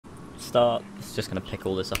start. It's just going to pick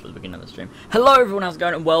all this up at the beginning of the stream. Hello everyone, how's it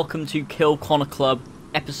going? And welcome to Kill Connor Club,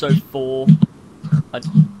 episode 4.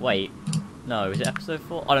 Wait. No, is it episode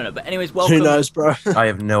 4? I don't know, but anyways, welcome. Who knows, bro? I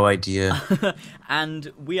have no idea.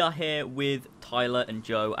 And we are here with Tyler and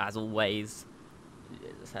Joe, as always.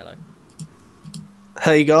 Say hello.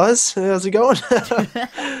 Hey guys, how's it going?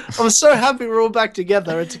 I'm so happy we're all back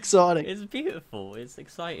together. It's exciting. It's beautiful. It's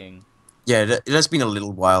exciting. Yeah, it has been a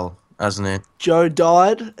little while, hasn't it? Joe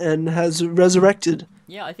died and has resurrected.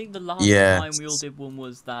 Yeah, I think the last time we all did one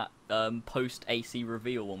was that post-AC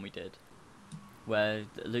reveal one we did. Where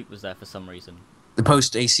Luke was there for some reason. The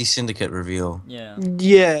post-AC Syndicate reveal. Yeah.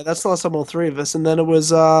 Yeah, that's the last time all three of us. And then it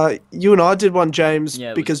was, you and I did one, James,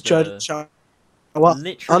 Yeah, because the... Joe didn't show up.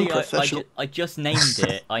 Literally, Unprofessional. I just named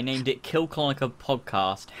it. I named it Kill Connor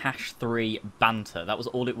Podcast #3 Banter. That was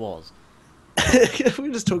all it was. We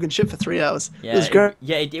were just talking shit for 3 hours. Yeah, it was great.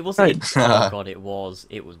 It wasn't. Oh god, it was.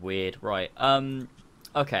 It was weird. Right.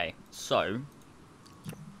 Okay. So.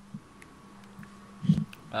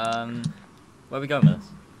 Where are we going with this?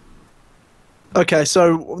 Okay,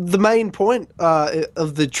 so the main point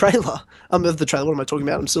of the trailer, what am I talking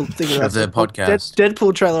about? I'm still thinking about Of the podcast.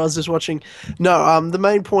 Deadpool trailer I was just watching. No, the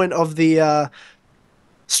main point of the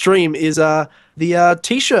stream is the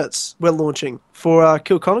t-shirts we're launching for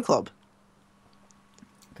Kill Connor Club.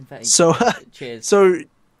 Confetti. So, cheers. so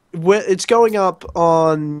it's going up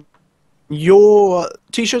on your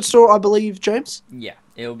t-shirt store, I believe, James. Yeah,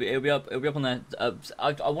 it'll be up on there.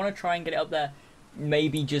 I want to try and get it up there.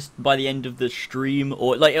 Maybe just by the end of the stream,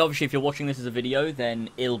 or like obviously if you're watching this as a video, then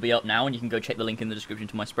it'll be up now, and you can go check the link in the description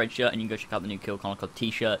to my Spreadshirt, and you can go check out the new Kill Connor Club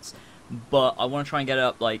t-shirts. But I want to try and get it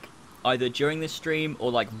up like either during this stream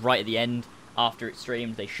or like right at the end after it's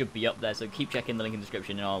streamed. They should be up there, so keep checking the link in the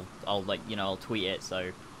description, and I'll like I'll tweet it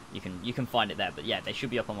so you can find it there. But yeah, they should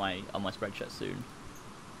be up on my Spreadshirt soon.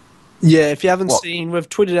 Yeah, if you haven't seen, we've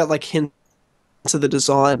tweeted out like hints to the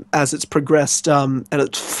design as it's progressed, and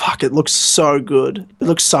it looks so good. It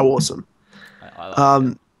looks so awesome. I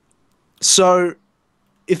like it. So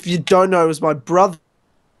if you don't know, it was my brother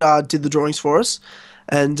did the drawings for us,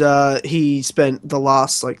 and he spent the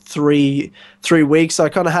last like three weeks. I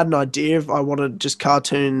kind of had an idea if I wanted to just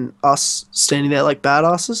cartoon us standing there like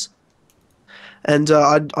badasses, and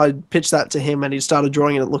I pitched that to him, and he started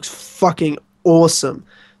drawing, and it looks fucking awesome.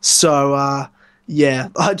 So yeah,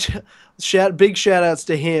 big shout outs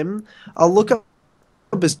to him. I'll look up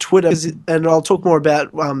his Twitter, and I'll talk more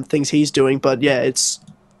about things he's doing. But yeah,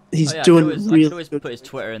 he's doing really. I could always put his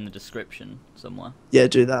Twitter in the description somewhere. Yeah,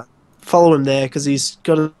 do that. Follow him there because he's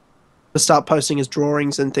got to start posting his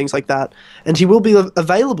drawings and things like that. And he will be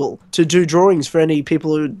available to do drawings for any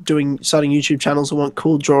people who are starting YouTube channels who want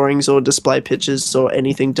cool drawings or display pictures or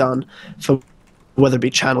anything done for whether it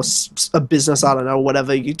be channels, a business, I don't know,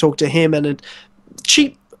 whatever. You talk to him, and it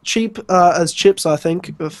cheap as chips, I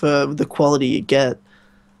think, for the quality you get.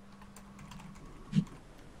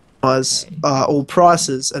 All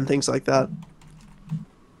prices and things like that.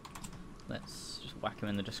 Let's just whack him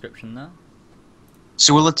in the description there.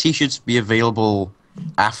 So will the t-shirts be available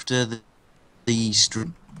after the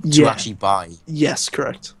stream to actually buy? Yes,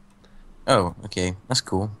 correct. Oh, okay. That's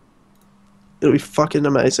cool. It'll be fucking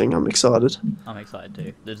amazing. I'm excited. I'm excited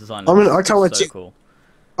too. The design I can't wait so to cool.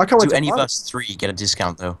 I can't wait Do to any buy of it. us three get a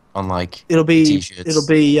discount though on like It'll be t-shirts?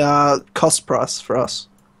 Cost price for us,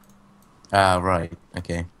 Ah, right.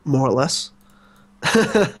 Okay. more or less.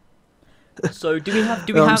 So do we have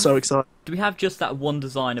I'm so excited. do we have just that one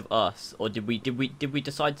design of us, or did we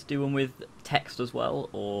decide to do one with text as well,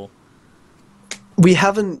 or We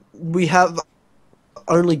have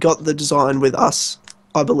only got the design with us,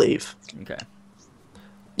 I believe. okay?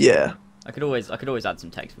 Yeah. I could always add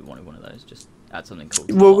some text if we wanted one of those. Just add something cool.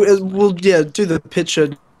 to Well, the box or something. we'll do the picture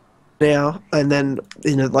now, and then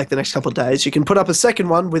like the next couple of days, you can put up a second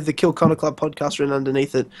one with the Kill Connor Club podcast written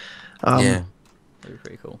underneath it. Yeah. That'd be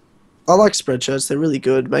pretty cool. I like Spreadshirts; they're really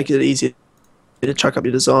good. Make it easy to chuck up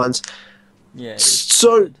your designs. Yeah.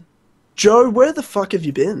 So, Joe, where the fuck have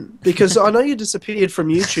you been? Because I know you disappeared from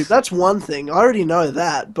YouTube. That's one thing. I already know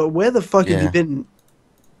that. But where the fuck have you been?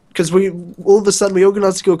 Because all of a sudden we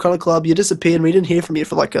organised the Kill Connor Club. You disappeared, and we didn't hear from you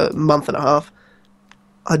for like a month and a half.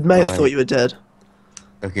 I may have thought you were dead.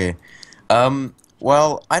 Okay.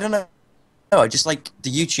 Well, I don't know. No, I just like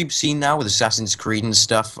the YouTube scene now with Assassin's Creed and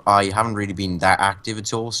stuff. I haven't really been that active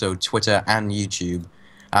at all, so Twitter and YouTube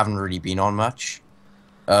I haven't really been on much.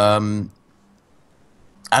 And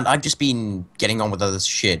I've just been getting on with other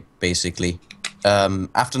shit, basically. I've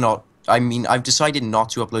decided not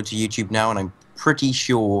to upload to YouTube now, and I'm pretty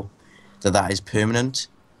sure that is permanent.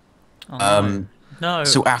 Oh, no.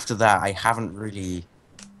 So after that, I haven't really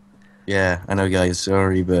Yeah, I know, guys.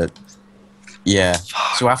 Sorry, but yeah.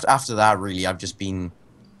 So after that, really, I've just been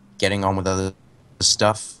getting on with other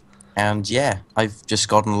stuff, and yeah, I've just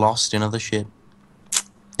gotten lost in other shit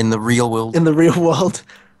in the real world. In the real world.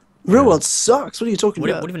 Real Yeah. world sucks. What are you talking What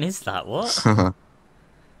about? even is that? What?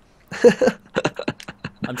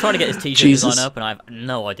 I'm trying to get this t-shirt Jesus. design up, and I have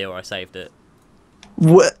no idea where I saved it.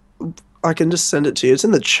 What? I can just send it to you. It's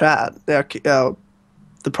in the chat. The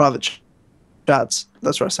private chats.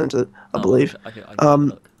 That's where I sent it, I believe. I can have a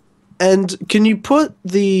look. And can you put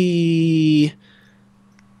the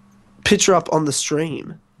picture up on the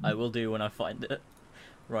stream? I will do when I find it.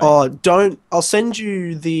 Right. Oh, don't. I'll send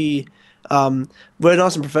you the. We're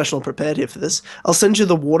nice and professional and prepared here for this. I'll send you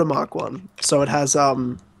the watermark one. So it has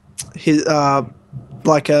his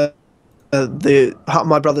like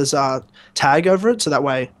my brother's tag over it, so that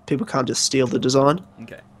way people can't just steal the design.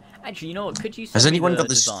 Okay. Actually, you know what? Could you send Has me anyone got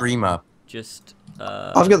the design? stream up? Just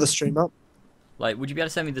I've got the stream up. like, would you be able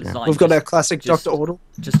to send me the design? We've got just, our classic just- Dr. Ordle.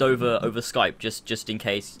 Just over Skype, just in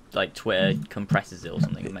case like Twitter compresses it or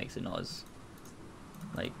something and makes it not as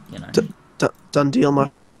like, you know. Done deal, my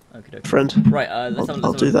Okay. friend. Right. Let's have a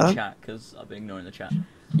I'll look do at the that. chat because I've been ignoring the chat.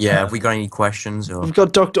 Yeah, have we got any questions? Or We've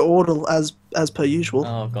got Dr. Ordle as per usual.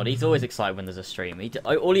 Oh god, he's always excited when there's a stream.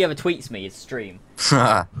 All he ever tweets me is stream.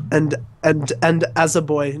 And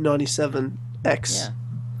Azaboy 97X. Yeah.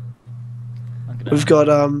 I'm gonna We've got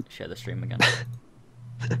share the stream again.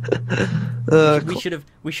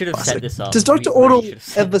 We should have set this up. Does Dr. We really Ordle should've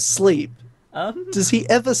set- ever sleep? Does he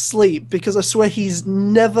ever sleep? Because I swear he's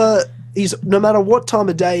no matter what time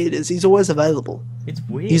of day it is, he's always available. It's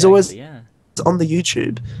weird. He's always- actually, yeah. It's on the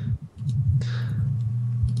YouTube.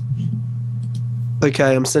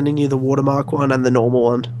 Okay, I'm sending you the watermark one and the normal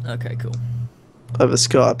one Okay, cool. over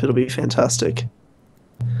Skype. It'll be fantastic.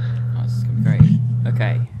 Oh, this is gonna be great.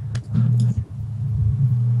 Okay.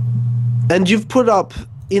 And you've put up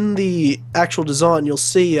in the actual design, you'll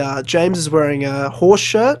see James is wearing a horse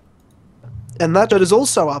shirt, and that shirt is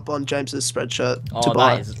also up on James's spreadshirt to Oh,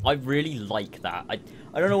 buy. that is. I really like that.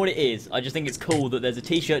 I don't know what it is. I just think it's cool that there's a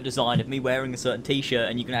T-shirt design of me wearing a certain T-shirt,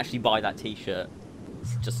 and you can actually buy that T-shirt.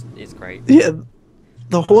 It's great. Yeah,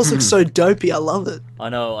 the horse looks so dopey. I love it. I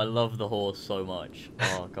know. I love the horse so much.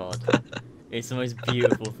 Oh god, it's the most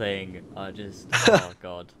beautiful thing. Oh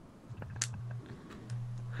god.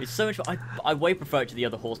 It's so much fun. I way prefer it to the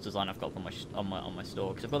other horse design I've got on my store,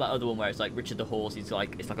 because I've got that other one where it's like Richard the horse. It's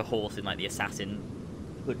like a horse in like the assassin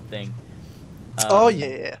hood thing. Oh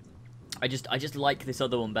yeah. I just like this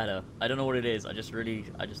other one better. I don't know what it is. I just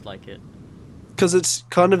like it. Because it's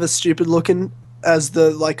kind of as stupid looking as the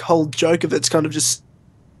like whole joke of it's kind of just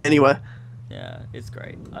anyway. Yeah, it's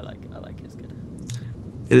great. I like it. It's good.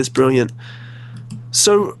 It is brilliant.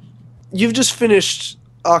 So, you've just finished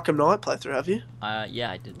Arkham Knight playthrough, have you?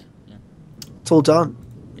 Yeah, I did. Yeah. It's all done.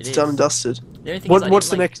 It It's is. done and dusted. The only thing is I What's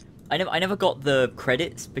the didn't, like, next? I never got the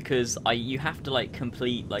credits because you have to like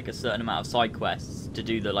complete like a certain amount of side quests to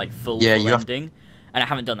do the like full Yeah, you have- ending, and I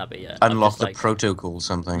haven't done that bit yet. I've unlock just, the like, protocol or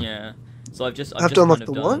something. Yeah, so I've just Have to unlock kind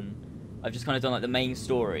the of what? done. I've just kind of done like the main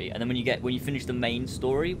story, and then when you finish the main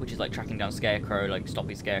story, which is like tracking down Scarecrow, like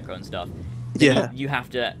stopping Scarecrow and stuff. then Yeah. you have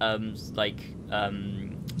to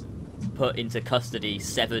put into custody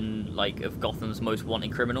 7 like of Gotham's most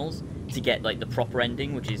wanted criminals to get like the proper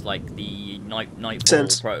ending, which is like the Nightfall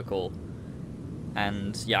Sense. protocol.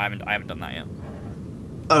 And yeah, I haven't done that yet.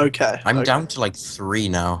 Okay. I'm okay. down to like 3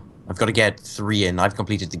 now. I've got to get 3 in. I've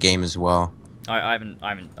completed the game as well. I haven't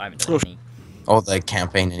done Oof. any. Or the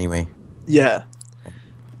campaign anyway. Yeah.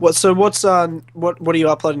 What's what are you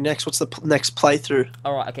uploading next? What's the next playthrough?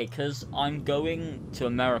 All right, okay, because I'm going to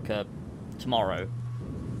America tomorrow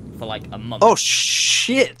for like a month. Oh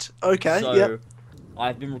shit. Okay. So yeah.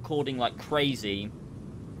 I've been recording like crazy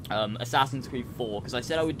Assassin's Creed 4 because I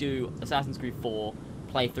said I would do Assassin's Creed 4,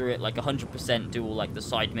 play through it like 100%, do all like the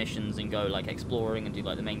side missions and go like exploring and do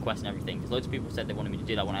like the main quest and everything. Because loads of people said they wanted me to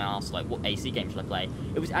do that when I asked like what AC game should I play.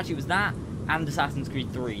 It was that and Assassin's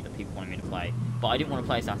Creed 3 that people wanted me to play, but I didn't want to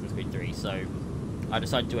play Assassin's Creed 3, so I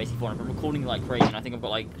decided to do AC4. And I've been recording like crazy, and I think I've got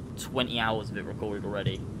like 20 hours of it recorded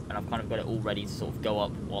already, and I've kind of got it all ready to sort of go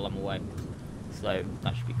up while I'm away. So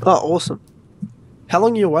that should be cool. Oh, awesome. How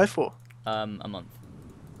long are you away for? A month.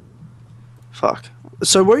 Fuck.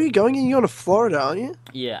 So where are you going? You're going to Florida, aren't you?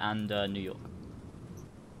 Yeah, and New York.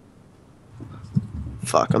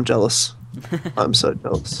 Fuck, I'm jealous. I'm so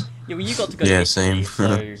jealous. Yeah, well, you got to go to Yeah, Italy, same.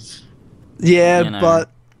 so Yeah, You know. but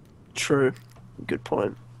true. Good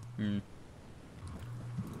point. mm,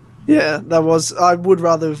 Yeah, that was. I would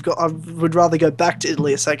rather go back to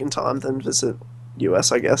Italy a second time than visit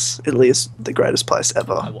US. I guess Italy is the greatest place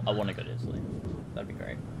ever. I want to go to Italy. That'd be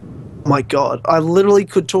great. my god, I literally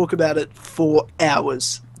could talk about it for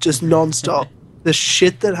hours, just non-stop. The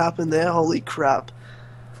shit that happened there, holy crap.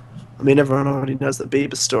 I mean, everyone already knows the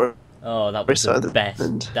Bieber story. Oh, that was So the the- best.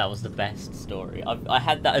 and- That was the best story. I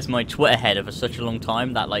had that as my Twitter header for such a long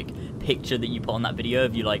time. That like picture that you put on that video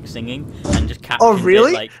of you like singing and just captioned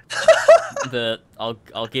really? it like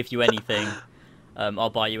I'll give you anything, I'll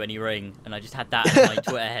buy you any ring, and I just had that as my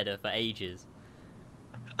Twitter header for ages.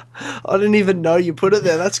 I didn't even know you put it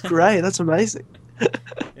there. That's great. That's amazing.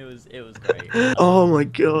 It was great. Oh my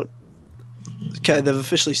god. Okay, they've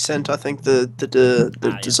officially sent, I think, the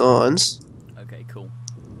Yeah. designs. Okay, cool.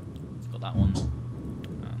 We've got that one.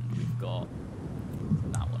 And we've got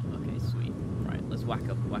that one. Okay, sweet. Right, let's whack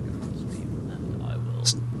up on the stream, and I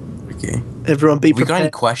will. Okay. Everyone be Have we got any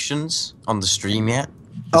prepared. questions on the stream yet?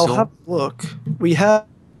 I'll That's all? have a look. We have...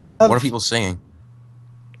 What are people saying?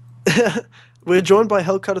 We're joined by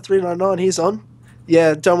Hellcutter399. He's on.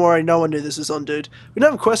 Yeah, don't worry. No one knew this was on, dude. We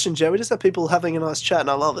don't have a question, Joe. We just have people having a nice chat, and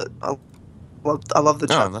I love it. I love the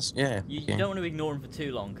No, chat. that's yeah. You okay. don't want to ignore them for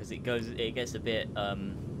too long because it gets a bit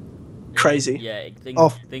Crazy. Yeah, things Oh,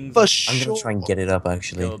 things For I'm sure. gonna try and get it up go a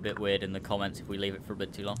actually. bit weird in the comments if we leave it for a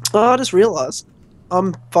bit too long. Oh, I just realised.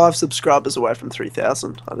 I'm 5 subscribers away from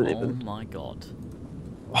 3,000. I didn't Oh even... my god,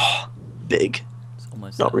 Oh, big. it's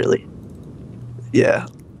almost Not there. really. Yeah.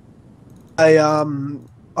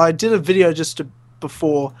 I did a video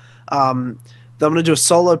before that I'm gonna do a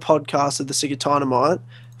solo podcast at the Sick of Dynamite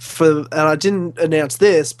and I didn't announce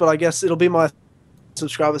this, but I guess it'll be my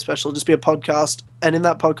subscriber special. It'll just be a podcast, and in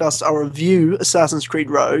that podcast I'll review Assassin's Creed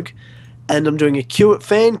Rogue, and I'm doing a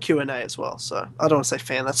fan Q&A as well. So I don't want to say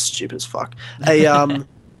fan, that's stupid as fuck.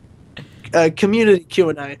 A community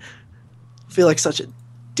Q&A. I feel like such a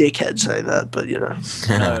dickhead saying that, but you know.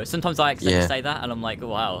 No, sometimes I accidentally Yeah. say that and I'm like,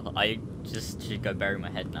 wow, I just should go bury my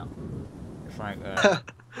head now. It's like,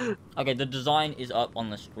 okay, the design is up on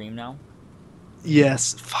the stream now.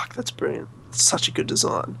 Yes, fuck, that's brilliant. Such a good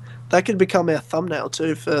design. That could become our thumbnail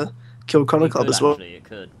too for Kill Connor It Club could, as well. actually, it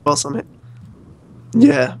could. Somehow.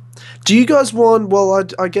 Yeah. Do you guys want? Well,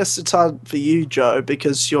 I guess it's hard for you, Joe,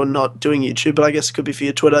 because you're not doing YouTube, but I guess it could be for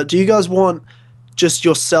your Twitter. Do you guys want just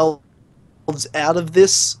yourselves out of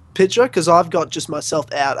this picture? Because I've got just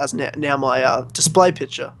myself out as now my display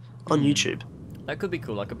picture on YouTube. That could be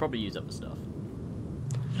cool. I could probably use other stuff.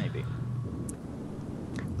 Maybe.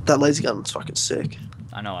 That laser gun's fucking sick.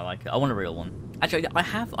 I know, I like it. I want a real one. Actually, I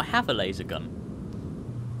have a laser gun.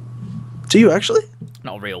 Do you actually?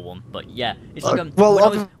 Not a real one, but yeah. It's like well, when I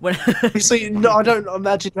was, when Obviously, no, I don't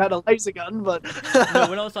imagine you had a laser gun, but no,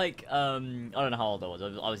 when I was like I don't know how old I was. I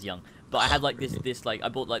was young, but I had like this like I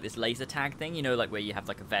bought like this laser tag thing, you know, like where you have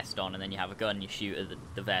like a vest on and then you have a gun and you shoot at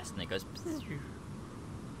the vest and it goes.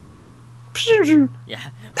 Yeah.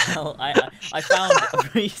 Well, I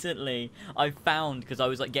found recently. I found because I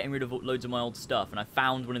was like getting rid of loads of my old stuff and I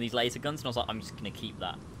found one of these laser guns and I was like, I'm just gonna keep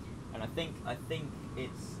that. And I think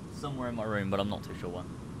it's somewhere in my room, but I'm not too sure where.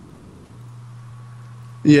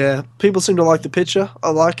 yeah, people seem to like the picture. I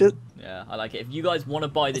like it. Yeah, I like it. If you guys want to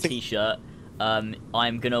buy the t-shirt, I'm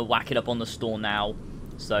gonna whack it up on the store now,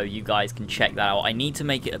 so you guys can check that out. I need to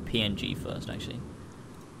make it a PNG first, actually.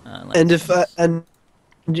 And if and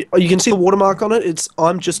you can see the watermark on it. It's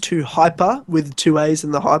I'm just too hyper with 2 A's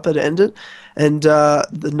in the hyper to end it, and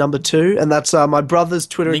the number 2, and that's my brother's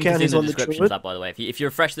Twitter link account. is He's in the on the description Twitter. to that, by the way. If you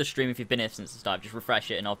refresh the stream, if you've been here since the start, just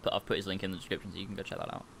refresh it, and I've put his link in the description, so you can go check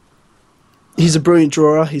that out. He's a brilliant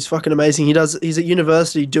drawer. He's fucking amazing. He's at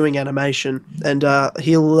university doing animation, and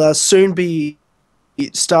he'll soon be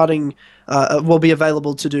starting. Will be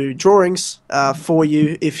available to do drawings for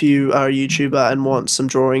you if you are a YouTuber and want some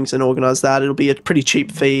drawings and organize that. It'll be a pretty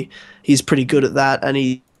cheap fee. He's pretty good at that, and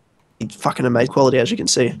he's fucking amazing quality, as you can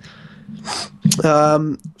see.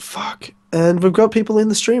 Fuck. And we've got people in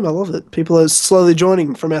the stream. I love it. People are slowly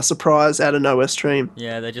joining from our surprise out of nowhere stream.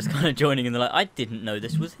 Yeah, they're just kind of joining, and they're like, I didn't know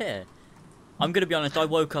this was here. I'm gonna be honest. I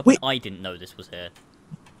woke up Wait. and I didn't know this was here.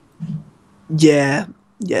 Yeah,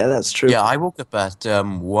 that's true. Yeah, I woke up at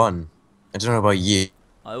 1. I don't know about you.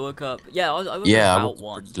 I woke up. Yeah, I woke Yeah, I up woke about up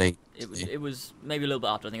 1. pretty late. It was maybe a little bit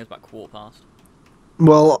after. I think it was about 1:15.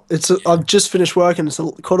 Well, I've just finished work and it's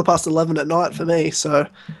 11:15 at night for me, so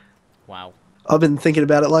Wow. I've been thinking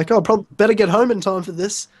about it like, oh, probably better get home in time for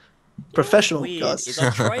this. Professional, Weird guys. is I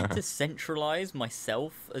tried to centralize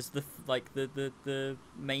myself as the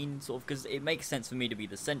main sort of, because it makes sense for me to be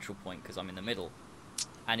the central point because I'm in the middle,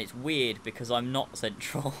 and it's weird because I'm not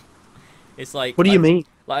central. It's like, What do you mean?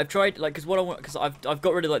 Like I've tried, like, because what I want, because I've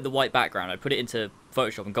got rid of like the white background. I put it into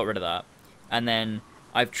Photoshop and got rid of that, and then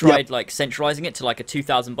I've tried like centralizing it to like a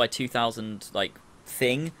 2000 by 2000 like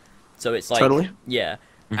thing, so it's like Totally. yeah.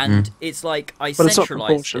 and it's like I But it's not centralized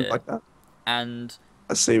proportioned it, like that. and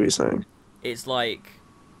I see what you're saying. it's like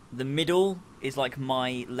the middle is like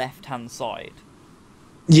my left-hand side.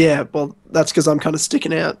 Yeah, well, that's because I'm kind of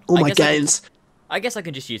sticking out. All I my guess I could- gains. I guess I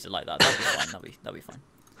can just use it like that. That'll be fine. That'll be fine.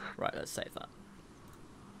 Right, let's save that.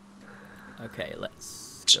 Okay,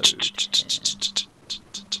 let's go to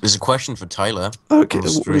There's a question for Tyler. Okay, on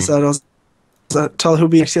the what is stream. that? Tyler, who'll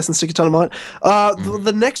be next guest and stick a ton of mine.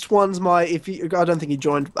 The next one's my. I don't think he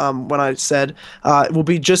joined when I said it will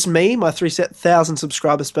be just me. My 3,000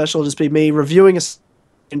 subscriber special will just be me reviewing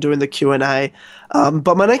and doing the Q&A.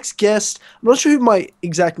 But my next guest, I'm not sure who my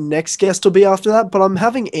exact next guest will be after that, but I'm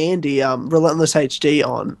having Andy Relentless HD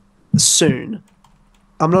on soon.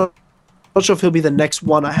 I'm not sure if he'll be the next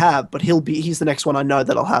one I have, but he's the next one I know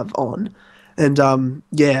that I'll have on. And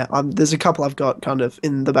there's a couple I've got kind of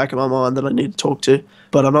in the back of my mind that I need to talk to,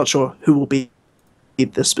 but I'm not sure who will be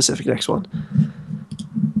the specific next one.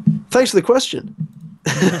 Thanks for the question.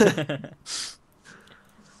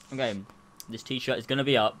 Okay, this t-shirt is gonna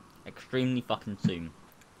be up extremely fucking soon.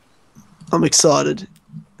 I'm excited.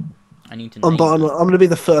 I need to I'm name buying. it. I'm going to be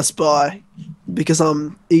the first buy because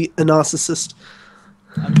I'm a narcissist.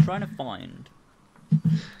 I'm trying to find.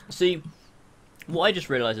 See, what I just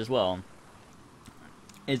realised as well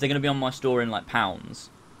is they're gonna be on my store in like pounds,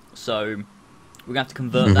 so we're gonna have to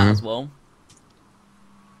convert that as well.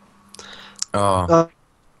 Oh,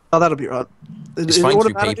 Oh, that'll be right. It's fine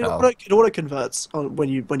through automatic- PayPal. It auto converts on when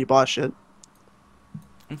you buy shit.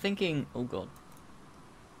 I'm thinking, oh god,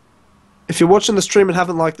 If you're watching the stream and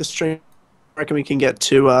haven't liked the stream, I reckon we can get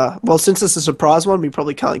to well, since it's a surprise one, we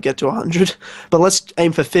probably can't get to 100, but let's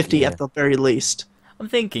aim for 50 Yeah. at the very least. I'm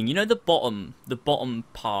thinking, you know the bottom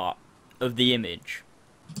part of the image,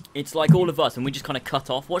 it's like all of us, and we just kind of cut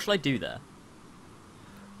off. What should I do there?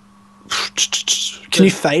 Can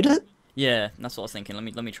you fade it? Yeah, that's what I was thinking.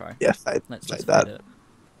 Let me try. Yeah, fade, Let's fade fade that. it.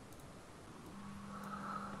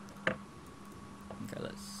 Okay,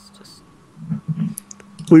 let's just.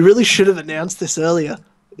 We really should have announced this earlier.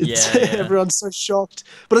 It's, Yeah. Everyone's so shocked,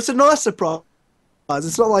 but it's a nice surprise.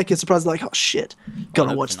 It's not like a surprise like, oh shit,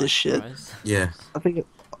 gotta Oh, watch that's a this nice shit. surprise. yeah. I think,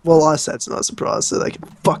 well, I said it's not a surprise, so they can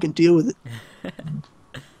fucking deal with it.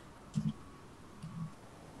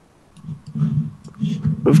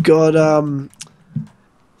 We've got,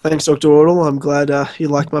 thanks, Dr. Ordle. I'm glad you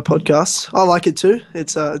like my podcast. I like it too.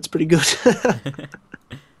 It's pretty good.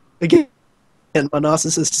 Again, my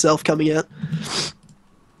narcissist self coming out.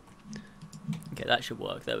 Okay, that should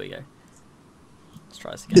work. There we go. Let's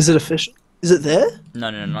try this again. Is it official? Is it there? No,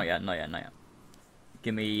 not yet.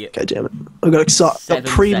 Give me. Okay, damn it. I got excited. Got 7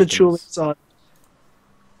 prematurely seconds. excited.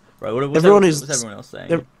 Right, what's Everyone what's is- everyone else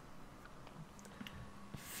saying? ev-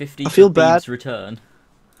 50 I feel for bad. Beebs return.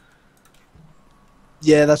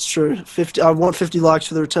 Yeah, that's true. 50. I want 50 likes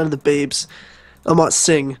for the return of the Beebs. I might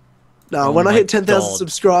sing. No, Oh when I my hit 10,000 God.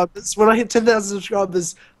 subscribers,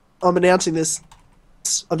 I'm announcing this.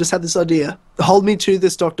 I've just had this idea. Hold me to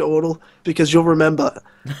this, Dr. Ordle, because you'll remember.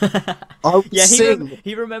 I will Yeah, sing.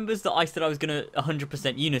 he remembers that I said I was gonna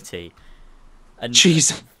 100% Unity, and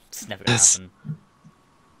Jeez. it's never gonna happen.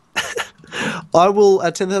 I will,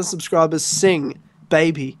 at 10,000 subscribers, sing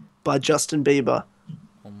Baby by Justin Bieber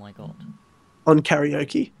Oh my god, on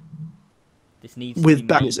karaoke. this needs With to be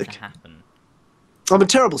back made music. to happen. I'm a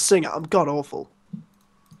terrible singer. I'm god awful.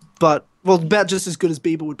 But, well, about just as good as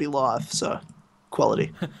Bieber would be live, so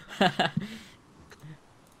quality.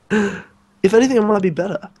 If anything, it might be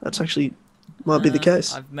better. That's actually might be the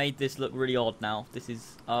case. I've made this look really odd now. This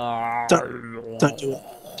is. Don't do it.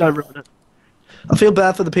 Don't ruin it. I feel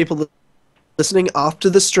bad for the people that listening after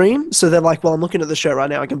the stream. So they're like, well, I'm looking at the show right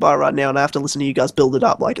now. I can buy it right now, and I have to listen to you guys build it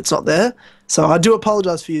up. Like, it's not there. So I do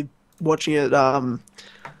apologize for you watching it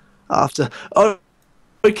after. Oh,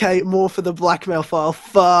 okay, more for the blackmail file.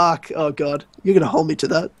 Fuck. Oh, God. You're going to hold me to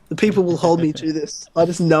that. The people will hold me to this. I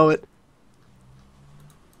just know it.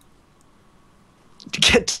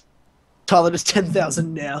 Get Tyler to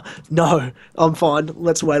 10,000 now. No, I'm fine.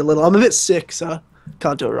 Let's wait a little. I'm a bit sick, so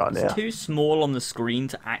can't do it right now. It's too small on the screen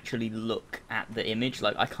to actually look at the image.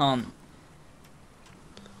 Like I can't.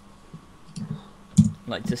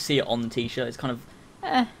 Like to see it on the t-shirt, it's kind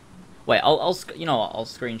of. Wait, you know what? I'll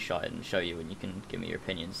screenshot it and show you, and you can give me your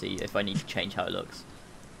opinion. See if I need to change how it looks.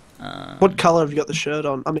 What color have you got the shirt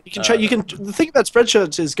on? I mean, you can. You can. The thing about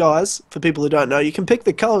spreadshirts is, guys, for people who don't know, you can pick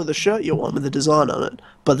the color of the shirt you want with the design on it,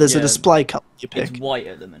 but there's a Yeah, display color you It's pick. white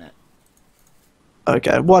at the minute.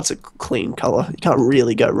 Okay, white's a clean color. You can't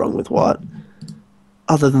really go wrong with white,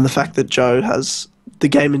 other than the fact that Joe has the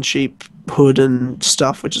Game and Sheep hood and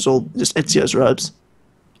stuff, which is all just Ezio's robes.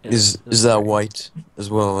 Is that white as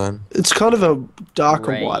well then? It's kind of a darker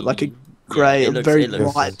Grey. white, like a grey, Yeah, a very it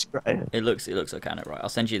looks- light grey. It looks okay on it, right? I'll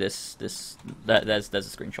send you this. There's a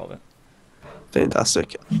screenshot of it.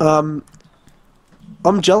 Fantastic.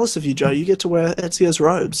 I'm jealous of you, Joe. You get to wear Ezio's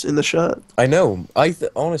robes in the shirt. I know.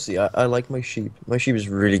 Honestly, I like my sheep. My sheep is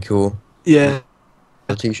really cool. Yeah,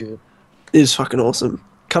 The t-shirt. it is fucking awesome.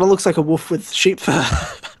 Kind of looks like a wolf with sheep fur.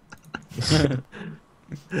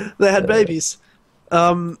 They had babies.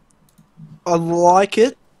 I like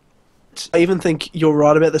it. I even think you're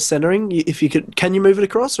right about the centering. If you could, can you move it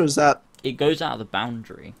across, or is that It goes out of the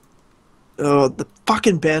boundary. the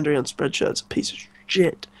fucking boundary on Spreadshirt's a piece of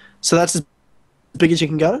shit. So that's as big as you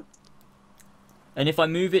can go. And if I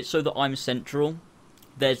move it so that I'm central,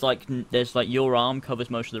 there's like your arm covers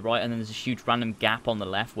most of the right, and then there's a huge random gap on the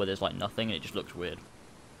left where there's like nothing, and it just looks weird.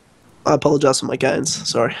 I apologize for my gains.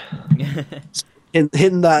 Sorry,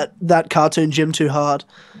 hitting that cartoon Jim too hard.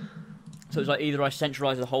 So it's like either I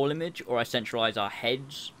centralize the whole image or I centralize our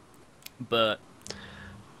heads, but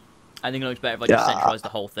I think it looks better if I just Yeah. centralize the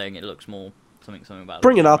whole thing. It looks more something about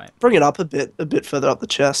Bring it up. right. Bring it up a bit further up the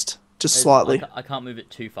chest, just slightly. I can't move it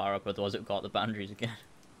too far up, otherwise it'll go out the boundaries again.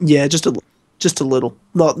 Yeah, just a little.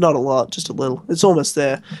 Not a lot, just a little. It's almost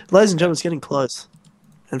there. Ladies and gentlemen, it's getting close.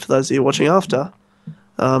 And for those of you watching after,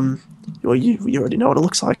 well, you already know what it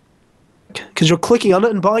looks like. Because you're clicking on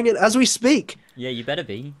it and buying it as we speak. Yeah, you better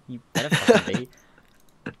be. You better fucking be.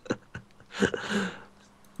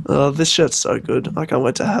 This shirt's so good. I can't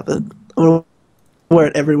wait to have it. I'm going to wear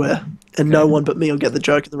it everywhere. And no one but me will get the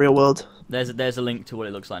joke in the real world. There's a link to what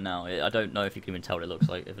it looks like now. I don't know if you can even tell what it looks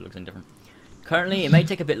like, if it looks any different. Currently, it may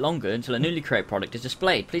take a bit longer until a newly created product is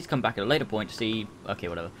displayed. Please come back at a later point to see... Okay,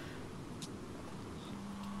 whatever.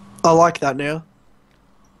 I like that now.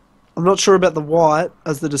 I'm not sure about the white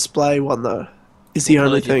as the display one, though. Is the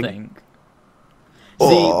only What do you thing. think?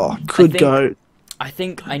 Oh, See, could go. I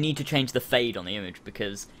think I need to change the fade on the image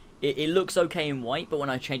because it looks okay in white, but when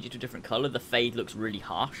I change it to a different color, the fade looks really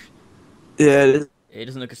harsh. Yeah, It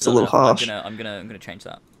doesn't look as It's a little harsh. I'm gonna change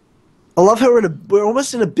that. I love how we're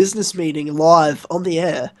almost in a business meeting live on the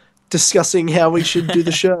air discussing how we should do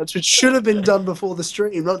the shirts, which should have been done before the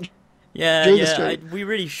stream. Not Yeah, during the yeah. stream. We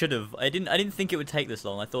really should have. I didn't think it would take this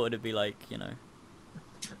long. I thought it'd be like, you know.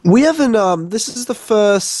 we haven't. This is the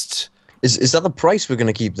first. Is that the price we're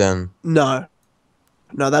gonna keep then? No,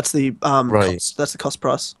 that's the Right. cost. That's the cost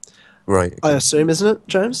price. Right. I assume, isn't it,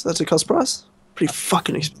 James? That's a cost price. Pretty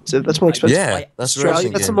fucking expensive. That's more expensive. Yeah, that's what I was Australia.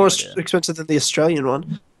 That's thinking. more Yeah. expensive than the Australian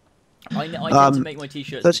one. I tend to Um, make my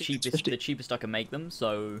t-shirts that's the cheapest I can make them.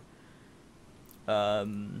 So, I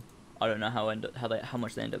don't know how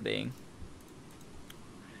much they end up being.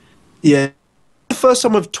 Yeah. The first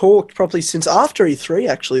time we've talked properly since after E3,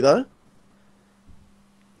 actually, though.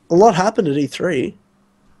 A lot happened at E3.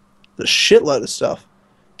 A shitload of stuff.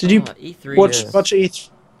 Did you E3? watch yeah. watch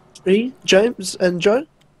E3, James and Joe?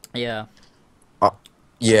 Yeah.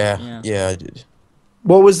 Yeah, yeah, I did.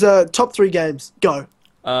 What was the top 3 games? Go.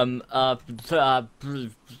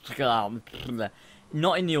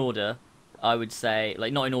 Not in the order. I would say,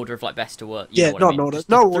 like, not in order of like best to worst. Yeah, not in order. Just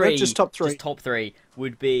No the order, just top 3. Just top 3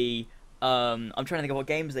 would be. I'm trying to think of what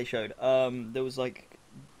games they showed. There was like.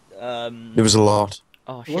 There was a lot.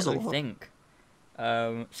 Oh There was shit! a Let me lot. think.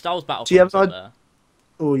 Star Wars Battlefront. Do you have was up an- there.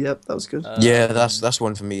 Oh, yep, that was good. Yeah, that's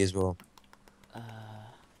one for me as well.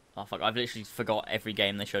 Oh fuck! I've literally forgot every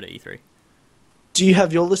game they showed at E3. Do you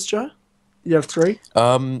have your list, Joe? You have 3?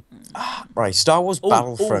 Right, Star Wars Oh,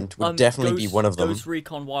 Battlefront would definitely be Ghost- one of them. Ghost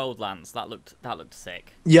Recon Wildlands. That looked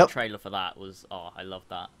sick. Yep. The trailer for that was. Oh, I love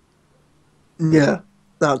that. Yeah,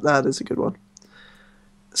 that is a good one.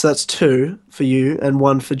 So that's 2 for you and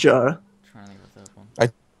 1 for Joe. Trying to think of the third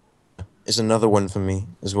one. Is another one for me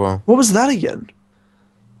as well. What was that again?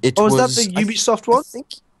 It Oh, was was that the I Ubisoft one? think.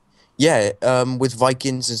 Yeah, with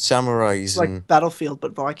Vikings and samurais It's like and Battlefield,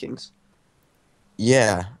 but Vikings.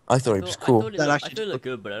 yeah, I thought it was cool. I thought That I actually thought it looked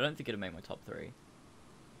good, but I don't think it'd make my top 3.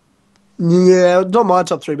 Yeah, not my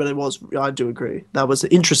top 3, but it was. I do agree. That was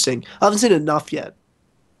interesting. I haven't seen enough yet.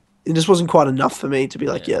 It just wasn't quite enough for me to be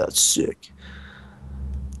like, Yeah. yeah, that's sick.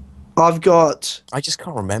 I've got. I just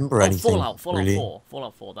can't remember Oh, anything. Fallout really. 4.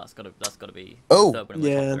 Fallout 4. That's gotta be. Oh, third one in my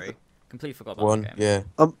yeah. top 3. Completely forgot about One, that game.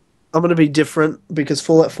 yeah. I'm gonna be different because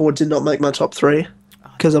Fallout 4 did not make my top 3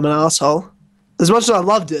 because I'm an asshole. As much as I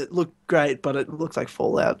loved it, it looked great, but it looked like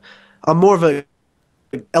Fallout. I'm more of a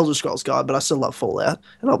Elder Scrolls guy, but I still love Fallout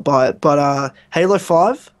and I'll buy it. But Halo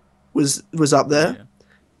 5 was up there. Yeah.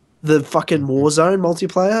 The fucking Warzone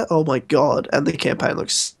multiplayer, oh my god, and the campaign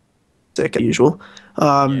looks as usual.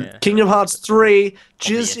 Yeah. Kingdom Hearts 3,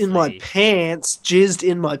 jizzed in my Obviously. pants, jizzed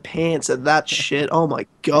in my pants at that shit. Oh my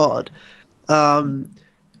god.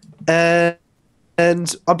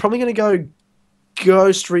 And I'm probably gonna go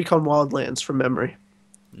Ghost Recon Wildlands from memory.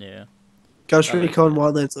 Yeah. Ghost That looks Recon good.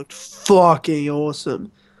 Wildlands looked fucking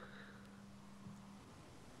awesome.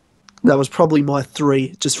 That was probably my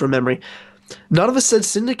 3, just from memory. None of us said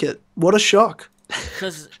Syndicate. What a shock.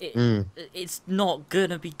 Because Mm. it's not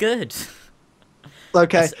gonna be good.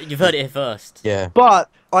 Okay, You've heard it here first. Yeah. but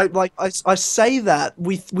I say that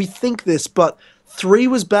we think this, but 3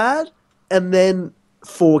 was bad, and then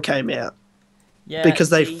 4 came out Yeah. because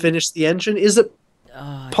they see, finished the engine. Is it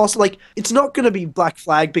possible? Like, it's not going to be Black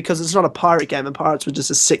Flag because it's not a pirate game, and pirates were just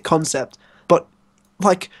a sick concept. But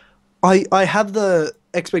like, I have the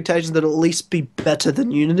expectation that it'll at least be better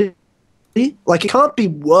than Unity. Like, it can't be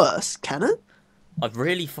worse, can it? I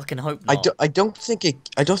really fucking hope not. I don't think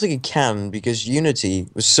it can, because Unity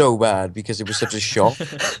was so bad because it was such a shock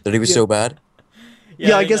that it was Yeah. so bad.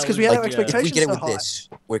 Yeah, I think guess that 'cause we was- had Like, our if we expectations get it so with high. this,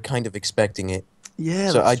 we're kind of expecting it.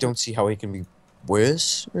 Yeah. So I that's don't see how it can be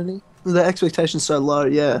worse, really. true. The expectation's so low.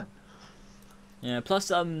 Yeah. Yeah. Plus,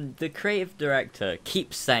 the creative director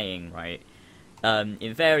keeps saying, right,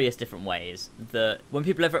 in various different ways, that when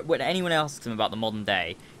anyone asks him about the modern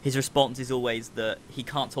day, his response is always that he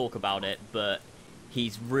can't talk about it, but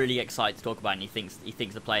he's really excited to talk about it, and he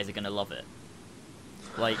thinks the players are gonna love it.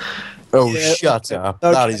 Like, Oh, Yeah, shut okay, up!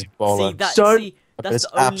 okay. That is bollocks. see, That's that's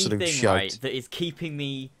the only absolute thing, shite. right, that is keeping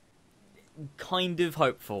me kind of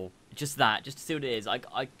hopeful. Just to see what it is. I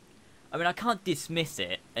mean, I can't dismiss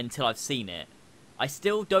it until I've seen it. I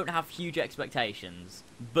still don't have huge expectations,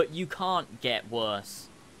 but you can't get worse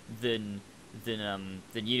than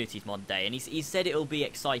Unity's modern day. And he said it'll be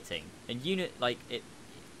exciting. And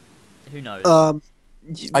who knows?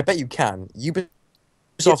 I bet you can.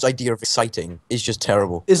 Ubisoft's idea of exciting is just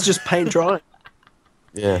terrible. It's just paint drying.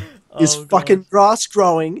 Yeah. Is Oh, fucking God. grass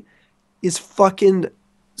growing, is fucking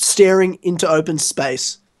staring into open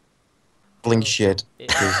space. Bling shit, It-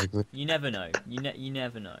 basically. You never know. You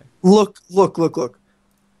never know. Look.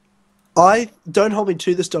 I don't hold me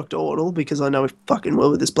to this, Dr. Ortle, because I know he fucking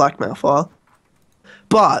will with this blackmail file.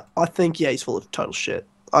 But I think, yeah, he's full of total shit.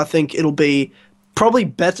 I think it'll be probably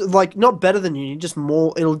better, like, not better than Uni, just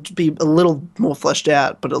more, it'll be a little more fleshed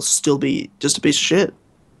out, but it'll still be just a piece of shit.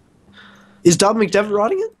 Is Dub McDevitt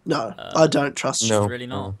writing it? No, I don't trust no. It's really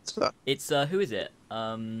not. So, It's who is it?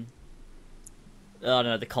 I don't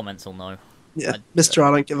know. The comments will know. yeah, Mr.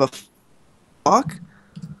 I don't give a fuck.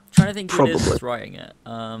 Trying to think who it is Probably. that's writing it.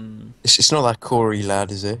 It's not that Corey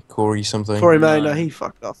lad, is it? Corey something. Corey May, No. no, he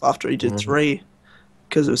fucked off after he did Mhm. 3.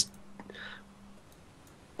 Because it was.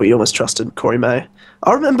 We almost trusted Corey May.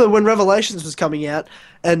 I remember when Revelations was coming out,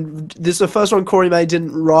 and this is the first one Corey May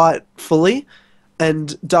didn't write fully,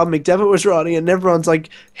 and Dub McDevitt was writing it, and everyone's like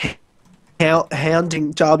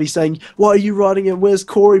hounding Darby saying, "Why are you writing it? Where's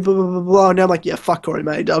Corey?" Blah, blah, blah, blah. And I'm like, yeah, fuck Corey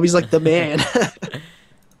May. Darby's like the man.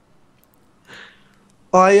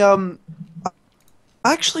 I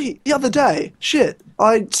actually the other day,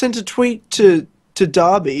 I sent a tweet to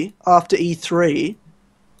Darby after E3,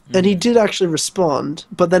 and he did actually respond.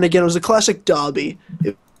 But then again, it was a classic Darby.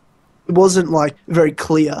 It wasn't like very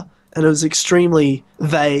clear, and it was extremely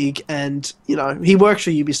vague. And you know, he works for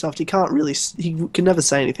Ubisoft. He can never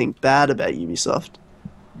say anything bad about Ubisoft.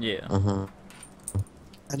 Yeah. Uh-huh.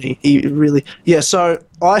 And he really, yeah. So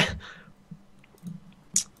it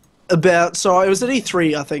was at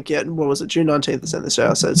E3, I think. Yeah, what was it? June 19th. I sent this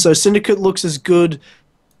out. So Syndicate looks as good.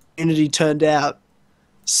 Unity turned out.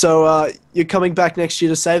 So you're coming back next year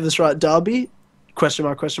to save us, right, Darby? Question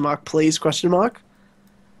mark, please, question mark.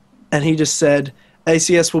 And he just said,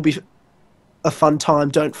 ACS will be a fun time,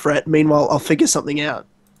 don't fret. Meanwhile, I'll figure something out.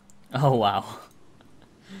 Oh wow.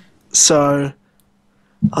 So,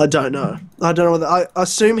 I don't know. Whether, I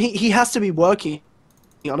assume he has to be working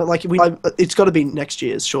on it. Like, it's got to be next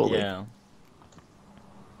year's, surely. Yeah.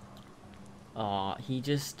 He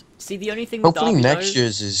just the only thing with Hopefully Darby next though,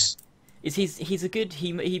 year's is. is he's a good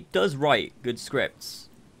he does write good scripts,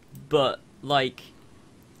 but like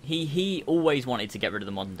he always wanted to get rid of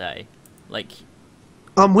the modern day, like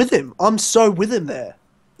I'm with him. I'm so with him there.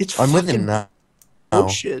 It's I'm with fucking him now.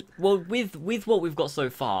 bullshit. well with what we've got so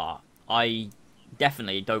far, I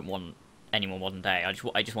definitely don't want any more modern day. I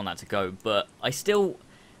just want that to go, but I still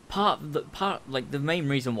the main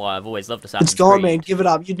reason why I've always loved Assassin's It's gone, Creed man. Give it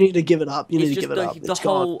up. You need to give it up. You it's need to just give it up. the It's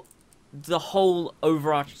gone. whole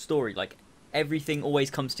overarching story, like everything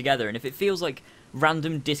always comes together, and if it feels like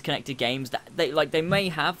random disconnected games that they may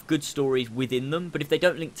have good stories within them, but if they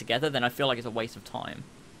don't link together, then I feel like it's a waste of time.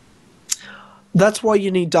 That's why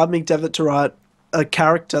you need Doug McDevitt to write a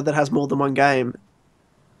character that has more than one game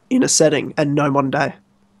in a setting and no modern day.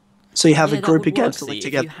 So you have a that group would of games work, to link see,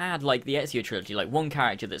 together. If you had like the Ezio trilogy, like one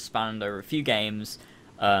character that spanned over a few games,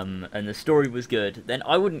 and the story was good, then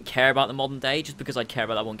I wouldn't care about the modern day just because I'd care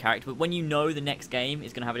about that one character. But when you know the next game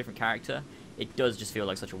is going to have a different character, it does just feel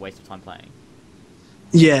like such a waste of time playing.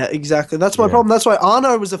 Yeah, exactly. That's my Yeah. problem. That's why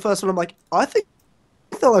Arno was the first one. I'm like, I think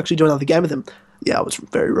they'll actually do another game with him. Yeah, I was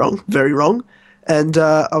very wrong. Very wrong. And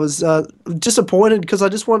I was disappointed because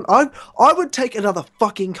I would take another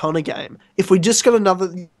fucking Connor game if we just got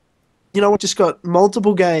another. You know what? Just got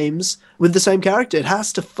multiple games with the same character. It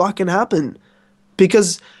has to fucking happen.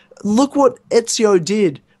 Because look what Ezio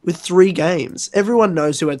did with 3 games. Everyone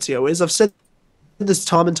knows who Ezio is. I've said this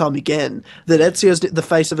time and time again, that Ezio's the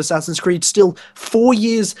face of Assassin's Creed still 4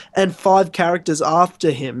 years and 5 characters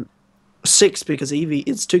after him. 6, because Evie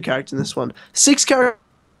is 2 characters in this one. 6 characters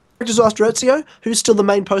after Ezio, who's still the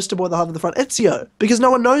main poster boy, the heart of the front? Ezio. Because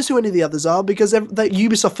no one knows who any of the others are, because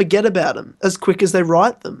Ubisoft forget about them as quick as they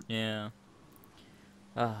write them. Yeah.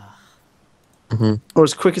 Or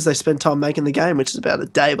as quick as they spend time making the game, which is about a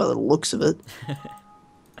day by the looks of it.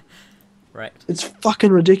 Right. It's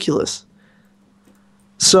fucking ridiculous.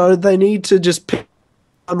 So they need to just pick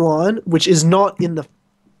a timeline, which is not in the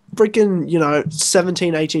freaking,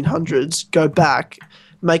 1800s, go back,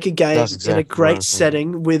 make a game That's in exactly a great what I'm thinking.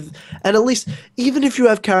 setting with, and at least, even if you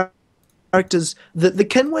have characters, the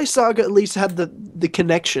Kenway Saga at least had the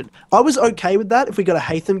connection. I was okay with that if we got a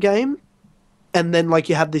Hatham game, and then like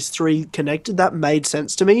you have these 3 connected, that made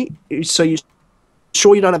sense to me. So you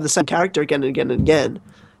don't have the same character again and again and again,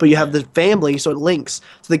 but you have the family, so it links,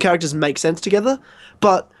 so the characters make sense together.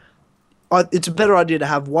 But it's a better idea to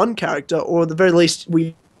have one character, or at the very least,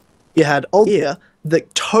 you had Altair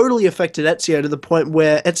that totally affected Ezio to the point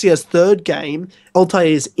where Ezio's 3rd game, Altair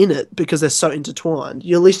is in it because they're so intertwined.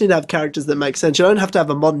 You at least need to have characters that make sense. You don't have to have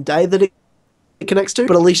a modern day that it connects to,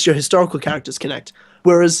 but at least your historical characters connect.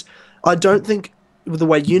 Whereas I don't think with the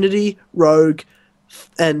way Unity, Rogue,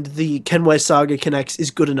 and the Kenway Saga connects is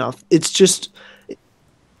good enough. It's just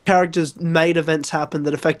characters made events happen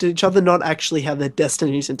that affected each other, not actually have their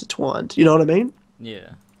destinies intertwined. You know what I mean?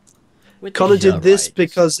 Yeah. With Connor the did this right,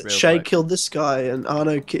 because just real Shay quick. killed this guy, and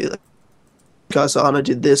Arno killed guys. So Arno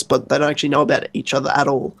did this, but they don't actually know about each other at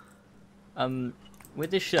all. With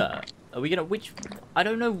this shirt, are we gonna I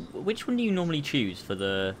don't know which one do you normally choose for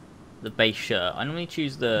the base shirt? I normally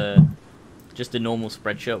choose just the normal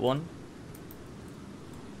spreadshirt one.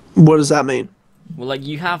 What does that mean? Well, like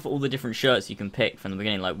you have all the different shirts you can pick from the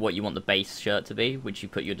beginning, like what you want the base shirt to be, which you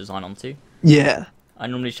put your design onto. Yeah, I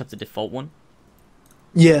normally just have the default one.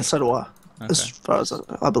 yeah. So do I. Okay. As far as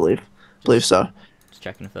I believe so. Just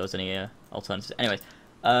checking if there was any alternatives. Anyways,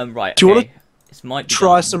 right. Do you wanna okay. This might be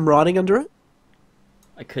Try done. some writing under it,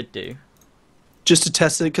 I could do. just to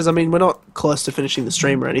test it, because I mean we're not close to finishing the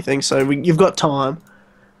stream or anything, so you've got time.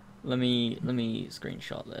 Let me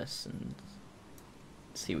screenshot this and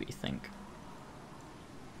see what you think.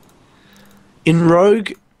 In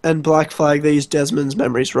Rogue and Black Flag, they use Desmond's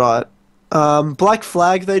memories, right? Black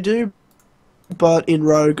Flag they do, but in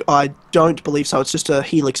Rogue, I don't believe so. It's just a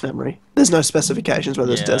Helix memory. There's no specifications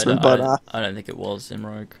whether it's Yeah, Desmond, I but don't, I don't think it was in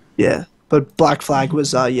Rogue. yeah. But Black Flag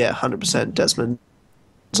was 100% Desmond's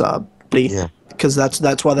body, Yeah. because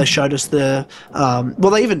that's why they showed us the.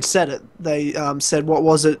 Well, they even said it. They said, what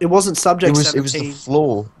was it? It wasn't Subject It was 17. the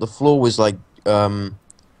floor. The floor was like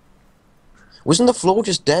wasn't the floor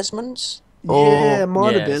just Desmond's? Yeah, it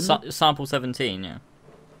might have Yeah, been. sample 17. Yeah.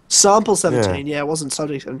 Sample 17, yeah, it wasn't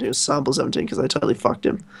Subject 17, it was Sample 17 because they totally fucked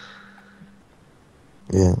him.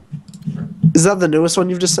 Yeah. Is that the newest one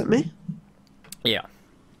you've just sent me? Yeah.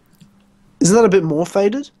 Isn't that a bit more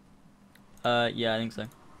faded? Yeah, I think so.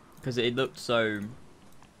 Because it looked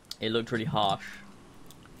really harsh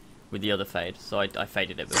with the other fade, so I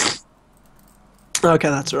faded it. But Okay,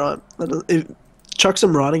 that's alright. Chuck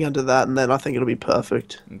some writing under that, and then I think it'll be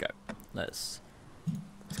perfect. go. Let's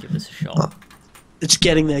give this a shot. It's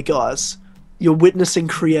getting there, guys. You're witnessing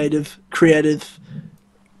creative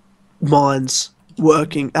minds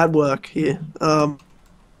working at work here.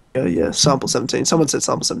 Yeah, Sample 17. Someone said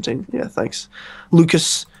Sample 17. Yeah, thanks.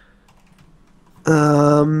 Lucas. Yeah,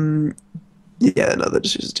 no, that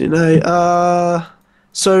just uses DNA.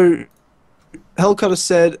 So, Hellcutter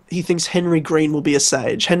said he thinks Henry Green will be a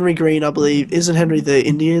sage. Henry Green, I believe, isn't Henry the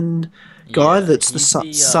Indian guy Yeah, that's the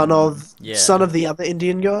he's son of yeah. son of the other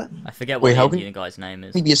Indian guy? I forget what Wait, the how can- Indian guy's name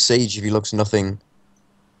is. He'd be a sage if he looks nothing.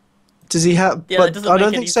 Does he have? Yeah, that but doesn't I make don't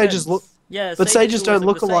any think sages sense. look. Yeah, but sages don't always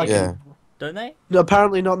look the alike. same, Yeah. don't they? No,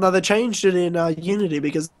 apparently not. No, they changed it in Unity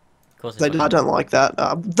because course They it's I don't like that.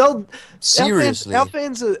 They'll Seriously, Our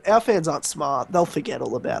fans aren't smart. They'll forget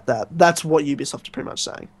all about that. That's what Ubisoft are pretty much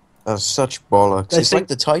saying. that's such bollocks. They It's think- like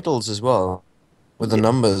the titles as well. With the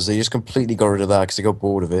numbers, they just completely got rid of that because they got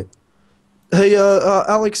bored of it. Hey,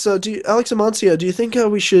 Alex, Alex Amancio, do you think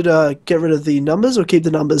we should get rid of the numbers or keep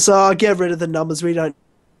the numbers? Get rid of the numbers. We don't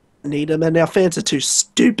need them, and our fans are too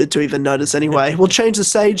stupid to even notice anyway. We'll change the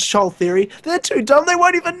Sage Child theory. They're too dumb. They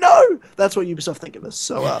won't even know. That's what Ubisoft think of us.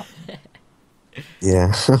 So,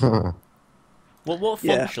 Yeah. What font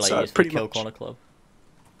Yeah, shall I so use for pretty Kill much. Connor Club?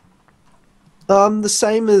 the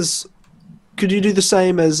same as. Could you do the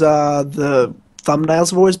same as the thumbnails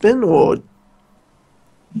have always been, or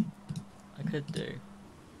I could do.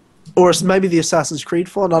 maybe the Assassin's Creed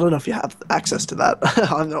font? I don't know if you have access to that. I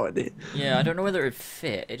have no idea. Yeah, I don't know whether it would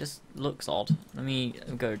fit. It just looks odd. Let me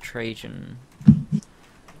go Trajan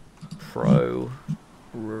Pro.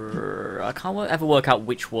 I can't ever work out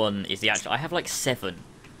which one is the actual. I have like 7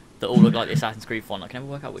 that all look like the Assassin's Creed font. I can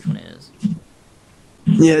never work out which one it is.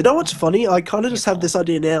 Yeah, you know what's funny? I kind of just have this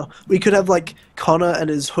idea now. We could have like Connor and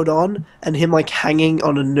his hood on, and him like hanging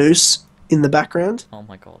on a noose in the background. Oh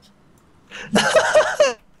my god,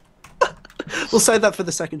 We'll save that for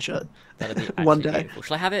the second show. that'd be actually One day. beautiful.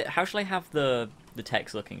 Shall I have it? How shall I have the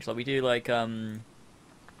text looking? Shall we do like I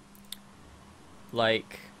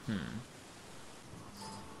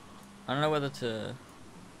don't know whether to.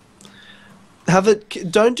 Have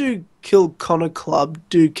it. Don't do Kill Connor Club.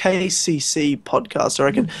 Do KCC podcast. I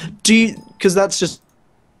reckon. Because that's just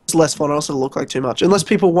less fun. Also, look like too much. Unless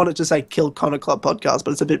people want it to say Kill Connor Club podcast,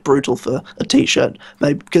 but it's a bit brutal for a T-shirt.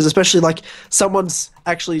 Maybe because especially like someone's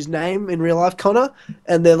actually his name in real life, Connor,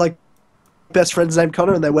 and they're like best friend's name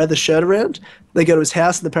Connor, and they wear the shirt around. They go to his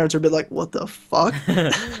house, and the parents are a bit like, "What the fuck?"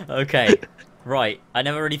 Okay, right. I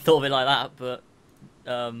never really thought of it like that, but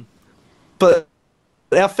But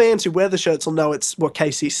our fans who wear the shirts will know it's what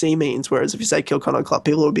KCC means, whereas if you say Kill Connor Club,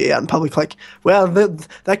 people will be out in public like, wow,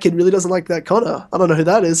 that kid really doesn't like that Connor. I don't know who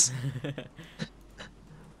that is.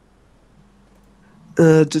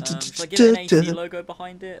 Should I give it an AC logo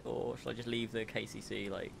behind it, or should I just leave the KCC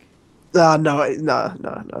like? No.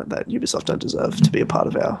 That Ubisoft don't deserve to be a part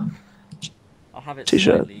of our. I'll have it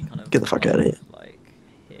T-shirt. slightly kind of. Get the fuck outta here. Like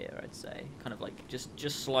here, I'd say, kind of like just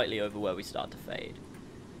slightly over where we start to fade,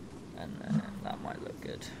 and that might look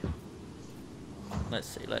good. Let's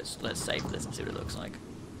see. Let's save this and see what it looks like.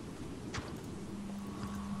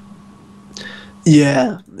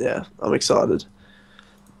 Yeah, I'm excited.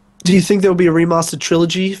 Do you think there will be a remastered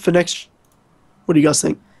trilogy for next? What do you guys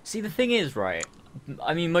think? See, the thing is, right?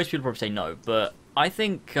 I mean, most people probably say no, but I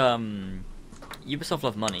think Ubisoft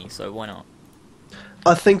love money, so why not?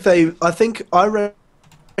 I reckon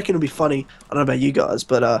it'll be funny. I don't know about you guys,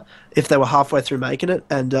 but if they were halfway through making it,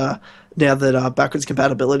 and now that backwards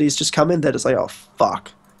compatibility's just come in, they're just like, oh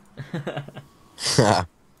fuck.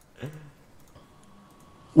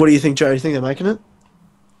 What do you think, Joe? Do you think they're making it?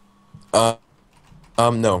 No,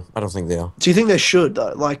 I don't think they are. Do you think they should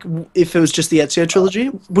though? Like, if it was just the Ezio trilogy,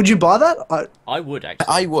 would you buy that? I would actually.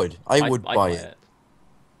 I would I'd buy it.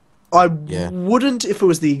 I Yeah. wouldn't if it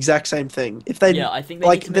was the exact same thing. If they, Yeah, I think they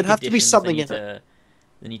like, need to there'd make have to be additions, something they in need it. to,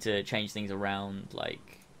 They need to change things around,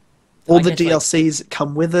 like. All I the guess, like- DLCs that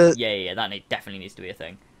come with it. Yeah, that definitely needs to be a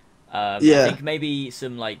thing. Yeah. I think maybe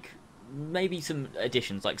some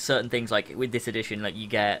additions, like certain things, like with this edition, like you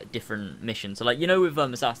get different missions. So like with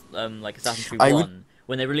Assassin's Creed I would- 1,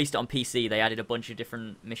 when they released it on PC, they added a bunch of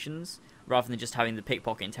different missions rather than just having the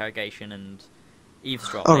pickpocket interrogation and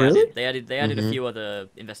eavesdrop. Oh, really? They added a few other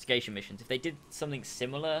investigation missions. If they did something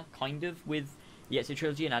similar, kind of with the Ezio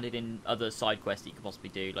trilogy, and added in other side quests that you could possibly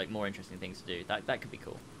do, like more interesting things to do, that could be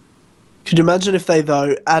cool. Could you imagine if they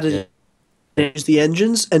though added the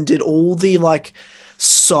engines and did all the like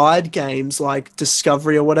side games like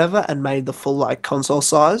Discovery or whatever and made the full like console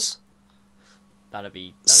size? That'd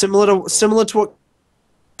be Similar really to cool. similar to what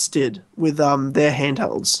did with their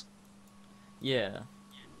handhelds. Yeah.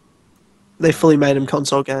 They fully made them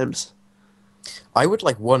console games. I would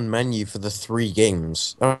like one menu for the 3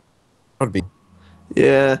 games. That would be.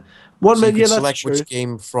 Yeah. One So you menu, yeah, could that's select true. which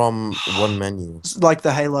game from one menu. Like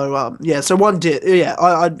the Halo, yeah. So one disc, yeah.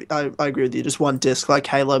 I agree with you. Just one disc, like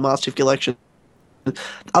Halo Master Chief Collection.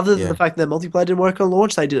 Other than Yeah. the fact that multiplayer didn't work on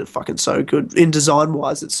launch, they did it fucking so good. In design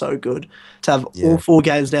wise, it's so good to have Yeah. all 4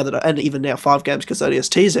 games now and even now 5 games because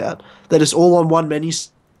ODST's out. They're just all on one menu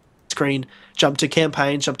screen. Jump to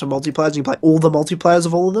campaign, jump to multiplayer, and you can play all the multiplayers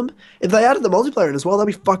of all of them. If they added the multiplayer in as well,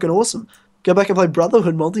 that'd be fucking awesome. Go back and play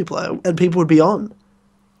Brotherhood multiplayer, and people would be on.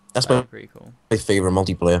 That's That'd my, be pretty cool. my favorite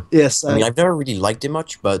multiplayer. Yes, I mean, I've never really liked it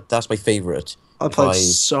much, but that's my favorite. I if played I-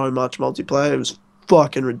 so much multiplayer. It was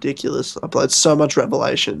fucking ridiculous. I played so much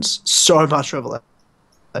Revelations. So much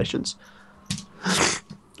Revelations.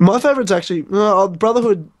 My favourite's actually...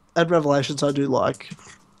 Brotherhood and Revelations I do like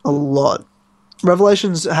a lot.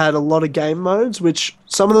 Revelations had a lot of game modes, which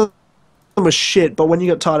some of them were shit, but when you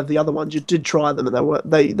got tired of the other ones, you did try them, and they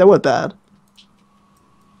weren't bad.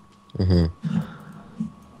 Mm-hmm.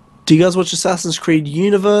 Do you guys watch Assassin's Creed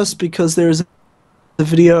Universe? Because there is a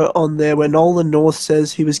video on there where Nolan North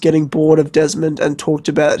says he was getting bored of Desmond and talked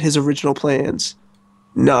about his original plans.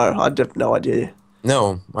 No, I have no idea.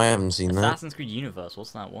 No, I haven't seen that. Assassin's Creed Universe,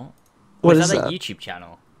 what's that? What? What Is is that that? a YouTube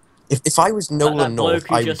channel? If I was That Nolan bloke North,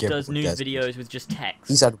 who I would just get does bored news of Desmond. videos with just text.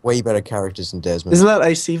 He's had way better characters than Desmond. Isn't that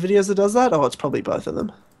AC Videos that does that? Oh, it's probably both of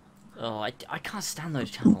them. Oh, I can't stand those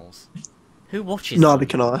channels. Who watches Neither them?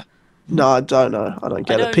 can I. No, I don't know. I don't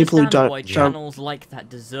get I it. People who understand don't, why don't, channels like that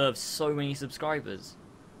deserve so many subscribers.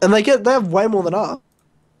 and they have way more than us.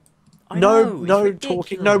 I No, know, it's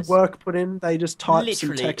talking, no ridiculous. work put in. They just type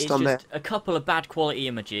Literally, some text it's on there. just a couple of bad quality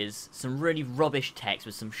images, some really rubbish text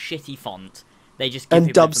with some shitty font. They just give And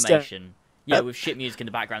people dubstep. information. Yeah, with shit music in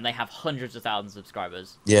the background. They have hundreds of thousands of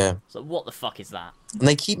subscribers. Yeah. So what the fuck is that? And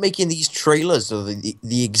they keep making these trailers that are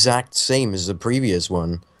the exact same as the previous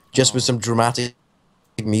one, just with some dramatic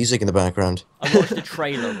music in the background. I watched the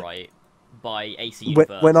trailer, right, by AC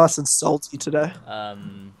Universe. We're nice and salty today.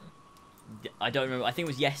 I don't remember. I think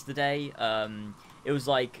it was yesterday. It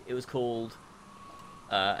was called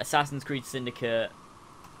Assassin's Creed Syndicate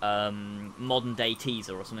Modern Day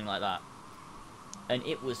Teaser or something like that, and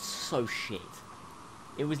it was so shit.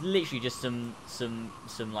 It was literally just some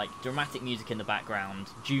like dramatic music in the background,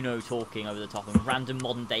 Juno talking over the top, and random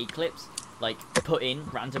modern day clips like put in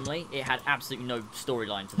randomly. It had absolutely no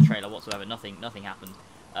storyline to the trailer whatsoever. Nothing happened,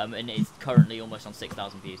 and it's currently almost on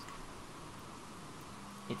 6,000 views.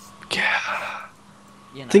 It's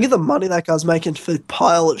you know, Think of the money that guy's making for a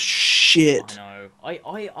pile of shit. I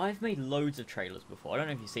know. I've made loads of trailers before. I don't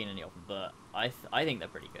know if you've seen any of them, but I think they're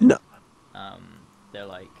pretty good. No. They're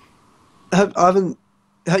like You haven't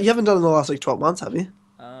done it in the last like 12 months, have you?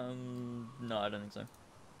 no, I don't think so.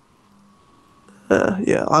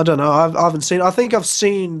 Yeah, I don't know. I haven't seen. I think I've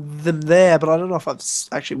seen them there, but I don't know if I've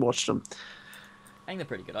actually watched them. I think they're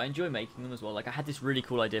pretty good. I enjoy making them as well. Like I had this really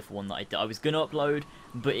cool idea for one that I was gonna upload,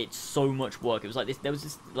 but it's so much work. It was like this. There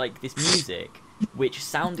was this music which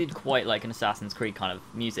sounded quite like an Assassin's Creed kind of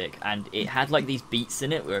music, and it had like these beats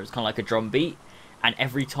in it where it was kind of like a drum beat, and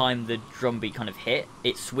every time the drum beat kind of hit,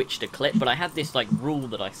 it switched a clip. But I had this like rule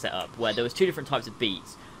that I set up where there was two different types of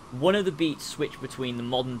beats. One of the beats switched between the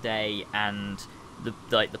modern day and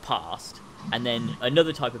the past, and then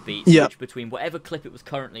another type of beat switched between whatever clip it was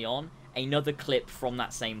currently on, another clip from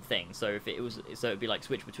that same thing. So if it was, it'd be like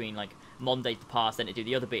switch between like modern day to past, then it'd do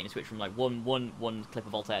the other beat and switch from like one clip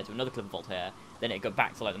of Voltaire to another clip of Voltaire, then it'd go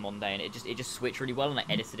back to like the modern day, and it just switched really well. And I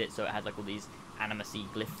edited it so it had like all these animacy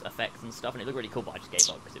glyph effects and stuff, and it looked really cool. But I just gave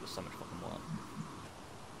up because it was so much fucking work.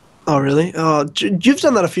 Oh really? Oh, you've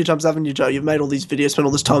done that a few times, haven't you, Joe? You've made all these videos, spent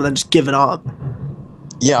all this time, and then just given up.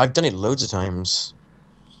 Yeah, I've done it loads of times,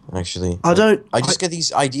 actually. I just get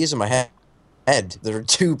these ideas in my head that are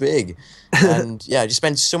too big, and yeah, I just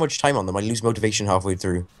spend so much time on them. I lose motivation halfway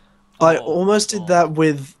through. I almost did that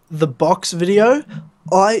with the box video.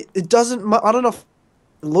 I don't know if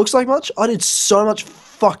it looks like much. I did so much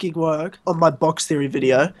fucking work on my box theory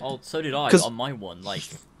video. Oh, so did I 'Cause- on my one. Like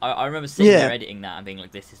I remember sitting Yeah. there editing that and being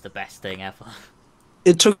like, "This is the best thing ever."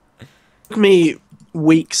 It took me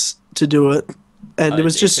weeks to do it, and Oh, it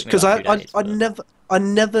was it just took me because about 2 days, I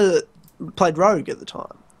never played Rogue at the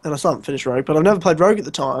time, and I still haven't finished Rogue, but I've never played Rogue at the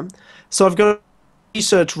time, so I've got to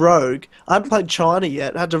research Rogue. I hadn't played China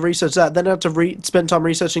yet. I had to research that. Then I had to spend time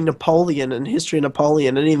researching Napoleon and history of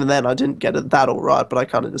Napoleon, and even then I didn't get it that all right. But I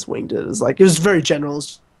kind of just winged it. It was very general.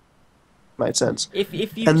 It made sense. If you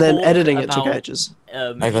And then talk editing it took about, ages. If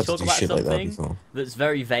I've you had to talk do about shit like that something before. that's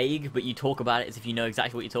very vague, but you talk about it as if you know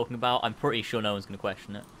exactly what you're talking about, I'm pretty sure no one's going to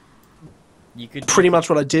question it. You could Pretty much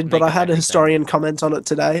what I did, but make I it had a everything. historian comment on it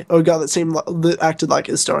today. A guy that acted like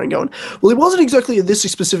a historian, going, "Well, he wasn't exactly in this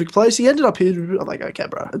specific place. He ended up here." I'm like, "Okay,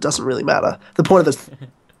 bro, it doesn't really matter. The point of this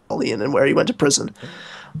Napoleon and where he went to prison."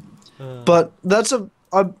 But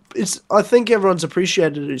I think everyone's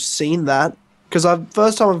appreciated who's seen that, because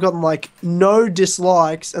first time I've gotten like no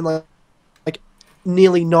dislikes and like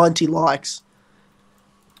nearly 90 likes,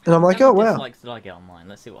 and I'm like, How "Oh many wow." dislikes did I get online?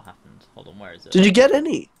 Let's see what happened. Hold on, where is it? Did you get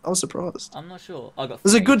any? I was surprised. I'm not sure. I got. It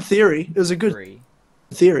was a good theory. It was a good 3.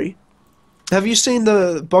 theory. Have you seen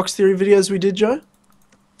the box theory videos we did, Joe?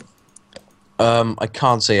 I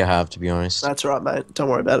can't say I have, to be honest. That's right, mate. Don't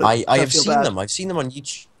worry about it. I Don't have feel seen bad. them. I've seen them on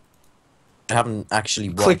YouTube. I haven't actually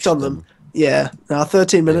watched Clicked on them. Yeah, now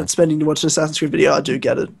 13 minutes spending to watch an Assassin's Creed video, I do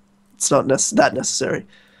get it. It's not that necessary.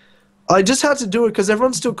 I just had to do it because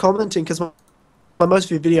everyone's still commenting because my most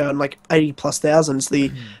viewed video and like 80 plus thousand is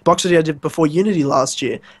the box video I did before Unity last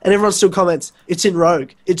year, and everyone still comments, it's in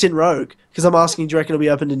Rogue, because I'm asking, do you reckon it'll be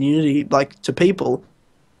open in Unity, like, to people?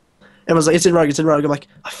 Everyone's like, it's in Rogue. I'm like,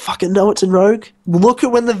 I fucking know it's in Rogue. Look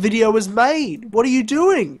at when the video was made. What are you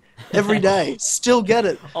doing? Every day. Still get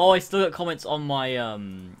it. Oh, I still got comments on my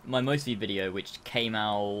my most viewed video, which came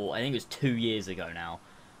out, I think it was 2 years ago now.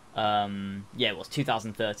 Yeah, it was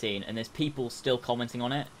 2013, and there's people still commenting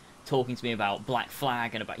on it, talking to me about Black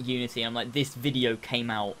Flag and about Unity, and I'm like, this video came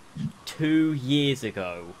out 2 years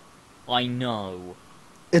ago. I know.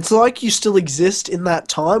 It's like you still exist in that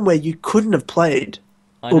time where you couldn't have played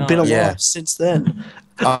or been alive since then.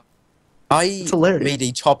 I hilarious. made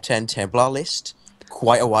a top 10 Templar list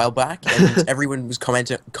quite a while back, and everyone was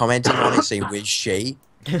commenting on it saying, where's Shay?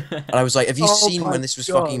 And I was like, have you seen when this was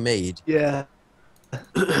fucking made? Yeah.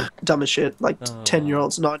 Dumb as shit. Like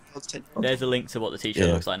 10-year-olds, 9-year-olds, 10-year-olds. There's a link to what the t-shirt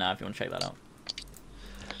looks like now if you want to check that out.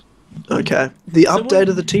 Okay. The update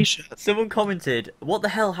of the t-shirt. Someone commented, what the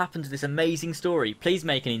hell happened to this amazing story? Please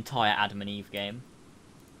make an entire Adam and Eve game.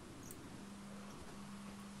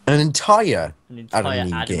 An entire Adam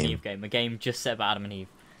and Eve game. A game just set about Adam and Eve.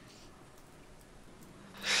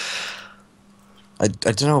 I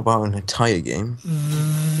don't know about an entire game.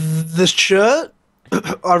 The shirt,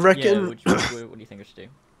 I reckon. Yeah, what do you think I should do?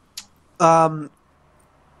 I'm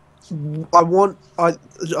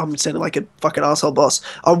sounding like a fucking asshole boss.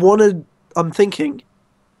 I'm thinking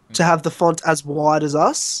to have the font as wide as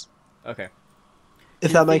us. Okay.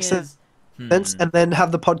 If that makes sense. And then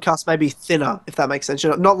have the podcast maybe thinner, if that makes sense.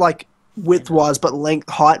 You know, not like width-wise, but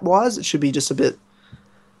height-wise. It should be just a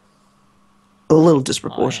little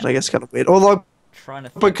disproportionate, I guess, kind of weird. Although,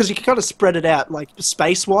 because you can kind of spread it out, like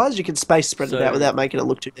space-wise, you can spread it out without making it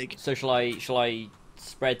look too big. So shall I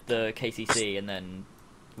spread the KCC and then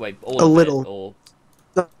wait a little? Or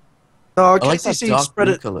no, KCC like spread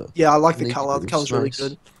it. Color. Yeah, I like the color. The color's really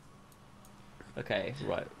good. Okay,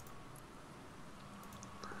 right.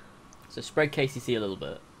 So spread KCC a little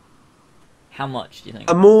bit. How much do you think?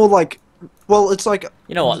 A more like, well, it's like.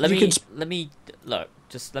 You know what? Let me look.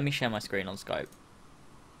 Just let me share my screen on Skype.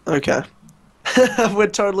 Okay. We're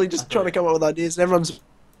totally just trying to come up with ideas, and everyone's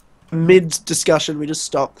mid-discussion. We just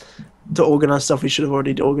stop to organise stuff we should have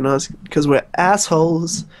already organised because we're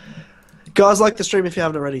assholes. Guys, like the stream if you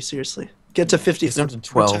haven't already. Seriously, get to 50. It's down to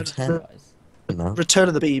 12. 10. Return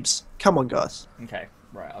of the Beebs. Come on, guys. Okay,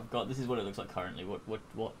 right. I've got. This is what it looks like currently. What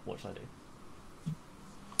should I do?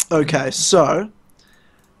 Okay, so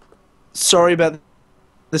sorry about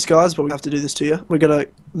this, guys, but we have to do this to you.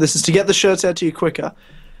 This is to get the shirts out to you quicker.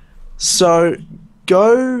 So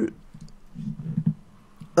go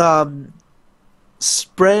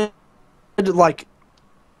spread like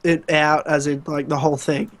it out as in like the whole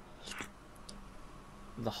thing.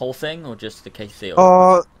 The whole thing or just the KC?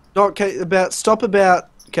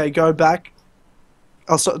 Okay, go back.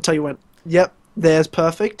 I'll tell you when. Yep, there's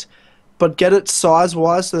perfect. But get it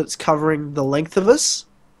size-wise so that it's covering the length of us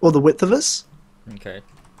or the width of us. Okay.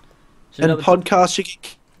 So and podcast, you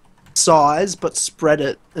can size, but spread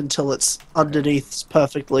it until it's underneath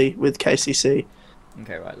perfectly with KCC.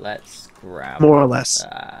 Okay, right. Let's grab. More or less.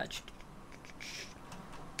 Let's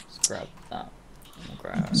grab that.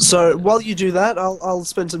 So while you do that, I'll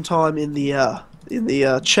spend some time in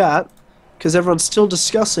the chat because everyone's still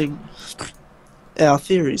discussing our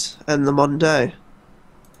theories and the modern day.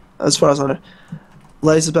 As far as I know,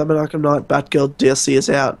 Laser Batman Arkham Knight Batgirl DLC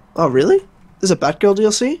is out. Oh really? There's a Batgirl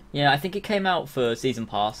DLC? Yeah, I think it came out for Season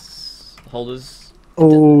Pass holders.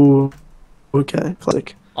 Oh, okay.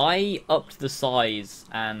 Classic. I upped the size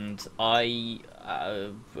and I...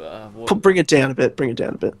 Bring it down a bit.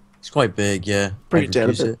 It's quite big, yeah. Bring it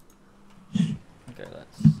down a bit. Okay,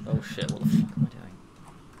 let's... Oh shit, what the fuck am I doing?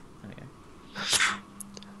 There we go.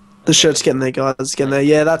 The shirt's getting there, guys. It's getting there.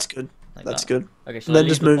 Yeah, that's good. Like that's that. good. Okay, so and then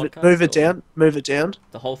just move it down. Move it down.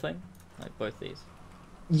 The whole thing? Like both these?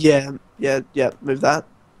 Yeah. Move that.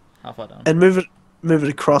 How far down? And move it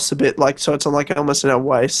across a bit, like so it's on like almost in our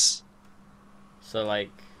waist. So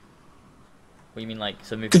like, what do you mean like?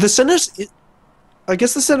 So move. Because the centers, I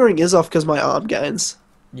guess the centering is off because my arm gains.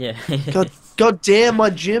 Yeah. God damn my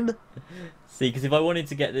gym. See, because if I wanted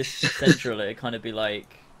to get this central, it'd kind of be like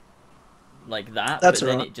that. That's but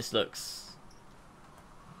then right. it just looks.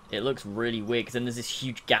 It looks really weird because then there's this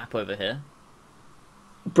huge gap over here.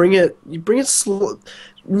 Bring it slow.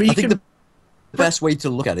 I think the best way to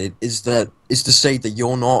look at it is to say that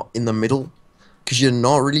you're not in the middle, because you're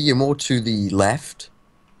not really. You're more to the left.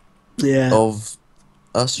 Yeah. Of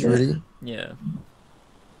us, really. Yeah.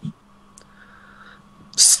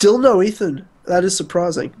 Still no Ethan. That is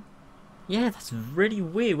surprising. Yeah, that's really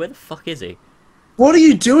weird. Where the fuck is he? What are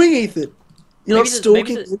you doing, Ethan? You're not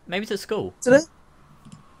stalking Maybe it's at school. today?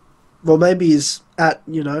 Well, maybe he's at,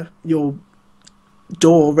 your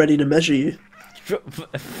door ready to measure you. What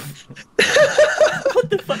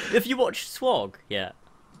the fuck? If you watch Swag, yeah.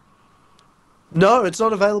 No, it's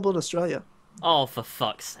not available in Australia. Oh, for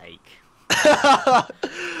fuck's sake. I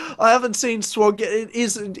haven't seen Swag.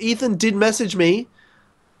 Ethan did message me,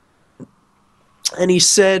 and he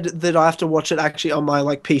said that I have to watch it actually on my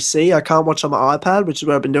PC. I can't watch on my iPad, which is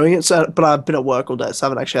where I've been doing it. So, but I've been at work all day, so I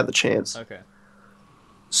haven't actually had the chance. Okay.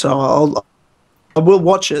 So I will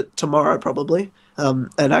watch it tomorrow probably. And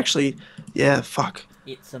actually, yeah, fuck.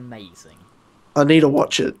 It's amazing. I need to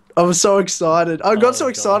watch it. I was so excited. I got so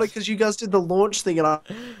excited gosh. because you guys did the launch thing, and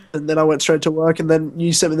then I went straight to work, and then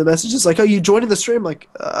you sent me the messages like, "Oh, you joining the stream?" I'm like,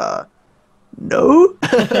 no.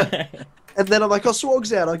 And then I'm like, "Oh,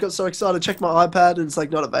 Swag's out." I got so excited. Checked my iPad, and it's like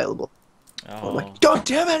not available. I'm Oh. like, "God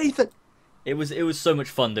damn it, Ethan!" It was so much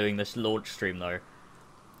fun doing this launch stream though.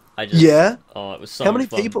 Yeah. Oh, it was so How much many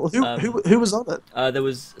fun. people? Who was on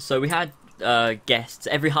it? We had guests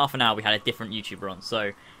every half an hour. We had a different YouTuber on.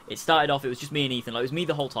 So it started off. It was just me and Ethan. Like, it was me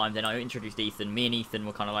the whole time. Then I introduced Ethan. Me and Ethan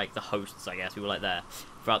were kind of like the hosts, I guess. We were like there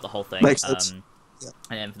throughout the whole thing. Makes sense. Yeah.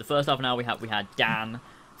 And then for the first half an hour, we had Dan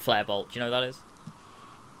Flarebolt. Do you know who that is?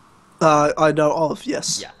 I know of,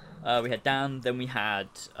 yes. Yeah. We had Dan. Then we had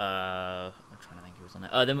I'm trying to think who was on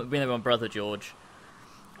it. Then we had my brother George.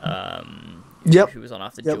 Yep. Who was on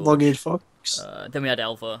after Yep, George? Long-eared Fox. Then we had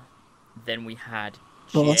Elva. Then we had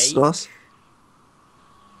Oh, that's Jake. nice.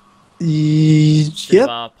 Yep.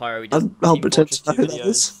 Cinnabar, Pyro. We just I'll team pretend watched to know two who that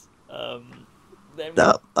is. Then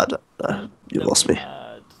No, I don't know. You then lost we me.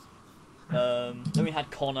 Had, then we had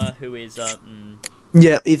Connor, who is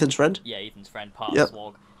Yeah, Ethan's friend. yeah, Ethan's friend, part Yep. of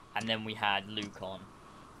Swag, and then we had Luke on,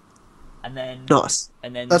 and then Nice.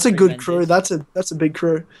 and then That's the a stream good crew. ended, That's a big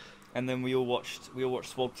crew. and then we all watched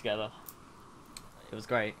Swag together. It was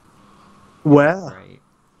great. Wow. Great.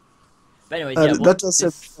 But anyways, yeah, That does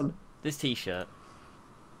sound this, fun. this T-shirt.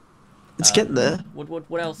 It's getting there.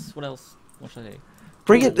 What else? What should I do?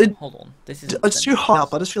 Bring Hold it. on, hold on. This is It's too high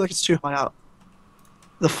up. I just feel like it's too high up.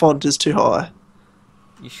 The font is too high.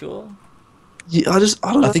 You sure? Yeah, I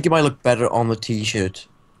don't know. I think it might look better on the T-shirt.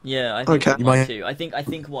 Yeah, I think Okay. it You might might- too. I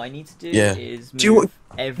think what I need to do Yeah. is move Do you-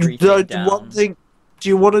 everything No, down. one thing. Do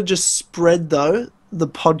you want to just spread the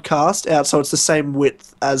podcast out so it's the same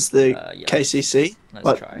width as the Yeah, KCC? Let's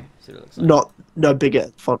but try. See what it looks like. no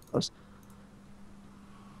bigger font size.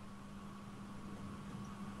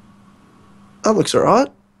 That looks alright.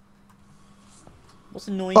 What's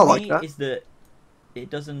annoying I like me that. is that it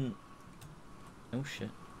doesn't. Oh shit.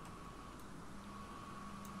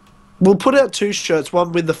 We'll put out two shirts,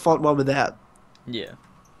 one with the font, one without. Yeah.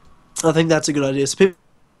 I think that's a good idea. So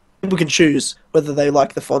people can choose whether they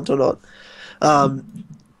like the font or not.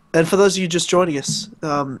 And for those of you just joining us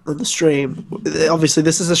on the stream, obviously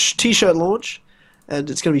this is a t-shirt launch, and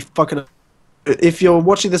it's going to be fucking... If you're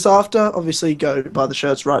watching this after, obviously go buy the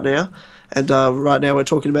shirts right now. And right now we're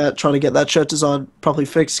talking about trying to get that shirt design properly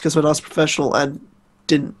fixed because we're not as professional and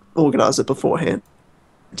didn't organise it beforehand.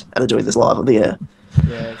 And are doing this live on the air.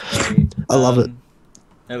 Yeah, it's great. I love it.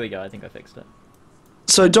 There we go. I think I fixed it.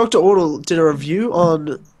 So Dr. Ortle did a review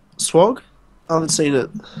on Swag. I haven't seen it.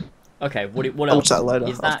 Okay. What I'll else? watch that later.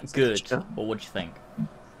 Is that good, or what do you think?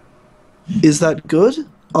 Is that good?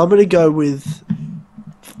 I'm going to go with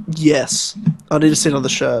yes. I need to see it on the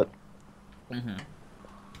shirt. Okay.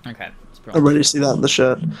 Let's put it I'm on. ready to see that on the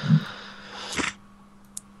shirt.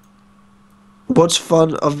 What's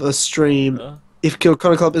fun of a stream if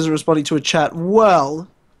Kilconnor Club isn't responding to a chat? Well,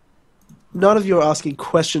 none of you are asking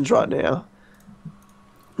questions right now.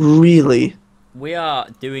 Really? We are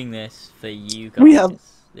doing this for you guys. We have-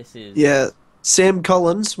 This is. Yeah. Sam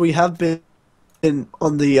Collins, we have been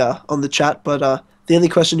on the chat, but the only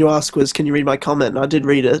question you asked was, can you read my comment? And I did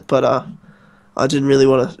read it, but I didn't really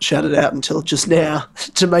want to shout it out until just now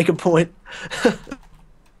to make a point.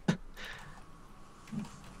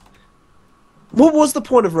 What was the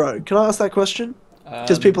point of Rogue? Can I ask that question?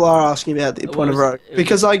 Because people are asking about the point of was- Rogue. it was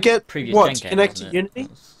Because I get Previous what Gen connect game, to wasn't it?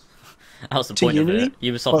 Unity, That was the To point of Unity?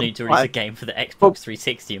 it. Ubisoft Well, need to release I- a game for the Xbox well-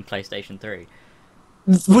 360 and PlayStation 3.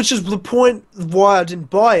 which is the point why I didn't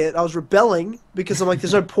buy it. I was rebelling because I'm like,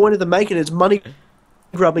 there's no point of them making it. It's money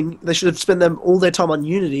grubbing. They should have spent them all their time on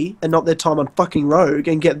Unity and not their time on fucking Rogue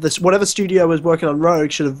and get this. Whatever studio was working on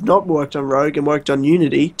Rogue should have not worked on Rogue and worked on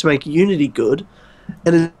Unity to make Unity good,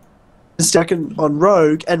 and it's stuck on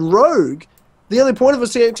Rogue. And Rogue The only point of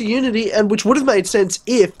us going to Unity, and which would have made sense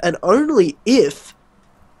if, and only if,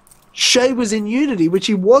 Shay was in Unity, which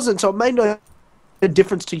he wasn't, so it made no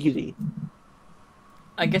difference to Unity.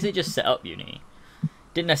 I guess it just set up Unity.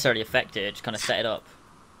 Didn't necessarily affect it, it just kind of set it up.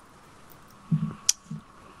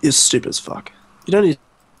 You're stupid as fuck. You don't need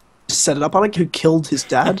to set it up. I don't care who killed his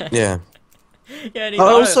dad. Yeah. Yeah,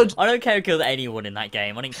 I don't care who killed anyone in that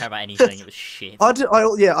game. I didn't care about anything. It was shit. I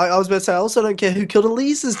was about to say, I also don't care who killed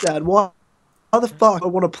Elise's dad. Why the fuck I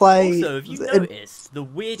want to play... Also, have you noticed, the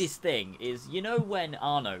weirdest thing is, you know when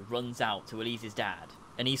Arno runs out to Elise's dad,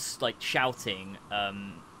 and he's, like, shouting,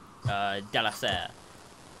 Delacerre,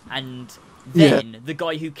 and then the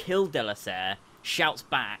guy who killed Delacerre shouts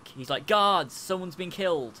back, he's like, guards, someone's been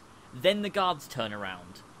killed. Then the guards turn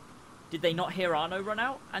around. Did they not hear Arno run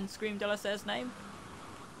out and scream Delacerre's name?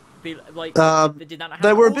 Did that happen?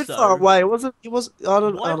 They were a bit far away. It was. I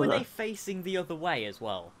don't Why were know. they facing the other way as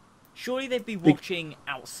well? Surely they'd be watching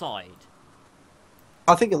outside.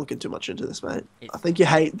 I think you're looking too much into this, mate. I think you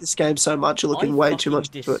hate this game so much. You're looking way too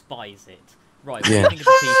much into it. I despise it. Right, what do you think of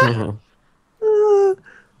the PC?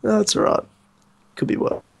 That's alright. Could be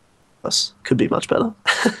worse. Could be much better.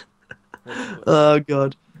 Oh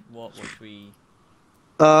god. What should we...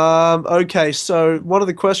 Okay, so one of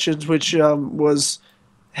the questions which was,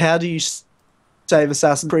 how do you save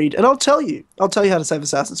Assassin's Creed? And I'll tell you how to save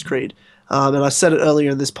Assassin's Creed. And I said it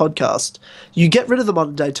earlier in this podcast. You get rid of the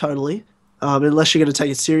modern day totally, unless you're going to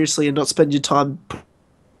take it seriously and not spend your time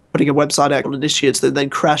putting a website out on initiates that then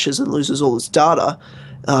crashes and loses all its data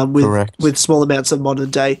with small amounts of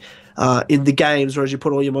modern day in the games, whereas you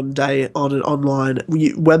put all your modern day on an online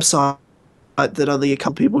website that only a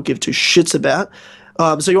couple people give two shits about.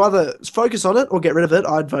 So you either focus on it or get rid of it.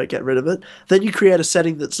 I'd vote get rid of it. Then you create a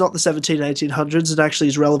setting that's not the 1800s and actually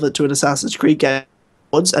is relevant to an Assassin's Creed game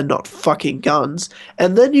and not fucking guns.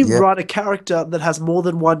 And then you write a character that has more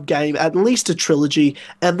than one game, at least a trilogy,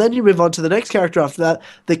 and then you move on to the next character after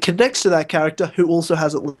that connects to that character who also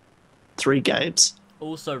has at least 3 games.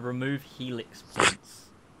 Also, remove Helix points.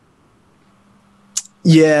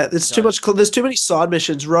 Yeah, there's too much. There's too many side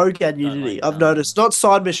missions. Rogue and Unity, I've noticed. Not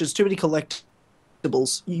side missions, too many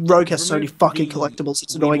collectibles. Rogue has so many fucking collectibles.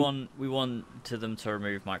 It's annoying. We want them to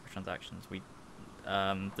remove microtransactions.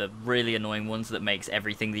 The really annoying ones that makes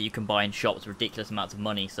everything that you can buy in shops ridiculous amounts of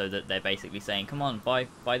money, so that they're basically saying, "Come on, buy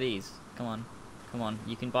these. Come on,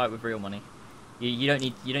 you can buy it with real money. You don't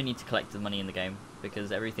need to collect the money in the game,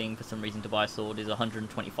 because everything for some reason to buy a sword is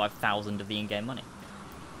 125,000 of the in-game money,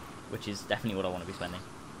 which is definitely what I want to be spending."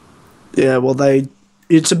 Yeah, well,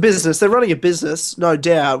 it's a business. They're running a business, no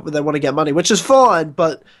doubt. They want to get money, which is fine.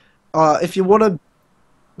 But if you want to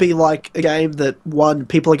be like a game that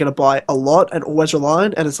people are going to buy a lot and always rely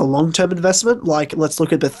on, and it's a long-term investment, like let's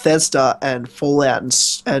look at Bethesda and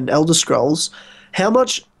Fallout and Elder Scrolls, how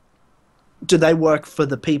much do they work for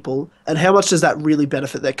the people, and how much does that really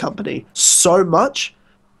benefit their company? So much.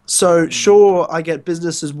 So sure, I get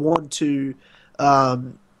businesses want to,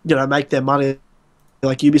 make their money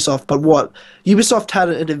like Ubisoft, but what? Ubisoft had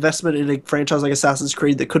an investment in a franchise like Assassin's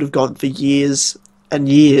Creed that could have gone for years and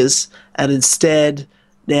years, and instead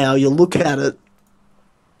now you look at it,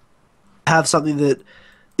 have something that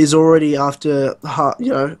is already after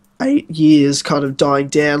 8 years kind of dying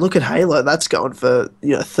down. Look at Halo, that's going for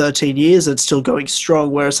 13 years and still going strong,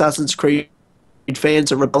 where Assassin's Creed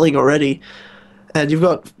fans are rebelling already. And you've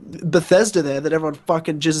got Bethesda there that everyone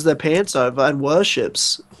fucking jizzes their pants over and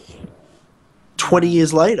worships 20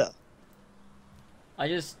 years later. I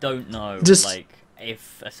just don't know,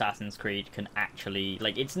 if Assassin's Creed can actually...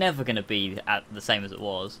 it's never going to be the same as it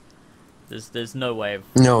was. There's no way of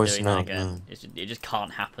doing that again. No. It just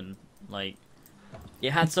can't happen.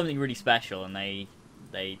 It had something really special, and they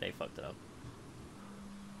fucked it up.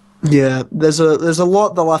 Yeah, there's a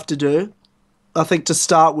lot they'll have to do. I think to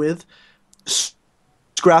start with,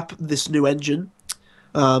 scrap this new engine,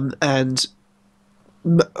 and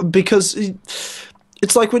because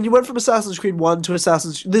it's like when you went from Assassin's Creed 1 to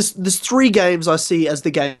there's 3 games I see as the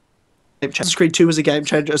game changer. Assassin's Creed 2 was a game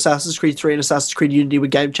changer, Assassin's Creed 3 and Assassin's Creed Unity were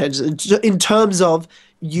game changers in terms of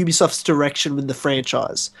Ubisoft's direction with the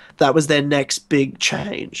franchise. That was their next big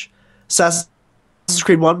change. Assassin's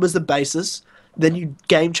Creed 1 was the basis, then you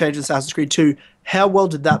game changed Assassin's Creed 2. How well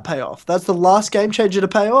did that pay off? That's the last game changer to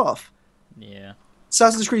pay off. Yeah.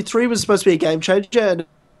 Assassin's Creed 3 was supposed to be a game changer,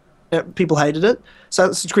 and people hated it.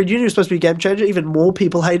 Assassin's Creed Unity was supposed to be a game changer, even more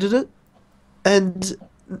people hated it. And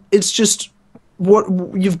it's just what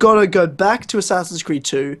you've got to go back to Assassin's Creed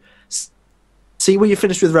 2, see where you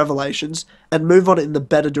finished with Revelations, and move on in the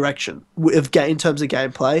better direction in terms of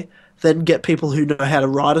gameplay. Then get people who know how to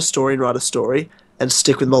write a story, and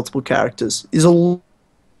stick with multiple characters. There's a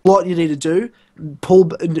lot you need to do.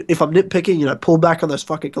 If I'm nitpicking, pull back on those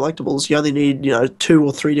fucking collectibles. You only need, 2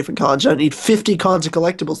 or 3 different kinds. You don't need 50 kinds of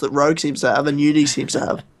collectibles that Rogue seems to have and Uni seems to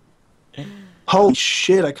have. Holy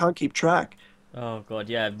shit, I can't keep track. Oh god,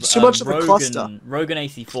 yeah. It's too much of a cluster. Rogue and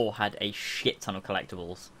AC4 had a shit ton of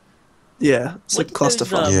collectibles. Yeah, it's a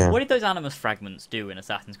clusterfuck. What did those Animus fragments do in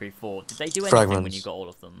Assassin's Creed 4? Did they do anything when you got all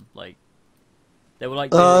of them? Like, they were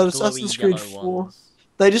like the Assassin's glowy Creed yellow 4. ones.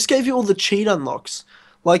 They just gave you all the cheat unlocks.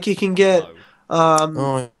 Like you can get,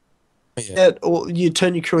 Yeah. or you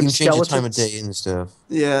turn your crew You into can change the skeletons. time of day and stuff.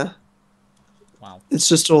 Yeah. Wow. It's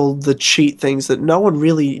just all the cheat things that no one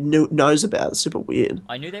really knows about. It's super weird.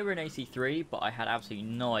 I knew they were in AC3, but I had absolutely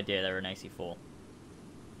no idea they were in AC4.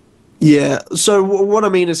 Yeah, so what I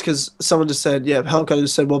mean is because someone just said, Helco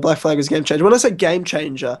just said, well, Black Flag is game changer. When I say game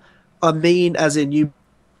changer, I mean as in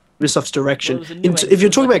Ubisoft's direction. Well, it was a new If you're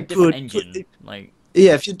talking like a about different good, engine, like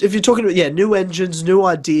yeah, if you're talking about new engines, new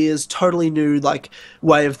ideas, totally new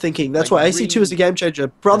way of thinking. That's Like, why AC2 is a game changer.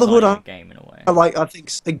 designing Brotherhood, a game in a way. I think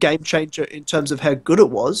a game changer in terms of how good it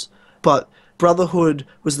was, but Brotherhood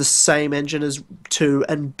was the same engine as 2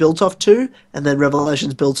 and built off 2, and then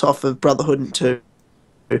Revelations built off of Brotherhood and 2.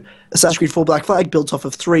 Assassin's Creed 4 Black Flag built off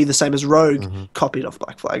of 3, the same as Rogue, copied off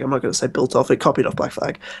Black Flag. I'm not going to say built off, it copied off Black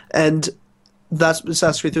Flag. And that's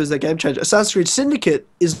Assassin's Creed 3 is their game changer. Assassin's Creed Syndicate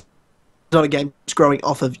is not a game, it's growing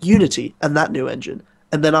off of Unity and that new engine.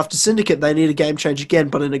 And then after Syndicate, they need a game change again,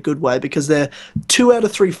 but in a good way, because they're 2 out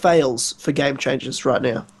of 3 fails for game changes right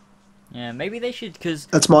now. Yeah, maybe they should, because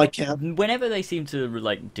That's my count. whenever they seem to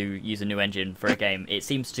use a new engine for a game, it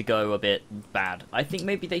seems to go a bit bad. I think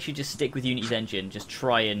maybe they should just stick with Unity's engine, just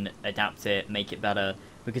try and adapt it, make it better.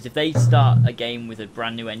 Because if they start a game with a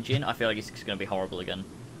brand new engine, I feel like it's just going to be horrible again.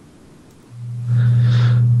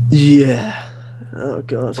 Yeah. Oh,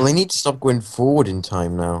 God. Well, they need to stop going forward in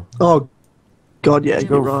time now. Oh, God, yeah,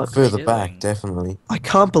 Go you're right. further doing? back, definitely. I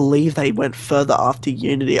can't believe they went further after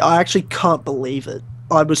Unity. I actually can't believe it.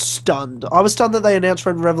 I was stunned. I was stunned that they announced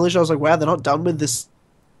Red Revolution. I was like, wow, they're not done with this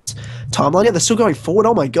timeline yet. They're still going forward.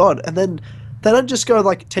 Oh my god. And then they don't just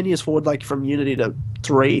go 10 years forward from Unity to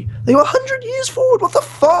 3. They go 100 years forward. What the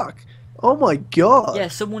fuck? Oh my god. Yeah,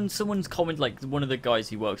 someone's commented, one of the guys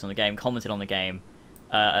who works on the game commented on the game,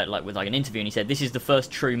 with an interview, and he said, "This is the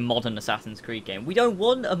first true modern Assassin's Creed game. We don't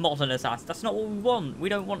want a modern Assassin. That's not what we want. We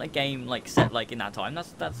don't want a game set in that time.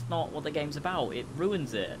 That's not what the game's about. It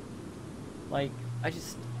ruins it.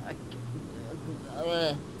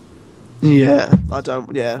 Yeah, I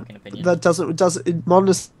don't. Yeah, Fucking opinion. that doesn't. Modern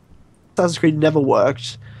Assassin's Creed never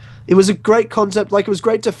worked. It was a great concept. It was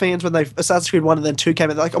great to fans when Assassin's Creed 1 and then 2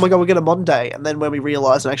 came out. They're like, oh my god, we're getting a modern day. And then when we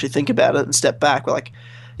realised and actually think about it and step back, we're like,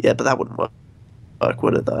 yeah, but that wouldn't work,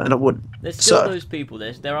 would it though? And it wouldn't. There's still those people.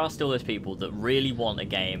 There are still those people that really want a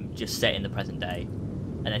game just set in the present day,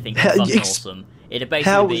 and they think it's fucking awesome. It'd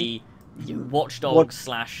basically be Watch Dogs /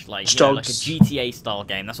 like a GTA style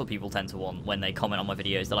game. That's what people tend to want when they comment on my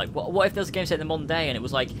videos. They're like, what if there's a game set in the modern day and it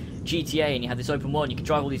was like GTA and you had this open world and you could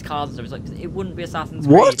drive all these cars and stuff? It's like, it wouldn't be Assassin's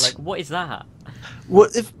Creed. What? Like, what is that?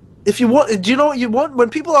 What if you want? Do you know what you want?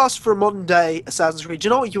 When people ask for a modern day Assassin's Creed, do you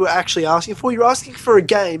know what you were actually asking for? You're asking for a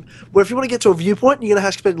game where if you want to get to a viewpoint, you're going to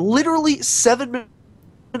have to spend literally 7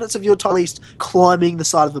 minutes of your time at least climbing the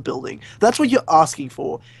side of a building. That's what you're asking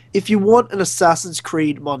for. If you want an Assassin's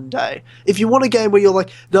Creed modern day, if you want a game where you're like,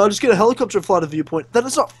 no, just get a helicopter and fly to a viewpoint, then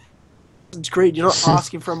it's not Assassin's Creed. You're not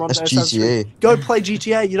asking for a modern day Assassin's Creed. Go play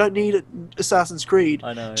GTA. You don't need Assassin's Creed.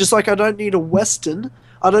 I know. Just like I don't need a Western.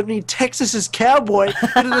 I don't need Texas's Cowboy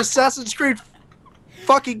in an Assassin's Creed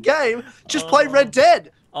fucking game. Just play Red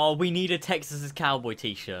Dead. Oh, we need a Texas's Cowboy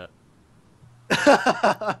t-shirt.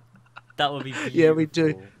 That would be beautiful. Yeah, we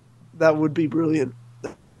do. That would be brilliant.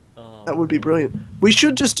 Oh, That would be brilliant. We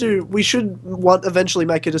should eventually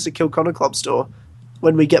make it as a Kill Connor Club store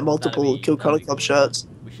when we get multiple Kill Connor Club shirts.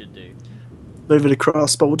 We should do. Move it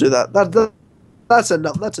across, but we'll do that. That's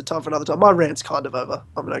enough. That's a time for another time. My rant's kind of over.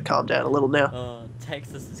 I'm going to calm down a little now.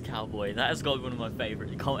 Texas's Cowboy. That has got to be one of my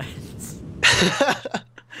favourite comments.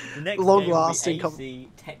 The next Long-lasting game will be AC,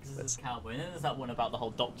 Texas's Cowboy. And then there's that one about the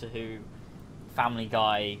whole Doctor Who, Family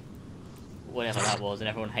Guy, whatever that was, and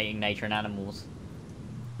everyone hating nature and animals.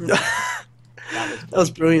 That was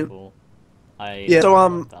brilliant. Cool. So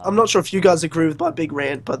I'm not sure if you guys agree with my big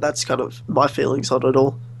rant, but that's kind of my feelings on it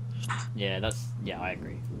all. Yeah, I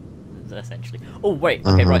agree. Essentially. Oh wait,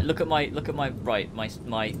 okay, right. Look at my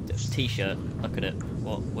my t-shirt. Look at it.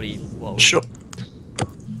 What? Sure.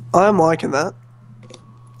 I'm liking that.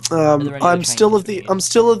 I'm still of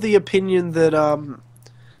the opinion that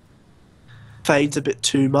fades a bit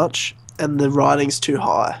too much and the writing's too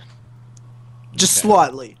high. Just Okay.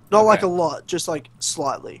 slightly, not like Okay. a lot, just like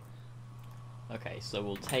slightly. Okay, so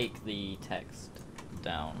we'll take the text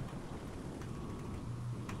down.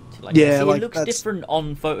 To like, Yeah, see, like, it looks that's- different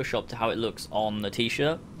on Photoshop to how it looks on the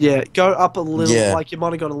t-shirt. Yeah, go up a little. Yeah. Like you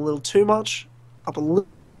might have gone a little too much. Up a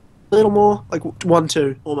little more, like 1,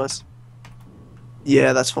 2, almost.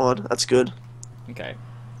 Yeah, that's fine. That's good. Okay,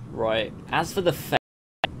 right. As for the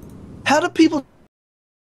How do people?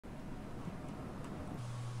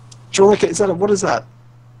 Is that what is that?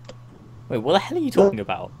 wait, what the hell are you talking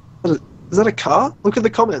about? Is that a car? Look at the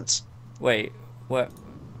comments. Wait, what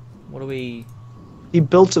are we? He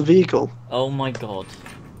built a vehicle. Oh my god.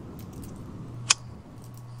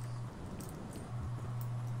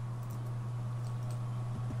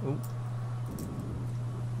 Ooh.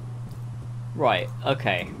 Right,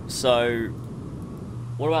 okay, so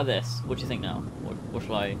what about this? What do you think now? What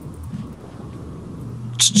shall I...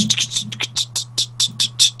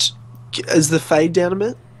 Is the fade down a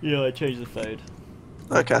bit? Yeah, I changed the fade.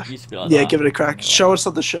 Okay. It used to be like Yeah, that. give it a crack. Anyway. Show us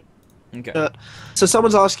on the show. Okay. So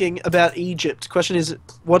someone's asking about Egypt. Question is,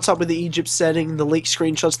 what's up with the Egypt setting, the leaked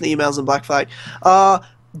screenshots, the emails, and Black Flag?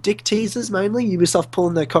 Dick teasers mainly. Ubisoft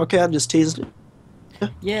pulling their cock out and just teasing it.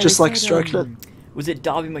 Yeah, Just they like said, stroking it. Was it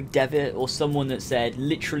Darby McDevitt or someone that said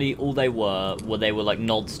literally all they were like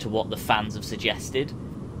nods to what the fans have suggested,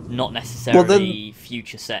 not necessarily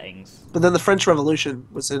future settings. But then the French Revolution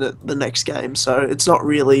was in it the next game, so it's not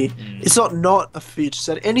really. It's not a future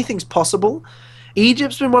set. Anything's possible.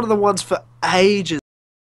 Egypt's been one of the ones for ages.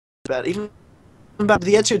 About even back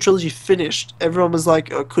the Ezio trilogy finished, everyone was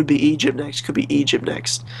like, "Oh, it could be Egypt next. Could be Egypt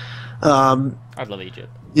next." I'd love Egypt.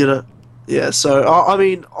 You know, yeah. So I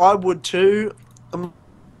mean, I would too. I'm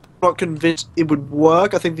not convinced it would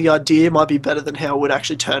work. I think the idea might be better than how it would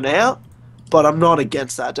actually turn out, but I'm not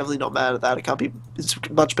against that. Definitely not mad at that. It can't be. It's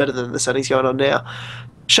much better than the settings going on now.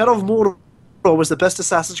 Shadow of Mordor was the best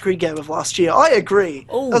Assassin's Creed game of last year. I agree.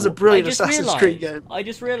 Oh, That was a brilliant I just Assassin's Creed game. I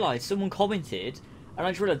just realised someone commented, and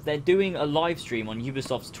I just realised they're doing a live stream on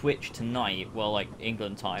Ubisoft's Twitch tonight. Well, like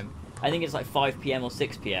England time. I think it's like 5 PM or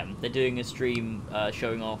 6 PM. They're doing a stream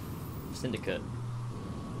showing off Syndicate.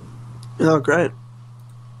 Oh, great.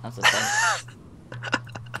 That's a thing.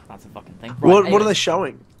 That's a fucking thing. Right, What are anyways, they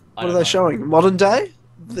showing? I What are don't they know. showing? Modern day?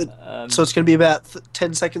 So it's going to be about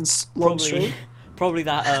 10 seconds long probably, stream? probably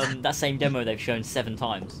that that same demo they've shown 7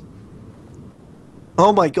 times.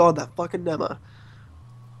 Oh my god, that fucking demo.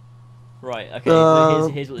 Right.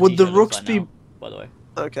 Okay. Here's what the would the t-shirt looks Rooks like be- now, by the way.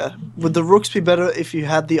 Okay. Would the Rooks be better if you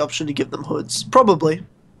had the option to give them hoods? Probably.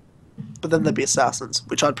 But then they'd be assassins,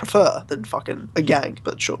 which I'd prefer than fucking a gang,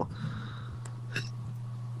 but sure.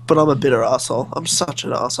 But I'm a bitter asshole. I'm such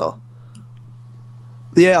an asshole.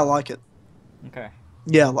 Yeah, I like it. Okay.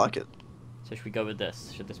 Yeah, I like it. So should we go with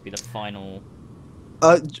this? Should this be the final?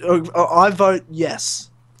 I vote yes.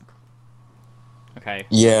 Okay.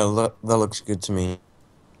 Yeah, that looks good to me.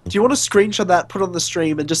 Do you want to screenshot that, put on the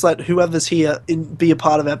stream, and just let whoever's here be a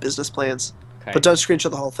part of our business plans? Okay. But don't screenshot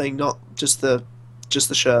the whole thing, not just the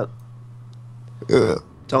shirt. Don't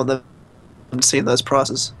want them seeing those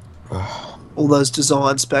prices. All those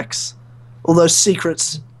design specs. All those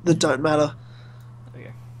secrets that don't matter.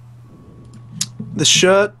 Okay. The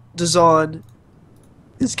shirt design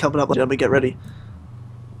is coming up. Let me get ready.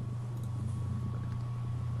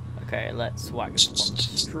 Okay, let's whack this up on the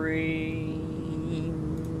stream.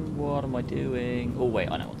 What am I doing? Oh wait,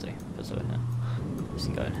 I know what to do. Put it here. This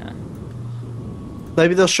can go in here.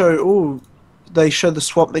 Maybe they'll show. Ooh, they show the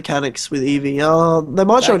swap mechanics with Eevee. They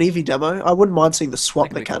might show an Eevee demo. I wouldn't mind seeing the swap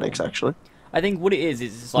That could be cool. mechanics actually. I think what it is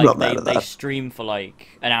it's I'm like not mad at they that. stream for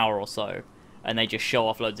like an hour or so, and they just show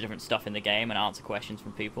off loads of different stuff in the game and answer questions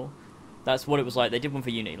from people. That's what it was like. They did one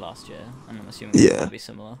for Unity last year, and I'm assuming it's Yeah. going to be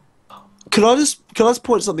similar. Can I just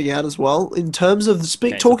point something out as well in terms of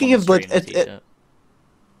Okay, it's talking up on of the like stream, the t-shirt.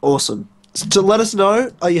 awesome. So let us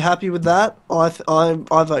know. Are you happy with that? I